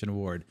Corporation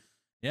Award.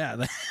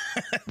 Yeah.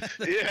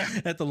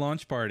 Yeah. At the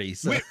launch party.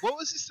 So. Wait, what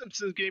was the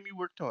Simpsons game you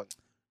worked on?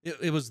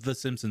 It was the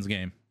Simpsons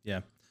game. Yeah.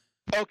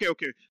 Okay.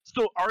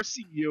 So our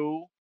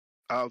CEO,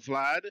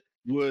 Vlad,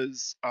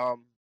 was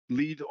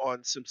lead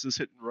on Simpsons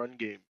Hit and Run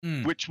game,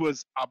 which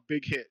was a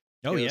big hit.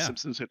 Oh, yeah.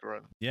 Simpsons Hit and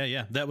Run.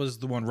 Yeah. That was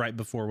the one right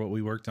before what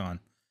we worked on.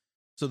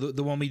 So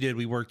the one we did,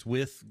 we worked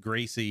with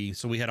Gracie.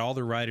 So we had all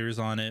the writers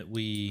on it.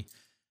 We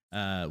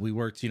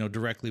worked,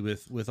 directly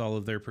with all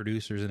of their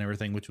producers and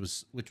everything, which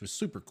was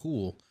super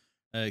cool.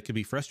 It could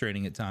be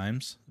frustrating at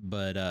times,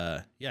 but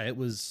yeah, it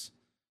was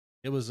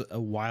a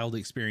wild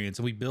experience.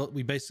 And we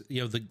basically,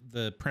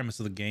 the premise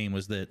of the game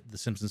was that the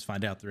Simpsons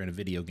find out they're in a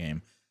video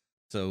game.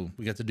 So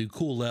we got to do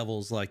cool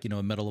levels like,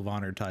 a Medal of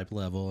Honor type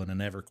level and an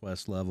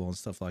EverQuest level and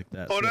stuff like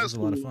that. Oh, so that's it was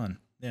a lot of fun.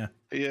 Yeah.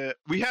 Yeah.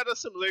 We had a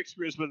similar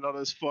experience, but not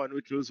as fun,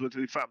 which was with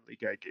the Family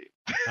Guy game.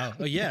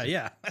 Oh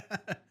yeah.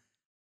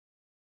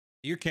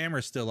 Your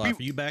camera's still off.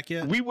 Are you back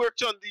yet? We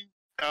worked on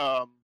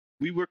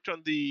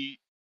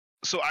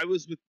so I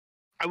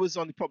was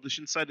on the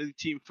publishing side of the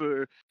team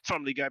for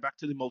Family Guy Back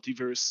to the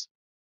Multiverse,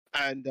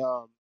 and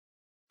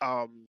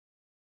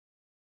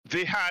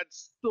they had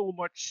so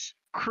much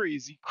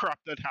crazy crap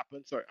that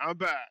happened. Sorry, I'm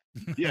back.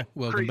 Yeah,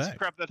 welcome crazy back.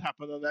 Crap that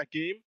happened on that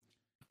game,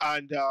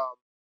 and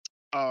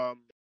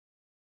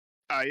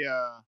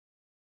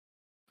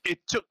it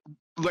took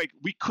like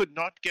we could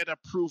not get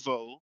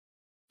approval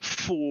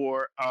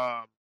for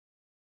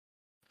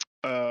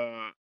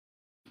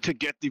to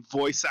get the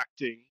voice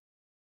acting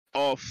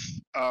of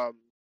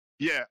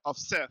of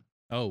Seth.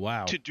 Oh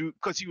wow! To do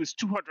because he was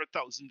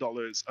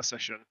 $200,000 a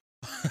session,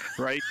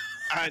 right?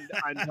 and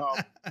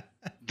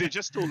they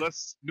just told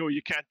us no,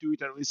 you can't do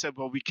it, and we said,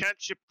 well, we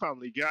can't ship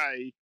Family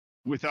Guy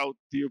without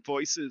their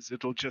voices.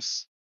 It'll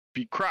just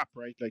be crap,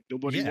 right? Like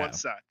nobody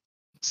wants that.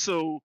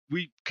 So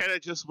we kind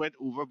of just went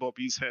over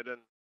Bobby's head and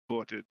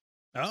bought it.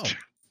 Oh,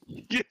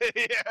 yeah,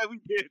 we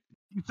did.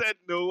 He said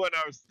no, and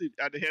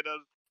the head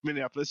of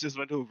Minneapolis just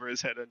went over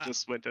his head and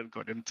just went and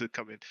got him to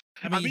come in.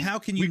 I mean how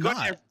can you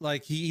not?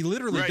 Like he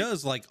literally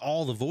does like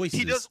all the voices.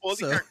 He does all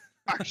the.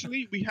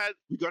 Actually, we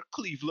got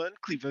Cleveland.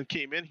 Cleveland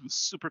came in. He was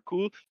super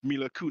cool.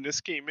 Mila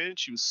Kunis came in.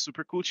 She was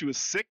super cool. She was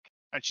sick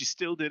and she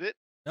still did it.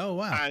 Oh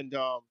wow! And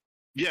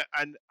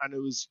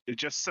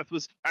Seth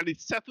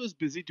was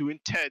busy doing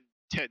TED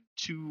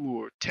 2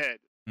 or TED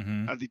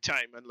at the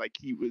time, and like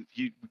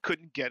we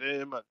couldn't get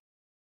him, and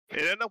it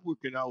ended up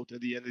working out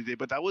at the end of the day.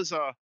 But that was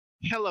a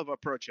hell of a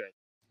project.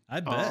 I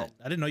bet.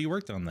 I didn't know you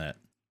worked on that.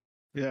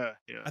 Yeah.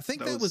 I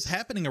think that was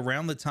happening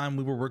around the time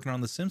we were working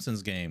on the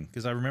Simpsons game,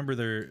 because I remember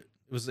it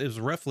was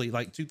roughly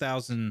like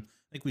 2000.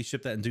 I think we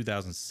shipped that in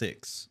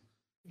 2006.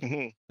 So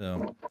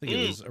I think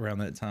it was around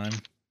that time.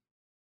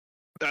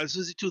 That was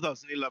the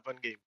 2011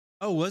 game.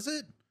 Oh, was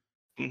it?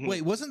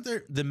 Wait, wasn't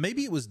there? Then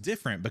maybe it was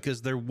different,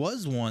 because there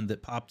was one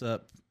that popped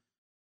up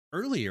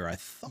earlier. I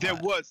thought there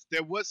was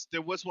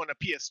one, a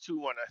PS2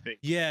 one, I think.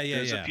 Yeah.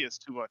 There's a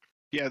PS2 one.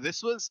 Yeah,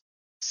 this was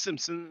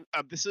Simpson.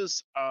 This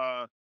is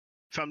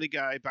Family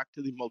Guy Back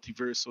to the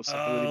Multiverse or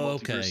something.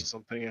 Okay. Or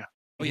something. Yeah.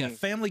 Oh yeah,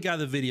 Family Guy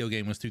the video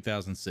game was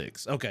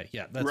 2006. Okay,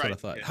 yeah, that's what I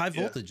thought. Yeah, High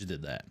Voltage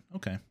did that.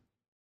 Okay.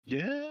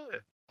 Yeah.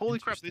 Holy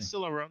crap, they're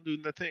still around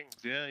doing the things.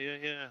 Yeah.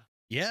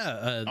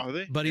 Yeah. Are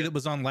they? Buddy that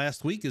was on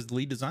last week is the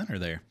lead designer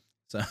there.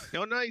 So.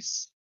 Oh,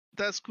 nice.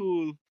 That's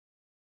cool.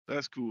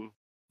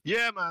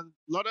 Yeah, man.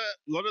 A lot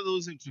of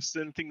those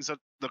interesting things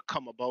that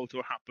come about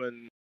or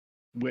happen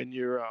when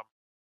you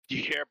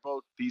hear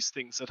about these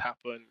things that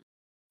happen.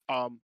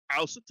 I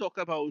also talk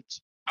about.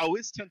 I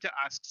always tend to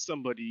ask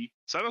somebody.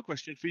 So I have a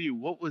question for you.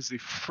 What was the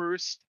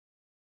first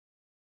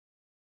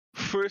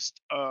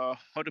how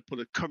to put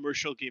it,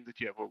 commercial game that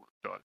you ever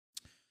worked on?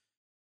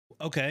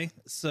 Okay,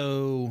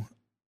 so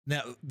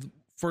now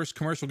first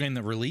commercial game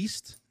that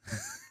released.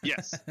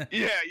 Yes.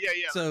 Yeah.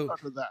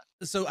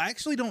 So I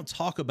actually don't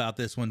talk about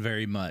this one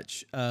very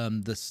much.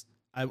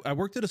 I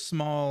worked at a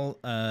small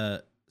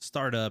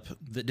startup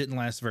that didn't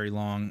last very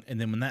long, and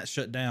then when that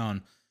shut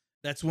down,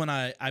 that's when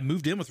I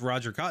moved in with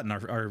Roger Cotton,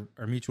 our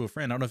mutual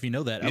friend. I don't know if you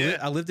know that. Yeah.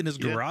 I lived in his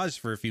garage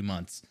for a few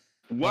months.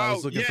 Wow. I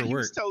was looking for work. He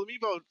was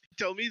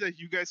telling me that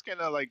you guys kind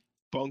of like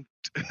bunked.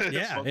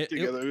 Yeah, bunked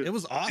together. It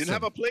was awesome. You didn't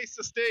have a place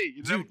to stay.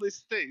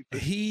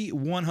 He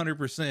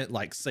 100%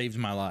 like saved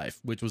my life,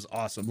 which was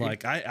awesome.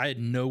 Like I had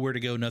nowhere to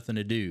go, nothing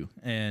to do,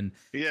 and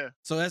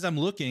so as I'm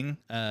looking,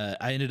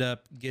 I ended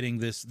up getting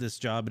this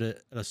job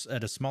at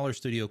a smaller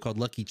studio called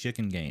Lucky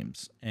Chicken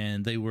Games,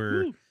 and they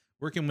were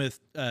working with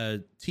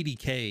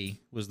TDK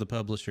was the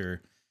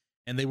publisher,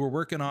 and they were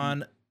working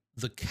on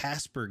the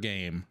Casper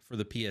game for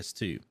the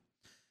PS2,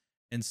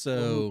 and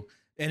so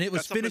and it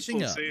was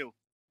finishing up. Sale.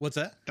 What's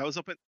that?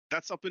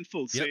 That's up in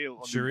full sale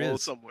on sure the wall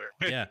is. somewhere.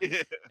 Yeah.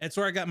 That's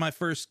where I got my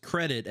first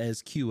credit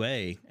as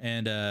QA.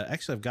 And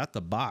actually I've got the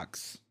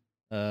box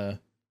right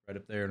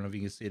up there. I don't know if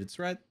you can see it. It's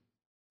right.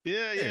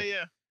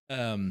 Yeah.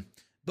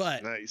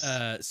 But nice.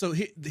 So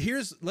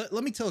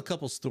let me tell a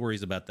couple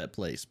stories about that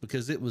place,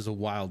 because it was a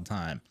wild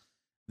time.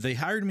 They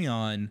hired me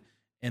on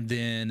and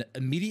then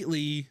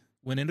immediately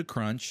went into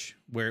crunch,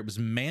 where it was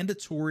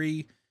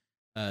mandatory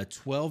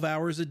 12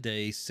 hours a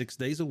day, 6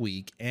 days a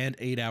week, and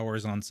 8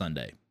 hours on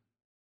Sunday.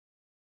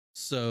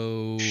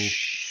 So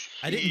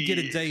I didn't get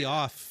a day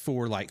off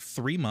for like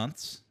 3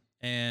 months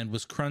and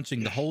was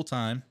crunching the whole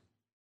time.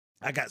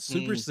 I got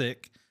super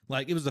sick.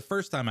 Like it was the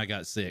first time I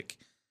got sick.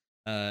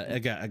 I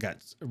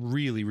got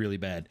really, really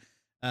bad.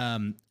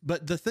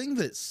 But the thing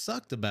that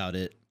sucked about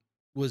it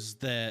was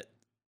that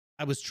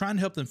I was trying to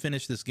help them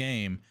finish this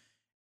game,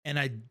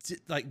 and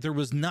there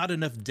was not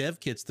enough dev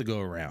kits to go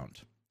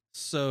around.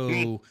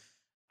 So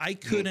I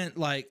couldn't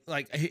like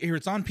here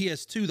it's on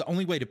PS2. The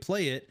only way to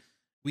play it,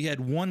 we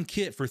had one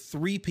kit for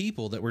 3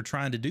 people that were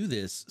trying to do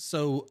this.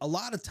 So a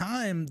lot of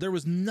time there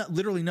was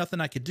literally nothing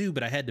I could do,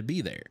 but I had to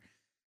be there.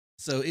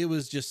 So it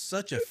was just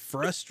such a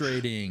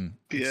frustrating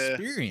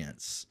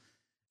experience.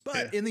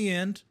 But in the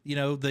end,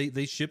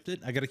 they shipped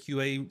it. I got a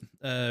QA,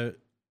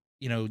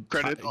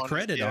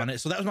 credit on it.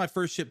 So that was my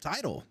first ship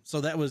title. So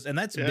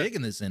that's big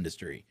in this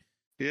industry.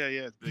 Yeah,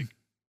 it's big.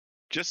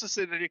 Just to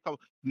say that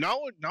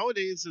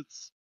nowadays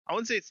I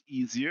wouldn't say it's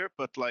easier,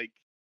 but like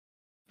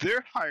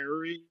they're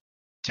hiring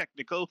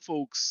technical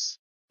folks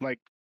like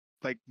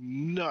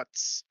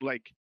nuts.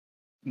 Like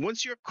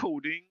once you're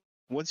coding,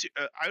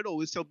 I would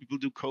always tell people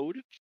do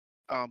code,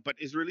 but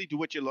it's really do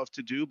what you love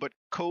to do. But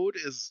code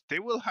they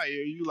will hire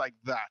you like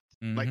that.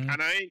 Like,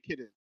 and I ain't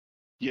kidding.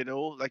 You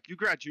know, like you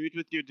graduate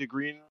with your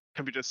degree in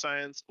computer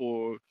science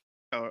or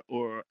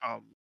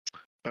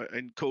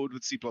in code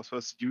with C++,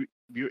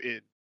 you're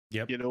in.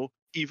 Yep. You know,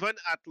 even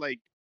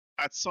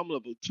at some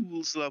level,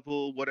 tools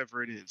level,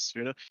 whatever it is.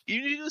 You know,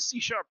 you need a C#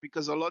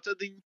 because a lot of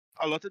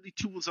the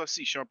tools are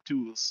C#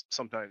 tools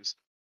sometimes.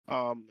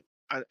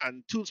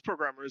 And tools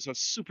programmers are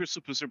super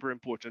super super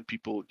important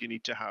people you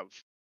need to have.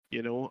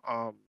 You know,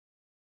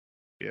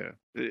 yeah,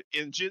 the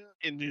engine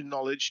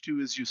knowledge too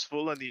is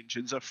useful, and the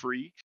engines are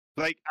free.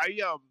 Like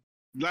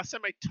last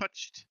time I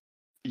touched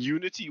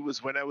Unity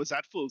was when I was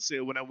at Full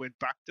Sail, when I went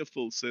back to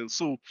Full Sail.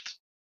 So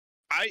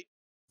I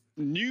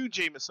knew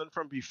Jameson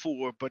from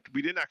before, but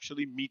we didn't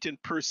actually meet in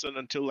person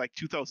until like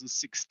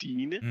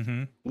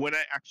 2016, when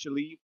I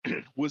actually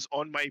was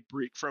on my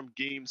break from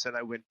games and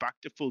I went back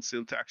to Full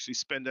Sail to actually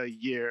spend a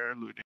year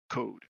learning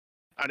code.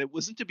 And it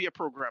wasn't to be a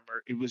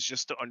programmer; it was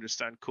just to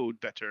understand code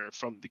better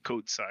from the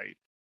code side.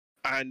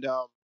 And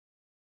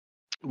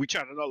we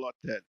chatted a lot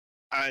then.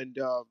 And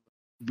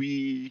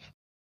we,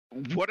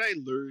 what I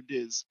learned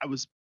is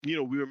we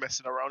were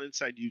messing around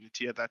inside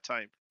Unity at that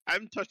time. I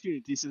haven't touched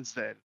Unity since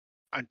then.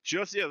 And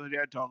just the other day,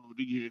 I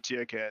downloaded Unity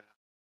again.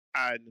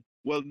 And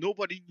well,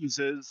 nobody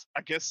uses.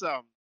 I guess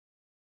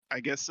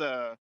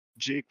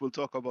Jake will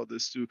talk about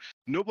this too.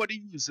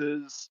 Nobody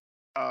uses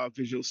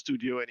Visual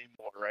Studio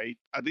anymore, right?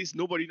 At least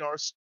nobody in our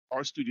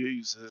studio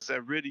uses.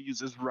 Everybody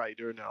uses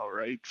Rider now,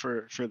 right?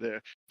 For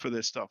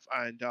their stuff.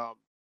 And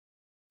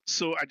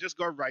so I just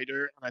got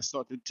Rider and I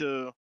started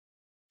to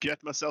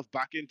get myself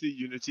back into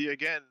Unity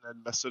again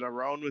and messing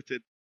around with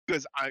it.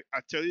 Because I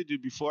tell you,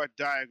 dude, before I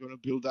die, I'm gonna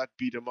build that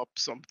beat 'em up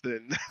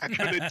something. I'm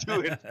gonna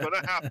do it. It's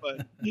gonna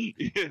happen.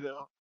 You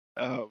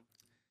know.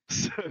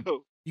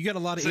 So you got a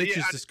lot of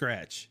itches to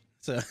scratch.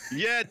 So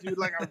yeah, dude,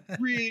 like I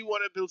really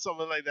want to build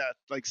something like that.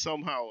 Like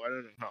somehow, I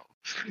don't know how.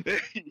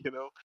 You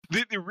know,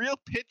 the real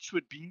pitch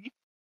would be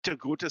to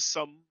go to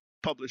some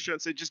publisher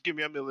and say, just give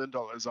me $1 million,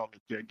 I'll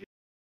make you a game.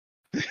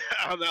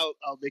 And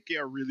I'll make it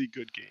a really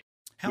good game.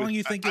 How long do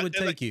you think it would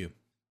take you?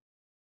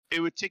 It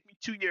would take me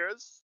 2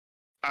 years,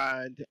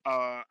 and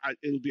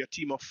it'll be a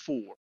team of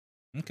 4.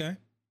 Okay.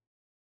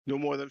 No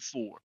more than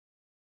 4.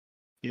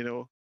 You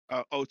know,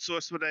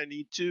 outsource what I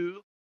need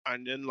to,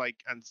 and then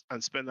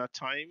and spend that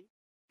time.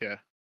 Yeah,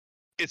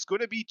 it's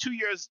going to be 2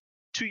 years.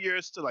 2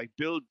 years to like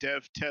build,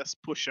 dev, test,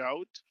 push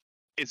out.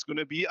 It's going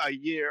to be a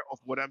year of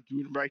what I'm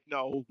doing right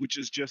now, which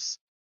is just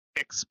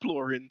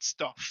exploring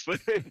stuff,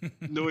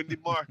 knowing the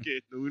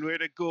market, knowing where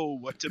to go,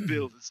 what to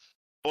build.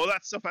 All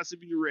that stuff has to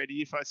be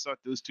ready if I start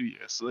those 2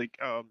 years. Like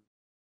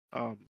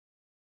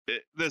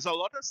there's a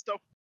lot of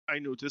stuff I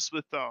noticed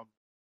with the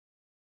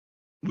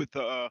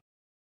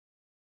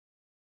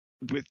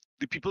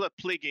people that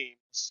play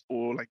games,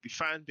 or like the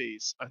fan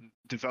base and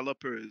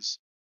developers,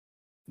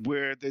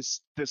 where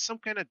there's some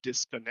kind of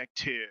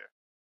disconnect here,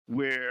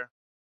 where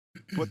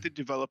what the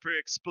developer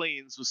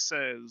explains or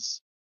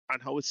says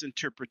and how it's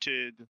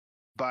interpreted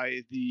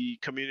by the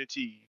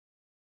community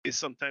is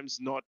sometimes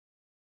not,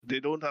 they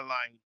don't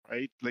align,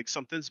 right? Like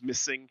something's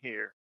missing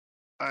here.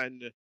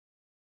 And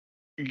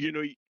you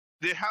know,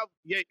 they have,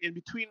 in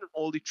between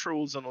all the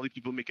trolls and all the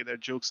people making their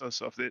jokes and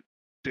stuff, that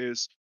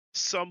there's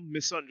some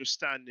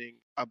misunderstanding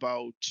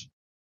about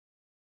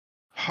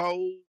how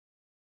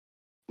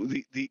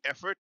the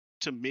effort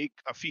to make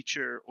a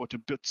feature or to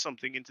build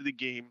something into the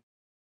game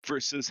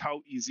versus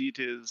how easy it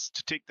is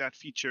to take that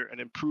feature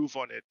and improve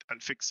on it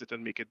and fix it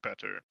and make it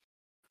better.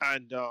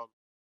 And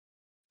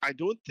I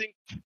don't think,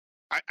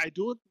 I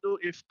don't know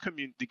if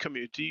the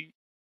community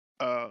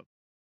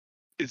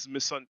is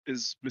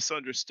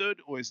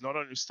misunderstood or is not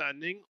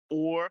understanding,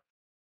 or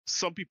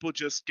some people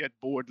just get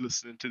bored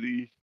listening to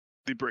the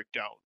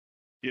breakdown,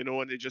 you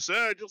know, and they just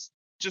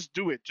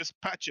do it, just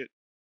patch it,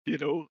 you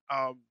know.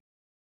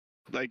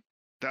 Like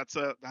that's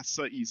a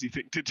easy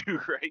thing to do,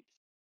 right?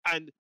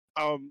 And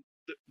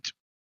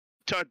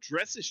to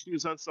address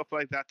issues and stuff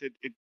like that,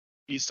 it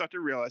you start to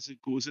realize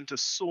it goes into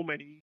so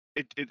many,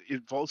 it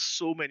involves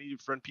so many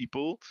different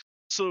people.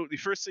 So the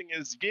first thing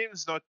is,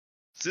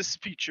 this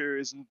feature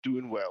isn't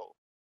doing well,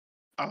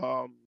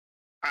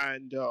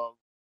 and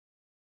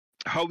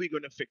how are we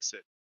going to fix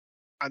it?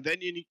 And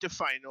then you need to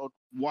find out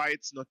why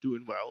it's not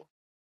doing well,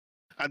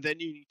 and then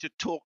you need to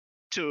talk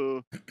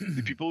to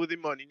the people with the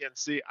money and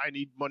say, I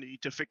need money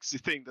to fix the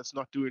thing that's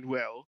not doing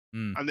well.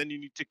 And then you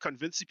need to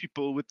convince the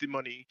people with the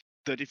money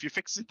that if you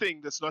fix the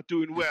thing that's not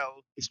doing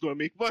well, it's going to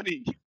make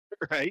money,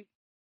 right?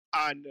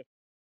 And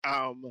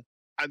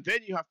then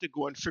you have to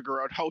go and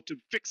figure out how to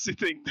fix the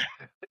thing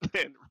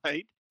then,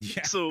 right?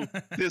 Yeah. So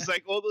there's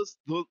like all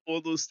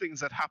those things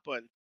that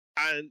happen,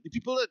 and the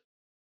people that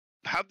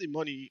have the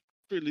money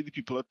are really the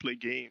people that play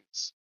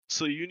games.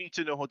 So you need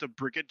to know how to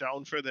break it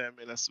down for them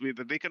in a way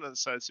that they can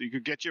understand, so you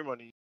could get your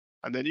money,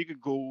 and then you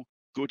could go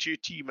to your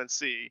team and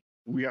say,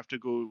 we have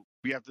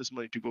this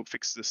money to go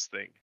fix this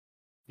thing,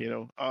 you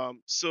know.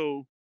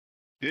 So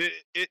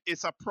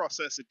it's a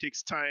process. It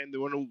takes time. They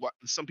want to.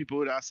 Some people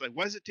would ask, like,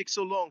 why does it take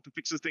so long to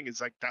fix this thing?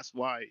 It's like, that's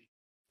why,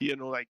 you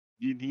know, like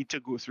you need to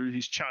go through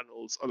these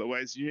channels,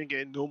 otherwise you ain't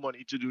getting no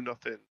money to do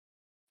nothing.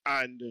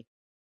 And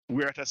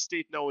we're at a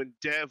state now in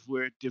dev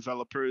where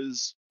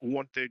developers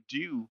want their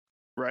due,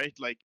 right?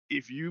 Like,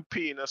 if you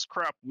paying us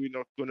crap, we're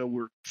not gonna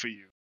work for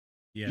you.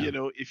 Yeah. You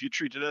know, if you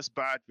treated us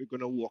bad, we're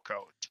gonna walk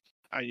out.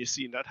 And you're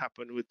seeing that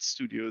happen with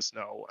studios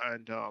now,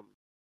 and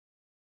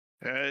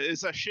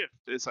it's a shift.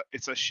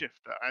 It's a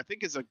shift. I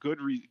think it's a good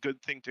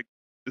thing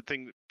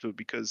to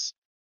because,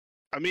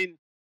 I mean,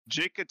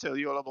 Jake could tell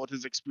you all about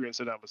his experience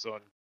at Amazon.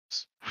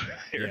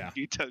 Yeah,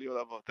 he tell you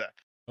all about that.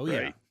 Oh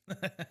right?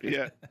 yeah,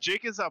 Yeah.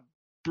 Jake is a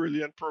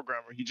brilliant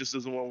programmer. He just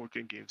doesn't want to work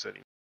in games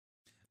anymore.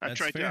 I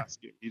tried to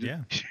ask him.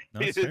 Yeah, no,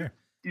 that's fair.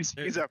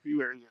 He's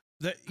everywhere.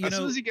 As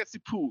soon as he gets the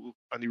pool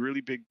and the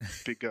really big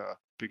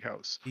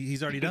house,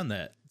 he's already done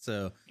that.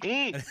 So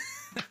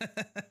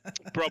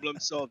problem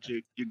solved,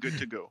 Jake. You're good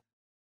to go.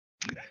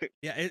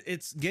 Yeah,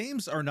 it's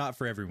games are not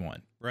for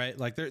everyone, right?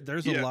 Like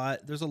there's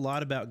a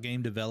lot about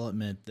game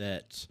development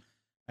that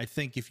I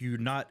think if you're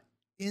not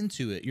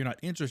into it, you're not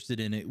interested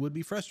in it, would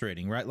be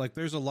frustrating, right? Like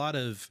there's a lot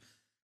of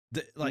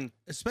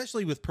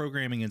especially with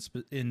programming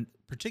in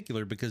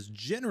particular, because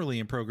generally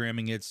in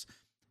programming it's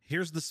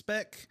here's the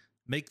spec,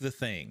 make the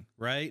thing,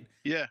 right?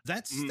 Yeah.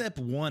 That's step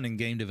one in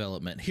game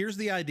development. Here's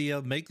the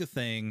idea, make the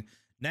thing.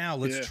 Now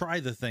let's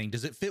try the thing.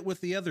 Does it fit with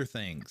the other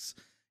things?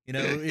 You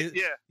know,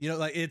 you know,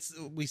 like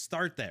we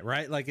start that,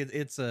 right? Like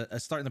it's a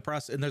start in the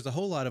process. And there's a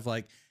whole lot of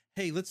like,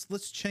 hey,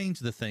 let's change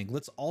the thing.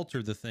 Let's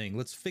alter the thing.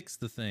 Let's fix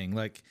the thing.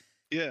 Like,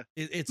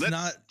 let's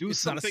not do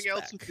something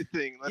else with the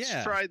thing. Let's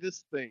try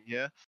this thing.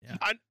 Yeah.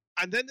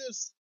 And then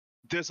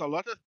there's a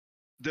lot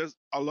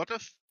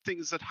of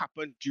things that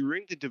happen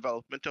during the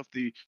development of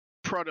the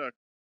product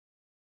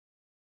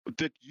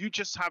that you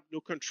just have no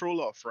control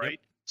of, right? Yep.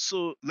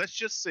 So let's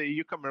just say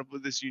you come up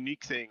with this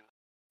unique thing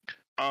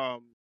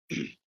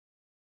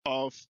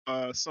of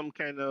some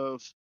kind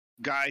of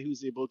guy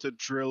who's able to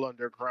drill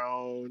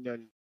underground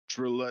and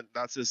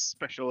that's his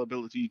special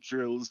ability,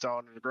 drills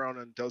down underground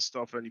and does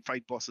stuff and he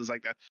fight bosses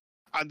like that.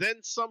 And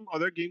then some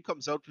other game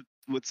comes out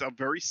with a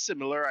very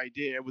similar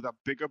idea with a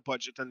bigger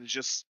budget, and it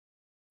just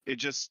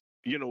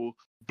you know,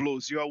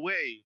 blows you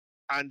away.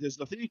 And there's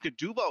nothing you could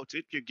do about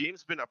it. Your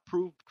game's been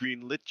approved,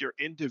 greenlit, you're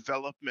in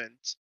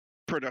development,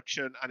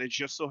 production, and it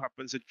just so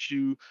happens that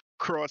you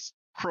cross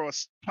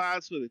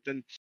paths with it.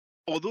 And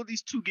although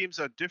these two games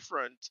are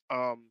different,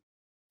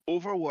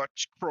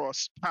 Overwatch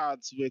crossed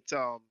paths with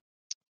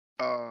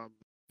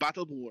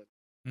Battleborn,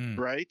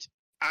 right?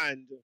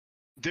 And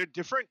they're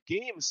different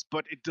games,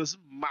 but it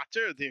doesn't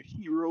matter. They're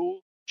hero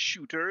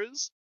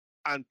shooters,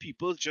 and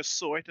people just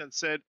saw it and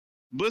said,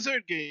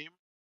 Blizzard game,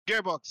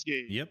 Gearbox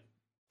game. Yep.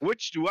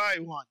 Which do I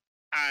want?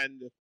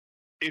 And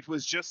it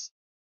was just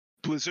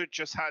Blizzard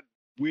just had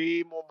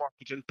way more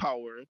marketing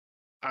power,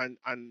 and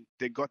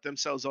they got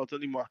themselves out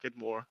on the market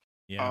more.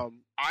 Yeah.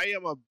 I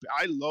love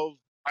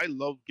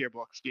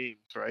Gearbox games,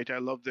 right? I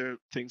love their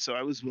thing, so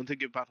I was willing to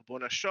give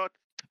Battleborn a shot.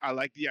 I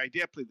like the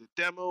idea, played the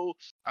demo.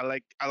 I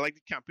like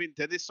the campaign.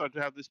 Then they started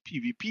to have this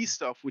PvP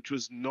stuff, which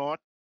was not.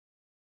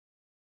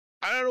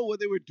 I don't know what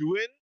they were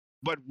doing,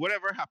 but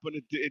whatever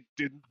happened, it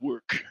didn't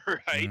work,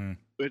 right?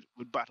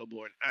 With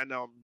Battleborn, and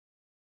I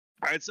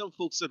had some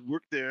folks that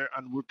worked there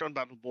and worked on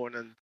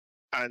Battleborn,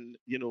 and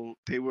you know,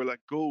 they were let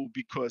go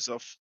because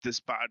of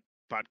this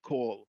bad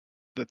call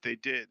that they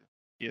did,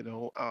 you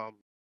know,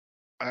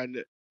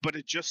 but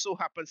it just so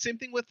happened. Same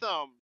thing with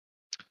what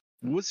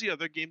was the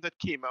other game that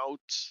came out?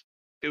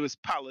 It was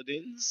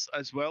Paladins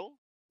as well.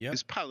 Yeah,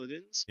 it's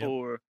Paladins,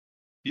 or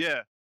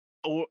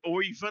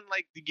even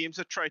like the games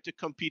that tried to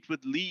compete with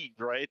League,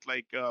 right?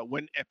 Like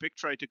when Epic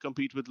tried to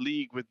compete with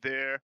League with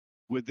their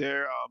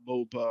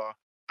MOBA,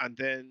 and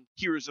then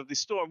Heroes of the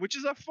Storm, which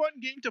is a fun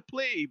game to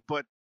play,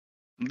 but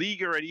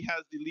League already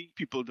has the League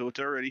people, Dota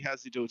already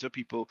has the Dota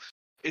people.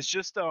 It's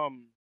just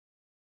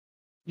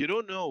you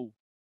don't know,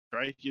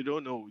 right? You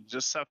don't know. You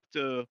just have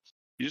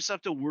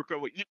to work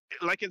on what you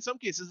like. In some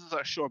cases, it's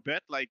a sure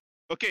bet. Like,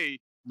 okay,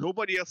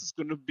 nobody else is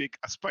going to make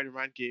a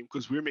Spider-Man game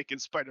because we're making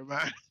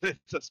Spider-Man.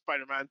 It's a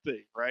Spider-Man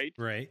thing, right?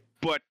 Right.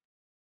 But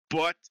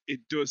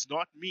it does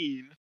not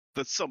mean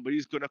that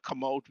somebody's going to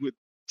come out with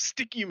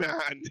Sticky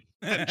Man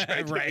and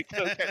try to make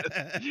some kind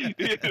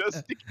of,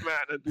 Sticky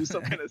Man and do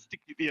some kind of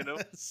sticky,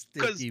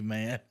 Sticky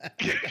Man.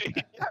 Yeah,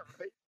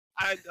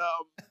 right.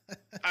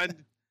 And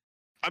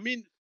I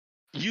mean,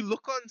 you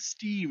look on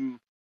Steam,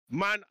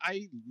 man.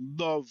 I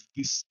love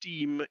the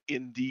Steam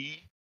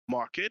indie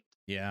market.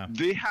 Yeah,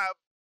 they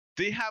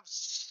have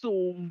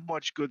so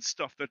much good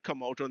stuff that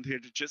come out on there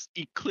to just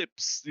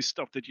eclipse the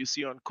stuff that you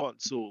see on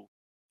console.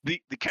 The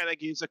kind of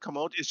games that come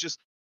out is just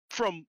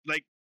from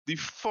like the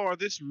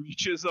farthest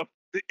reaches of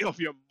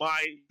your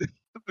mind.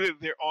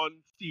 They're on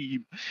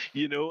Steam,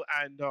 you know.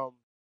 And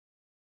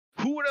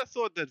who would have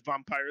thought that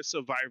Vampire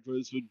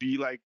Survivors would be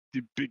like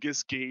the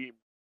biggest game,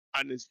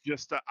 and it's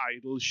just an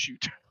idle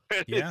shooter?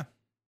 Yeah.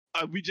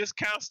 We just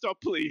can't stop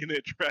playing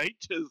it, right?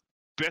 Just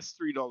best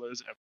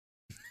 $3 ever.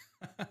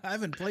 I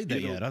haven't played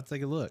that yet. I'll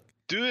take a look.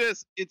 Do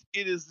this. It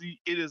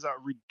is a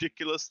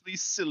ridiculously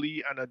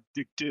silly and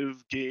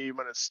addictive game,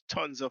 and it's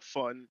tons of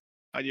fun.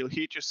 and you'll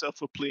hate yourself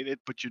for playing it,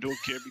 but you don't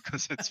care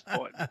because it's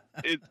fun.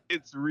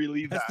 It's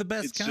really that's the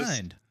best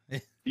kind.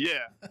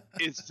 Yeah,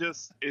 it's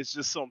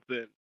just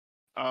something.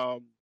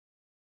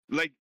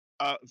 Like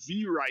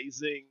V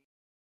Rising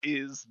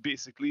is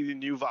basically the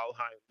new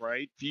Valheim,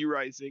 right? V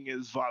Rising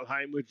is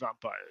Valheim with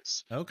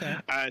vampires. Okay.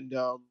 And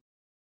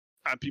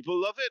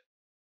people love it.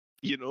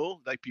 You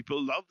know, like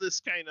people love this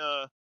kind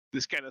of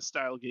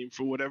style game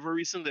for whatever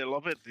reason. They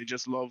love it. They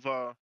just love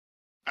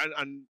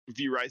and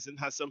V Rising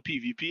has some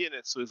PvP in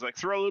it, so it's like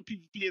throw a little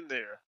PvP in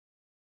there.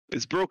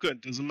 It's broken,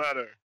 doesn't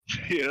matter.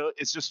 You know,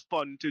 it's just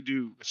fun to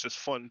do. It's just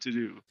fun to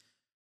do.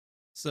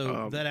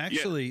 So that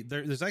actually,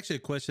 there's actually a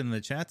question in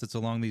the chat that's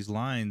along these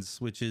lines,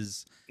 which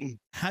is,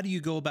 how do you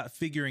go about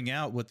figuring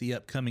out what the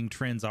upcoming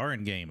trends are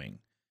in gaming?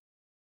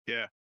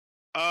 Yeah,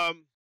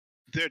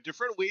 there are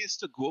different ways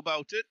to go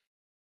about it.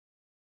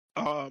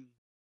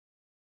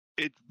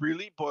 It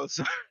really boils.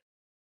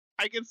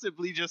 I can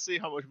simply just say,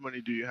 how much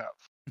money do you have,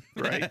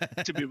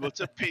 right? To be able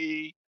to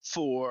pay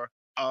for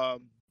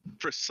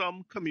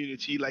some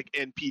community like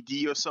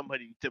NPD or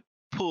somebody to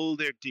pull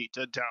their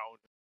data down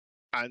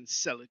and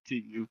sell it to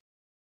you.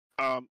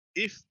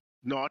 If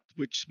not,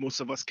 which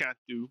most of us can't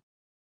do,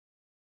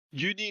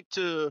 you need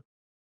to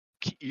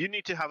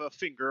have a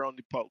finger on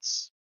the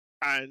pulse.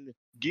 And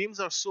games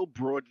are so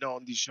broad now,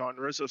 and these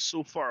genres are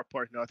so far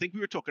apart now. I think we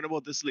were talking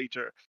about this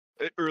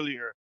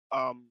earlier.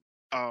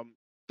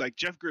 Like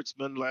Jeff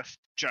Gertzman left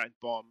Giant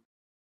Bomb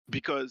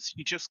because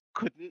he just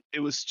couldn't. It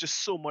was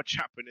just so much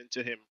happening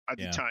to him at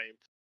the time,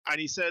 and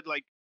he said,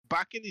 like,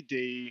 back in the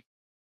day,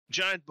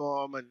 Giant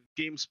Bomb and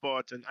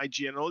GameSpot and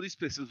IGN, all these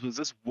places was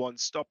this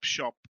one-stop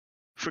shop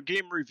for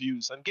game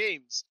reviews and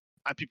games,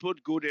 and people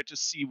would go there to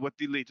see what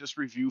the latest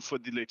review for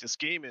the latest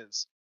game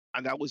is,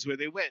 and that was where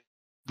they went.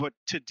 But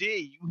today,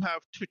 you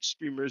have Twitch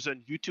streamers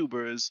and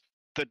YouTubers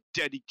that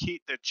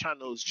dedicate their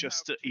channels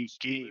just to a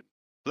game.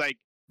 Like,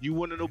 you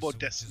want to know about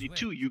Destiny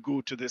 2, you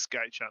go to this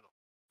guy channel.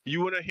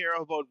 You want to hear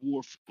about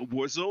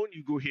Warzone,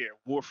 you go here.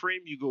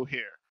 Warframe, you go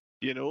here.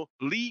 You know,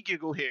 League, you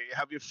go here. You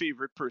have your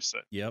favorite person.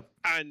 Yep.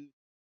 And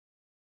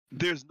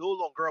there's no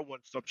longer a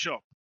one-stop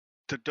shop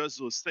that does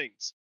those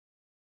things.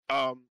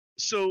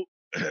 So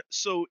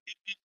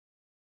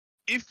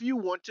if you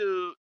want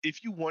to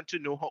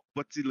know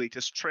what's the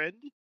latest trend,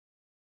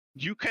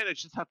 you kind of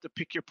just have to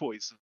pick your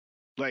poison.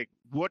 Like,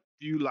 what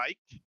you like,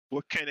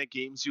 what kind of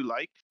games you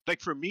like.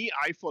 Like, for me,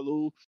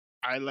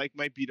 I like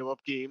my beat 'em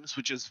up games,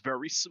 which is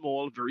very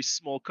small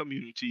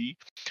community.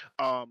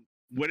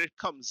 When it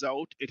comes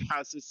out, it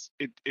has this,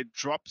 it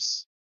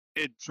drops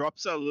a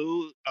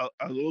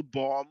little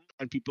bomb,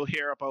 and people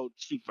hear about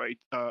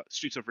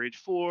Streets of Rage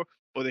 4,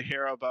 or they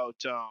hear about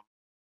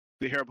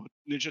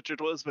Ninja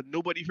Turtles, but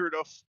nobody heard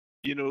of,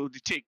 you know,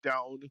 the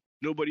Takedown.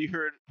 Nobody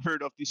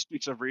heard of the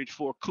Streets of Rage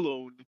 4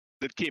 clone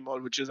that came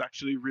out, which is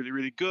actually really,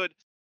 really good.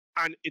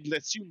 And it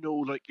lets you know,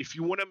 like, if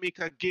you want to make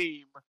a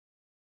game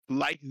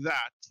like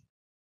that,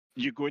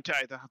 you're going to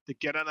either have to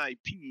get an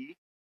IP,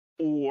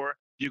 or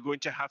you're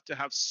going to have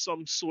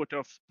some sort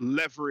of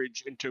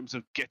leverage in terms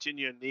of getting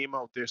your name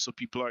out there so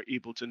people are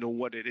able to know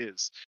what it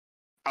is.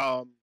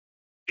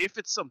 If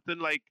it's something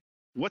like,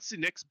 what's the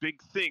next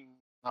big thing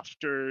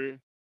after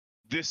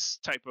this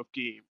type of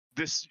game,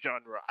 this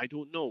genre, I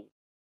don't know.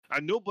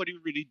 And nobody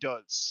really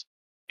does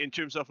in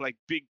terms of like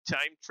big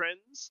time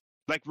trends.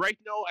 Like right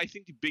now, I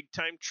think the big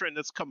time trend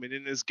that's coming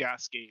in is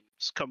gas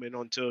games coming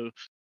onto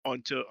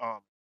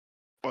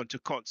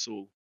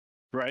console,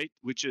 right?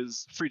 Which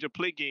is free to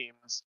play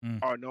games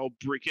are now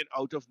breaking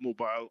out of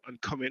mobile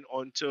and coming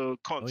onto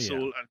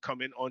console and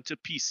coming onto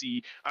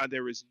PC, and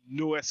there is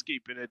no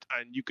escaping it.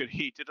 And you can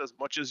hate it as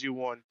much as you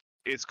want.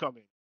 It's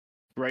coming,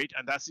 right?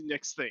 And that's the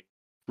next thing,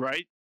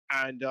 right?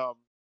 And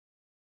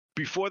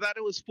before that,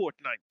 it was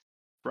Fortnite,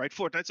 right?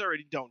 Fortnite's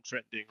already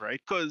downtrending,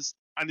 right?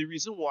 And the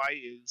reason why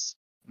is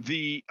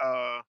the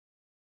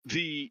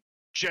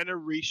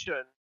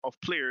generation of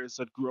players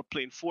that grew up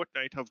playing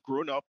Fortnite have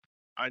grown up,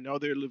 and now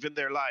they're living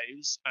their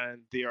lives,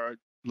 and they are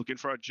looking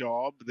for a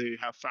job. They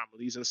have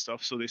families and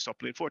stuff, so they stop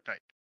playing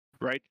Fortnite,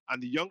 right?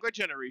 And the younger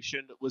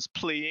generation was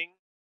playing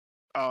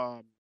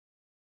Fortnite,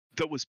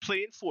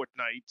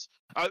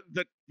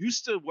 that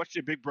used to watch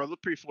their big brother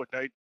play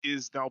Fortnite,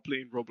 is now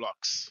playing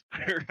Roblox,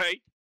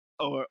 right?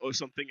 Or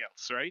something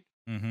else, right?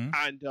 Mm-hmm.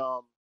 And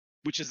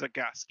which is a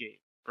gas game,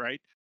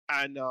 right?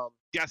 And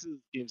gas is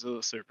games as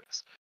a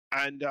service.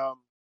 And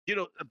you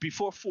know,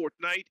 before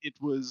Fortnite, it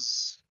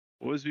was,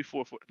 what was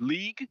before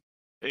League?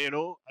 You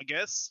know, I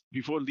guess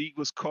before League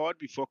was COD,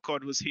 before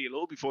COD was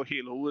Halo, before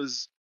Halo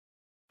was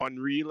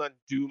Unreal and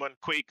Doom and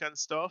Quake and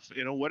stuff.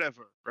 You know,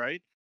 whatever,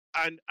 right?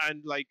 And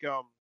like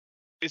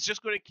it's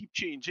just going to keep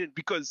changing,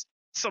 because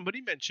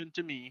somebody mentioned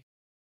to me,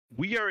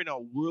 we are in a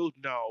world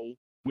now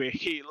where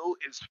Halo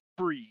is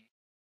free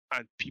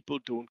and people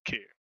don't care.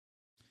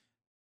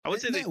 I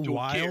would say they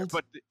don't care,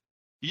 but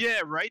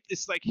yeah, right?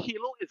 It's like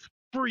Halo is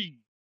free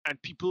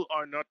and people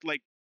are not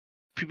like,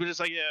 people just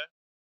like, yeah,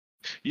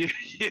 you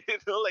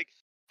know, like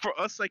for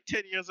us, like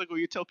 10 years ago,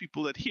 you tell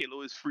people that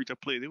Halo is free to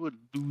play, they would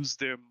lose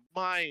their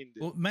mind.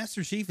 Well,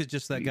 Master Chief is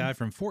just that guy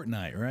from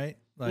Fortnite, right?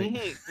 Like,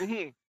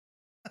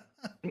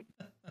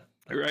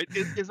 right?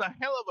 It's a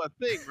hell of a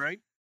thing, right?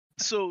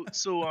 So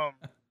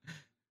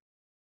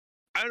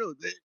I don't know.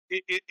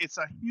 It's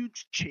a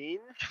huge change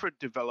for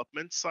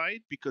development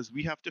side because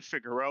we have to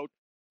figure out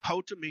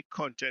how to make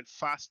content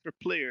fast for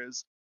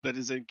players that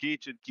is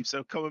engaged and keeps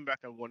them coming back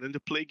and wanting to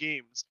play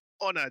games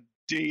on a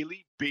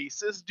daily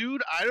basis,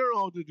 dude. I don't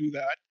know how to do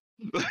that.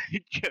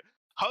 Like,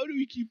 how do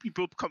we keep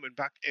people coming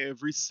back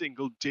every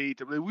single day?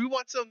 We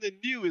want something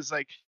new. It's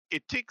like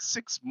it takes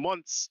 6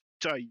 months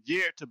to a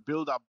year to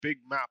build a big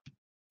map,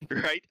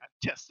 right? And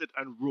test it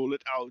and roll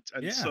it out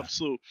and stuff.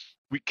 So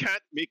we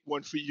can't make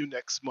one for you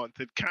next month.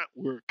 It can't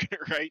work,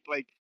 right?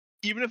 Like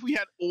even if we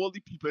had all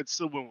the people, it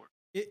still won't work.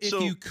 If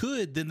you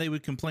could, then they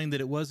would complain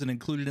that it wasn't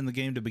included in the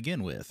game to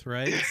begin with,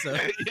 right? So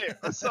yeah,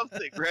 or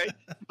something, right?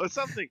 Or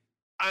something.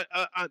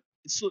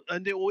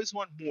 And they always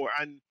want more.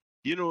 And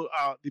you know,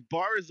 the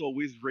bar is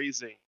always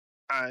raising.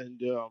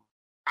 And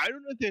I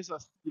don't know if there's a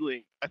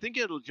ceiling. I think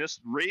it'll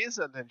just raise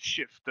and then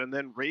shift, and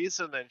then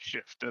raise and then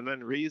shift, and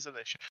then raise and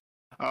then shift.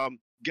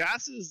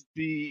 Gas is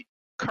the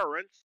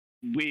current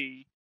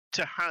way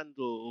to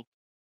handle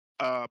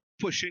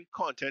pushing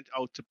content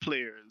out to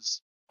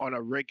players on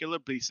a regular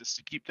basis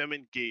to keep them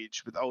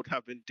engaged without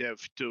having dev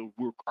to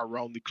work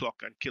around the clock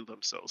and kill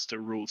themselves to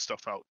roll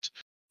stuff out,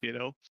 you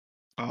know?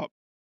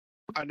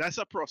 And that's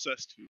a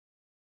process too.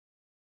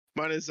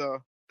 Man, it's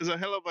a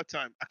hell of a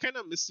time. I kind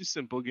of miss the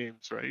simple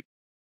games, right?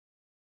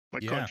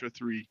 Like Contra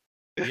 3.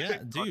 Yeah,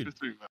 dude.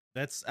 3,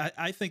 that's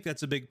I think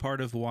that's a big part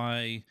of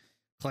why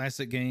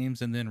classic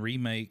games and then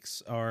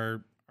remakes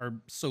are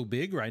so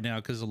big right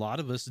now, because a lot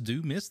of us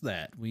do miss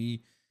that.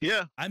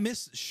 I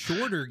miss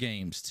shorter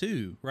games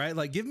too, right?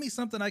 Like give me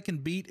something I can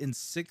beat in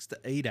 6 to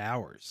 8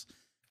 hours.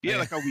 Yeah,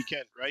 like a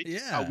weekend, right?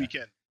 Yeah, a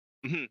weekend.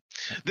 Mm-hmm.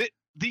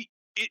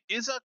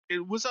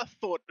 It was a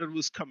thought that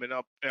was coming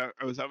up.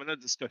 I was having a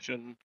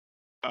discussion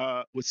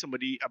with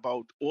somebody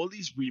about all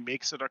these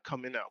remakes that are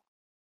coming out,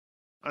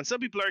 and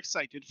some people are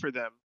excited for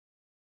them,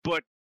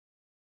 but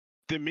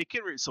they're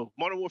making so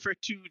Modern Warfare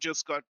 2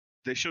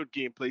 they showed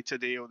gameplay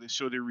today, or they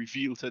showed a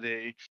reveal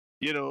today.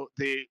 You know,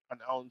 they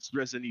announced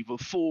Resident Evil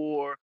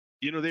 4.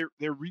 You know, they're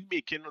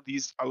remaking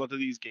a lot of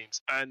these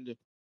games, and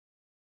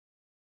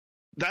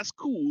that's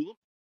cool.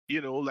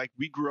 You know, like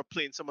we grew up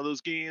playing some of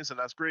those games, and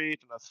that's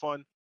great and that's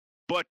fun.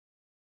 But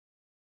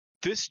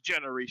this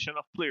generation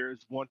of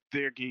players want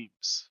their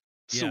games.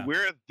 So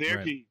where are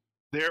their games,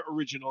 their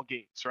original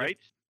games, right?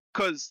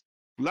 Because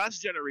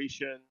last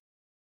generation,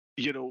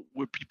 you know,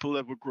 with people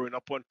that were growing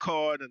up on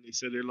COD and they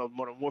said they love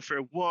Modern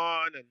Warfare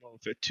 1 and Modern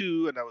Warfare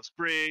 2, and that was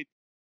great.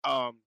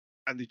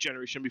 And the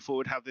generation before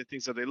would have the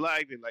things that they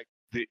like.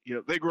 They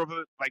grew up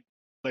with like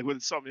with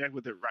Insomniac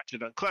with their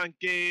Ratchet and Clank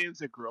games.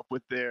 They grew up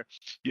with their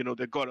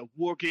God of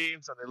War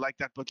games, and they like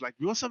that. But like,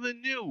 we want something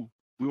new.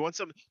 We want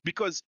something,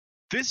 because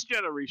this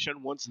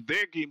generation wants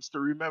their games to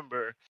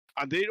remember,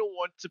 and they don't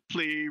want to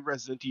play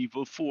Resident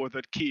Evil 4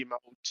 that came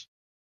out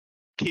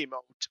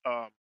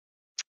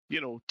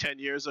 10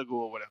 years ago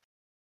or whatever,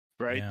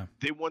 right? Yeah.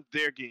 They want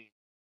their game.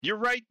 You're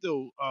right,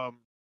 though.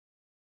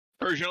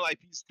 Original IP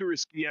is too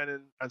risky,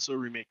 and so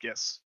remake,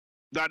 yes.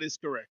 That is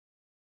correct.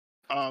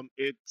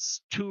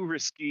 It's too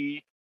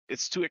risky.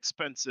 It's too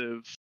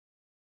expensive.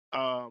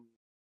 Yeah,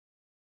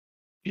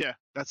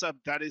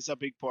 that is a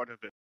big part of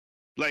it.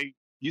 Like,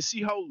 you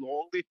see how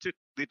long they took?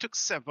 They took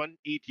 7-8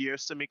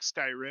 years to make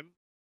Skyrim.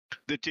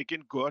 They're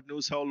taking God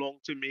knows how long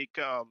to make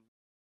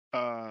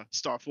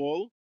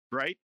Starfall,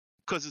 right?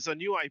 Because it's a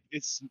new IP.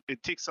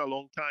 It takes a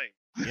long time.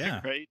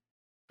 Yeah. Right?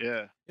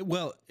 Yeah.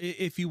 Well,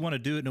 if you want to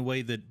do it in a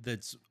way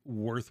that's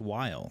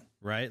worthwhile,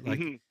 right?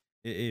 Like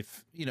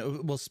if,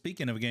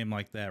 speaking of a game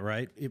like that,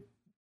 right?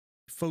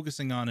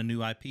 Focusing on a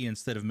new IP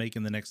instead of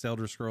making the next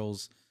Elder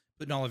Scrolls,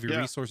 putting all of your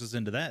resources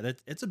into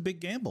it's a big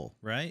gamble,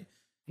 right?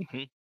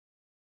 Mm-hmm.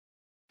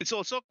 It's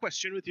also a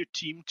question with your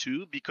team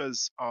too,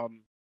 because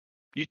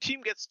your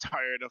team gets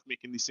tired of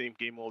making the same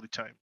game all the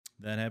time.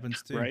 That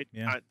happens too, right?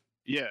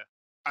 Yeah,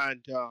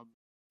 and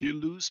you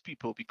lose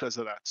people because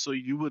of that. So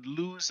you would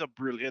lose a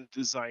brilliant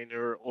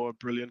designer or a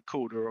brilliant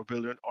coder or a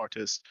brilliant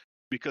artist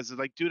because they're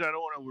like, dude, I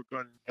don't want to work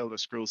on Elder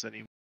Scrolls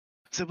anymore.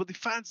 So, but the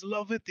fans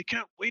love it. They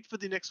can't wait for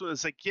the next one.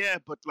 It's like, yeah,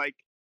 but like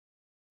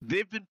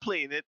they've been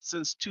playing it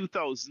since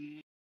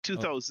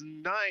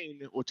 2009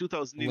 or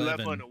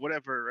 2011 or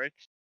whatever, right?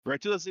 Right,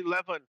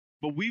 2011.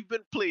 But we've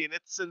been playing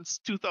it since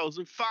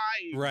 2005.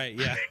 Right.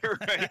 Yeah.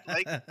 Right.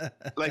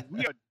 Like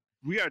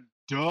we are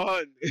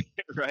done.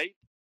 Right.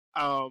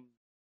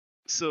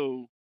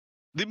 So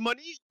the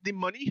money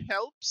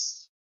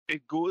helps.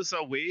 It goes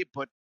away,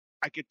 but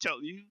I could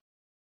tell you,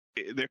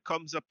 there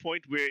comes a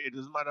point where it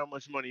doesn't matter how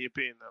much money you're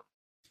paying them.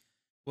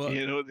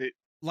 Well,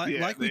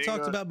 like we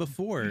talked about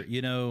before,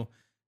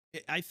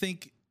 I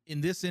think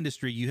in this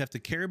industry you have to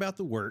care about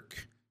the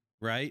work,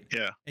 right?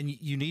 Yeah. And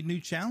you need new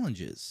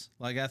challenges.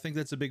 Like, I think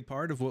that's a big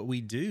part of what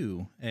we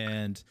do.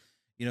 And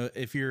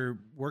if you're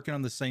working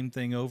on the same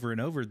thing over and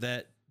over,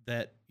 that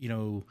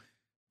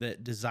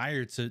that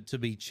desire to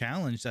be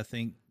challenged, I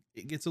think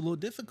it gets a little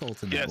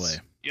difficult in that way.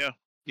 Yeah.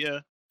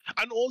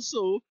 And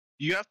also,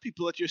 you have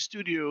people at your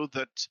studio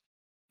that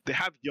they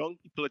have young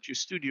people at your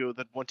studio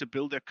that want to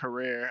build their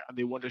career and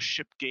they want to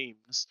ship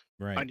games.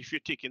 Right. And if you're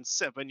taking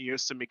 7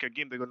 years to make a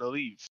game, they're going to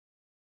leave.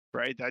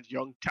 Right? That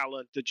young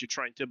talent that you're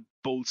trying to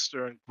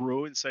bolster and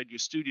grow inside your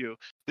studio,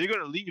 they're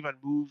going to leave and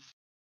move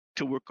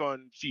to work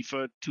on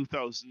FIFA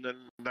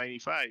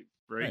 2095,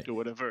 right? Or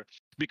whatever.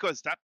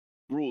 Because that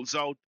rolls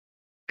out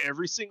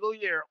every single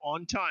year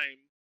on time,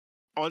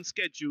 on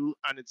schedule,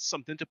 and it's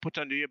something to put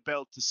under your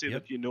belt to say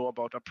that you know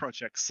about a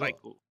project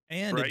cycle.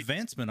 And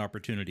advancement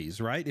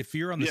opportunities, right? If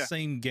you're on the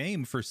same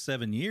game for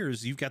 7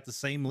 years, you've got the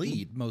same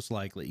lead, most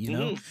likely. You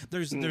know,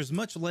 there's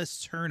much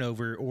less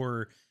turnover,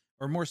 or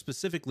more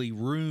specifically,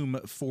 room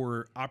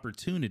for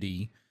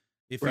opportunity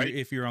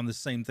if you're on the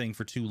same thing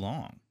for too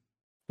long.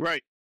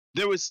 Right.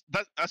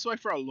 That's why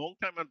for a long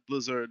time at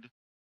Blizzard,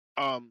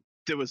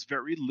 there was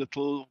very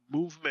little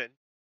movement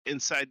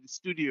inside the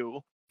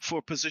studio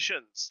for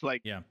positions.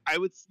 Like, I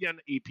would see an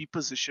AP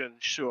position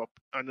show up,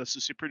 an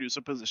associate producer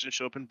position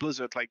show up in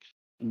Blizzard. Like,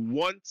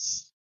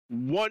 once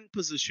one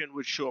position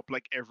would show up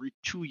like every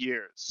 2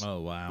 years.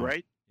 Oh wow!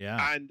 Right?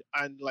 Yeah.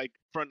 And like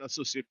for an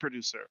associate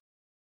producer,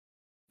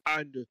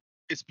 and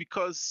it's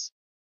because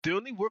they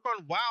only work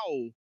on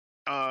WoW.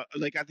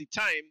 Like at the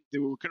time, they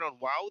were working on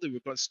WoW, they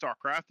worked on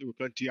StarCraft, they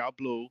worked on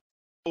Diablo.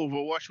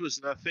 Overwatch was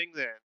nothing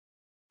then,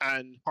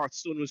 and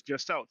Hearthstone was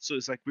just out. So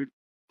it's like the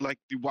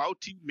WoW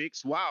team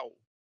makes WoW,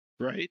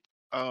 right?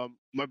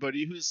 My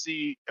buddy, who's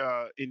the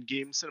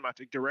in-game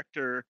cinematic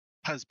director,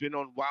 has been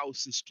on WoW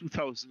since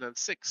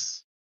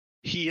 2006.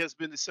 He has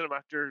been the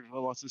cinematic director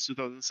on WoW since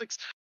 2006,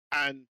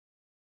 and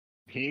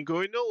he ain't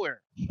going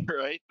nowhere,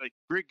 right? Like,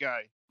 great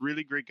guy,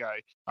 really great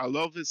guy. I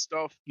love his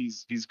stuff.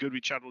 He's good. We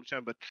chat all the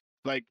time, but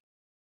like,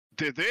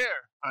 they're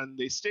there and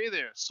they stay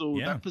there. So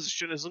that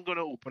position isn't going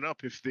to open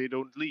up if they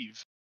don't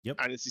leave. Yep.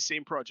 And it's the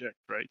same project,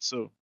 right?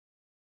 So,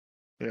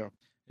 yeah,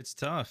 it's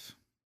tough.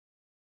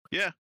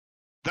 Yeah,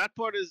 that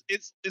part is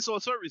it's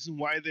also a reason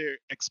why they're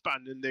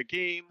expanding their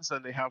games,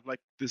 and they have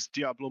like this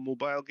Diablo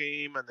mobile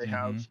game, and they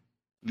have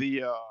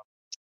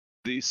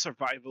the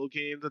survival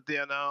game that they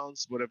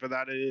announced, whatever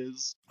that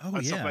is,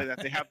 and stuff like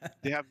that.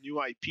 They have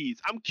new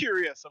IPs. I'm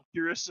curious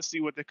to see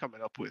what they're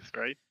coming up with,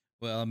 right?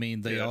 Well, I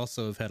mean, they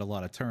also have had a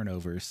lot of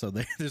turnover, so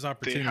there's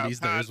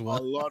opportunities there as well.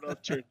 A lot of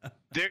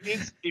there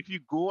is, if you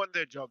go on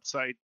their job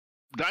site,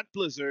 that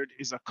Blizzard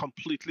is a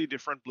completely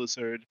different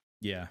Blizzard.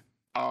 Yeah.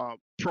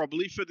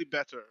 Probably for the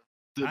better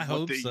than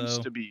what they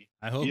used to be.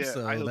 I hope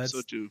so. I hope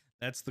so too.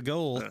 That's the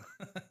goal.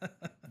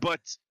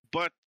 But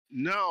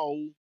now,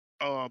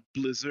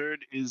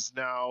 Blizzard is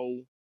now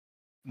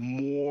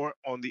more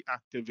on the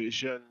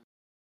Activision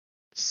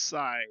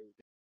side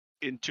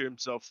in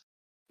terms of,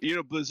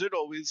 Blizzard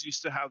always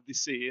used to have the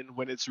saying,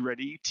 when it's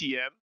ready,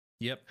 TM.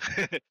 Yep.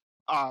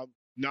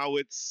 Now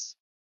it's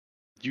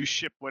you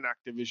ship when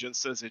Activision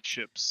says it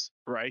ships,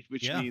 right?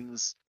 Which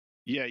means,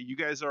 you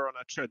guys are on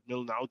a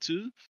treadmill now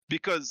too,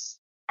 because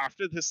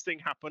after this thing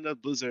happened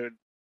at Blizzard,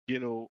 they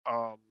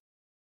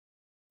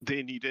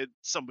needed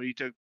somebody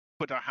to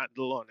put a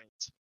handle on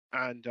it.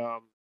 And,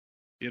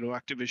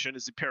 Activision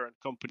is the parent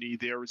company.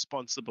 They are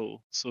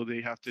responsible, so they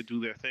have to do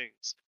their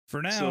things.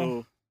 For now.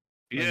 So,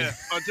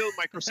 until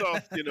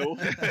Microsoft,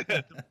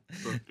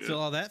 Till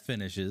all that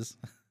finishes.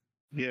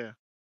 Yeah.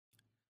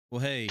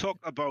 Well, hey. Talk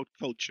about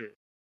culture.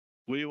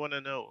 What do you want to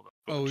know?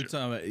 Oh, we're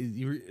talking about,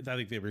 I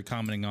think they were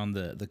commenting on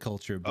the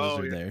culture of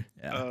Blizzard there.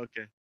 Yeah. Oh,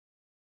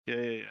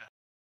 okay.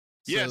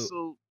 Yeah.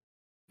 So,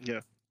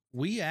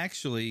 we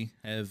actually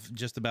have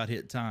just about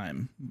hit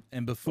time.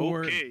 And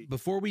before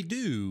we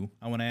do,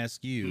 I want to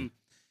ask you,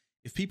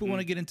 if people want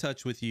to get in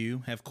touch with you,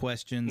 have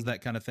questions,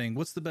 that kind of thing,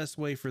 what's the best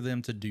way for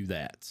them to do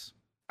that?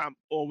 I'm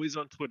always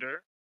on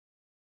Twitter,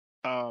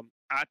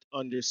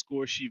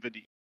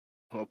 @_Shivadi.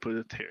 I'll put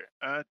it here,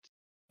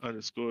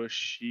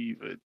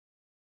 @_Shivadi.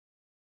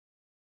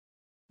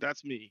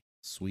 That's me.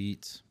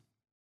 Sweet.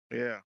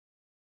 Yeah.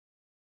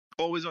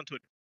 Always on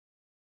Twitter.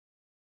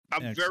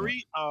 I'm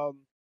very,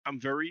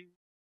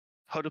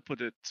 how to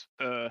put it,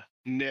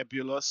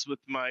 nebulous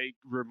with my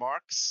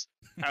remarks.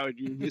 I would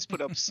always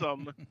put up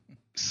some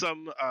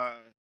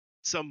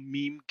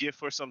meme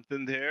gif or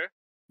something there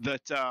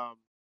that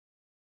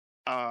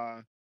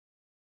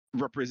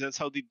represents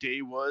how the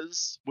day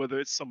was, whether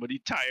it's somebody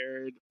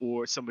tired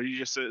or somebody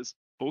just says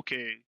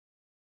okay,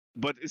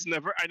 but I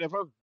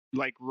never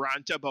like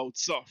rant about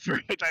stuff,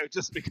 right? I would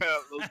just make a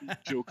little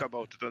joke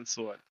about it and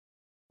so on.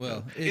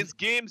 Well, it's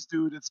games,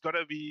 dude. It's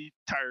gotta be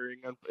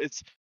tiring, and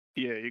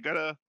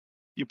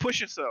you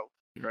push yourself,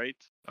 right?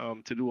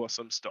 To do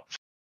awesome stuff.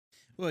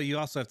 Well, you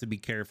also have to be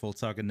careful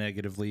talking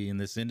negatively in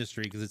this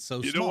industry because it's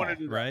so small, don't want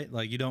to do right? That.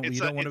 Like you don't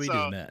want to be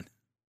doing that.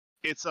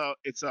 It's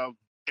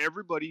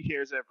everybody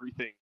hears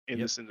everything in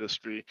this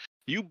industry.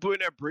 You burn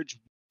a bridge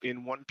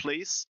in one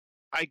place,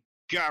 I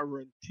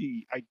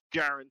guarantee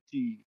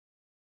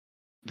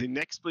the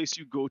next place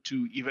you go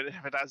to, even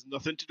if it has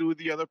nothing to do with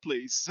the other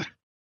place,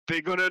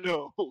 they're gonna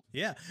know.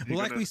 Yeah. Well,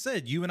 like we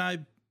said, you and I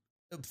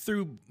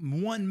through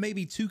one,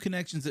 maybe two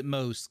connections at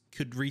most,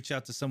 could reach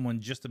out to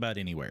someone just about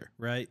anywhere,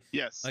 right?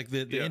 Yes. Like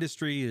the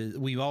industry,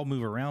 we all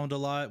move around a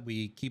lot.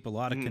 We keep a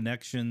lot of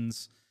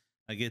connections.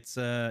 Like it's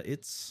a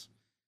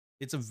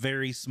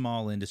very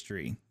small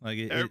industry. Like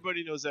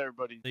everybody knows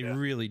everybody. They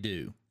really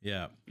do.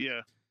 Yeah.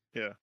 Yeah.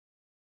 Yeah.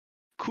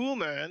 Cool,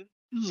 man.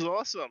 This is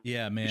awesome.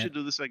 Yeah, man. We should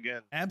do this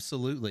again.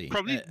 Absolutely.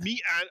 Probably me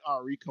and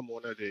Ari come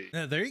on a day.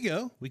 There you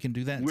go. We can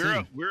do that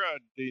too. We're a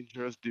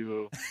dangerous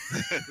duo.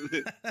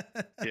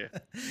 Yeah.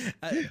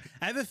 I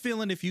have a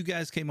feeling if you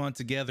guys came on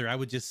together, I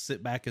would just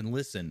sit back and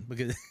listen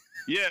because.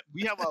 Yeah,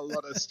 we have a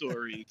lot of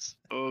stories.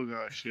 Oh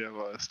gosh, we have a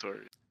lot of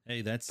stories.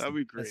 Hey, that'd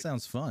be great. That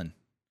sounds fun.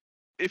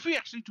 If we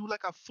actually do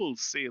like a full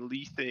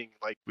sale-y thing,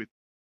 like with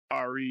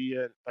Ari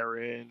and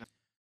Erin.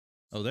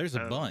 Oh, there's a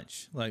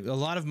bunch. Like a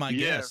lot of my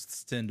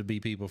guests tend to be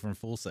people from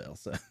Full Sail.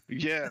 So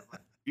yeah,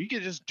 you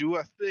can just do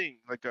a thing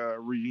like a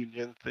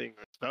reunion thing.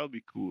 That would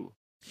be cool.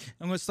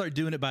 I'm gonna start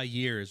doing it by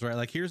years, right?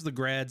 Like here's the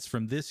grads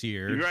from this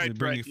year. Right, we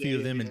bring a few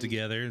of them in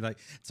together. Like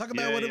talk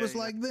about what it was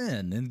like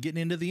then, and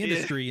getting into the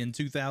industry in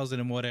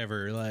 2000 and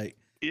whatever. Like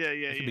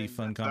that could be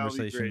fun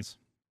conversations.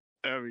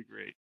 That'd be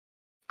great.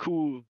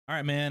 Cool. All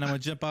right, man. I'm gonna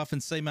jump off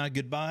and say my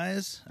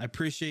goodbyes. I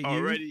appreciate you.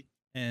 Alrighty.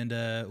 And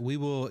we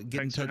will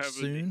get in touch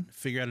soon.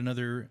 Figure out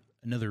another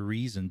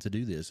reason to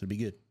do this. It'll be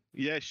good.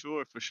 Yeah,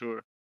 sure, for sure.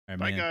 All right,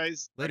 bye, man.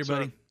 Guys. Later,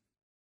 buddy.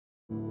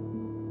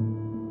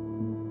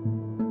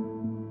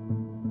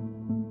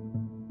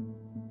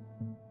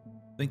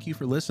 Thank you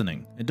for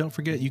listening. And don't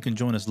forget, you can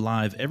join us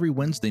live every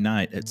Wednesday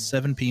night at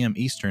 7 p.m.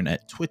 Eastern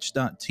at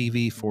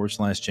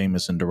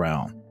twitch.tv/Jameson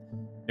Doral.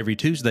 Every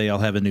Tuesday, I'll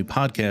have a new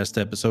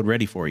podcast episode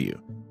ready for you.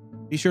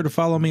 Be sure to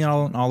follow me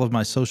on all of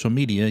my social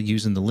media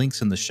using the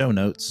links in the show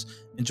notes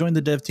and join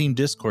the Dev Team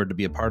Discord to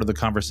be a part of the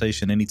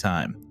conversation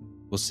anytime.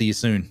 We'll see you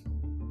soon.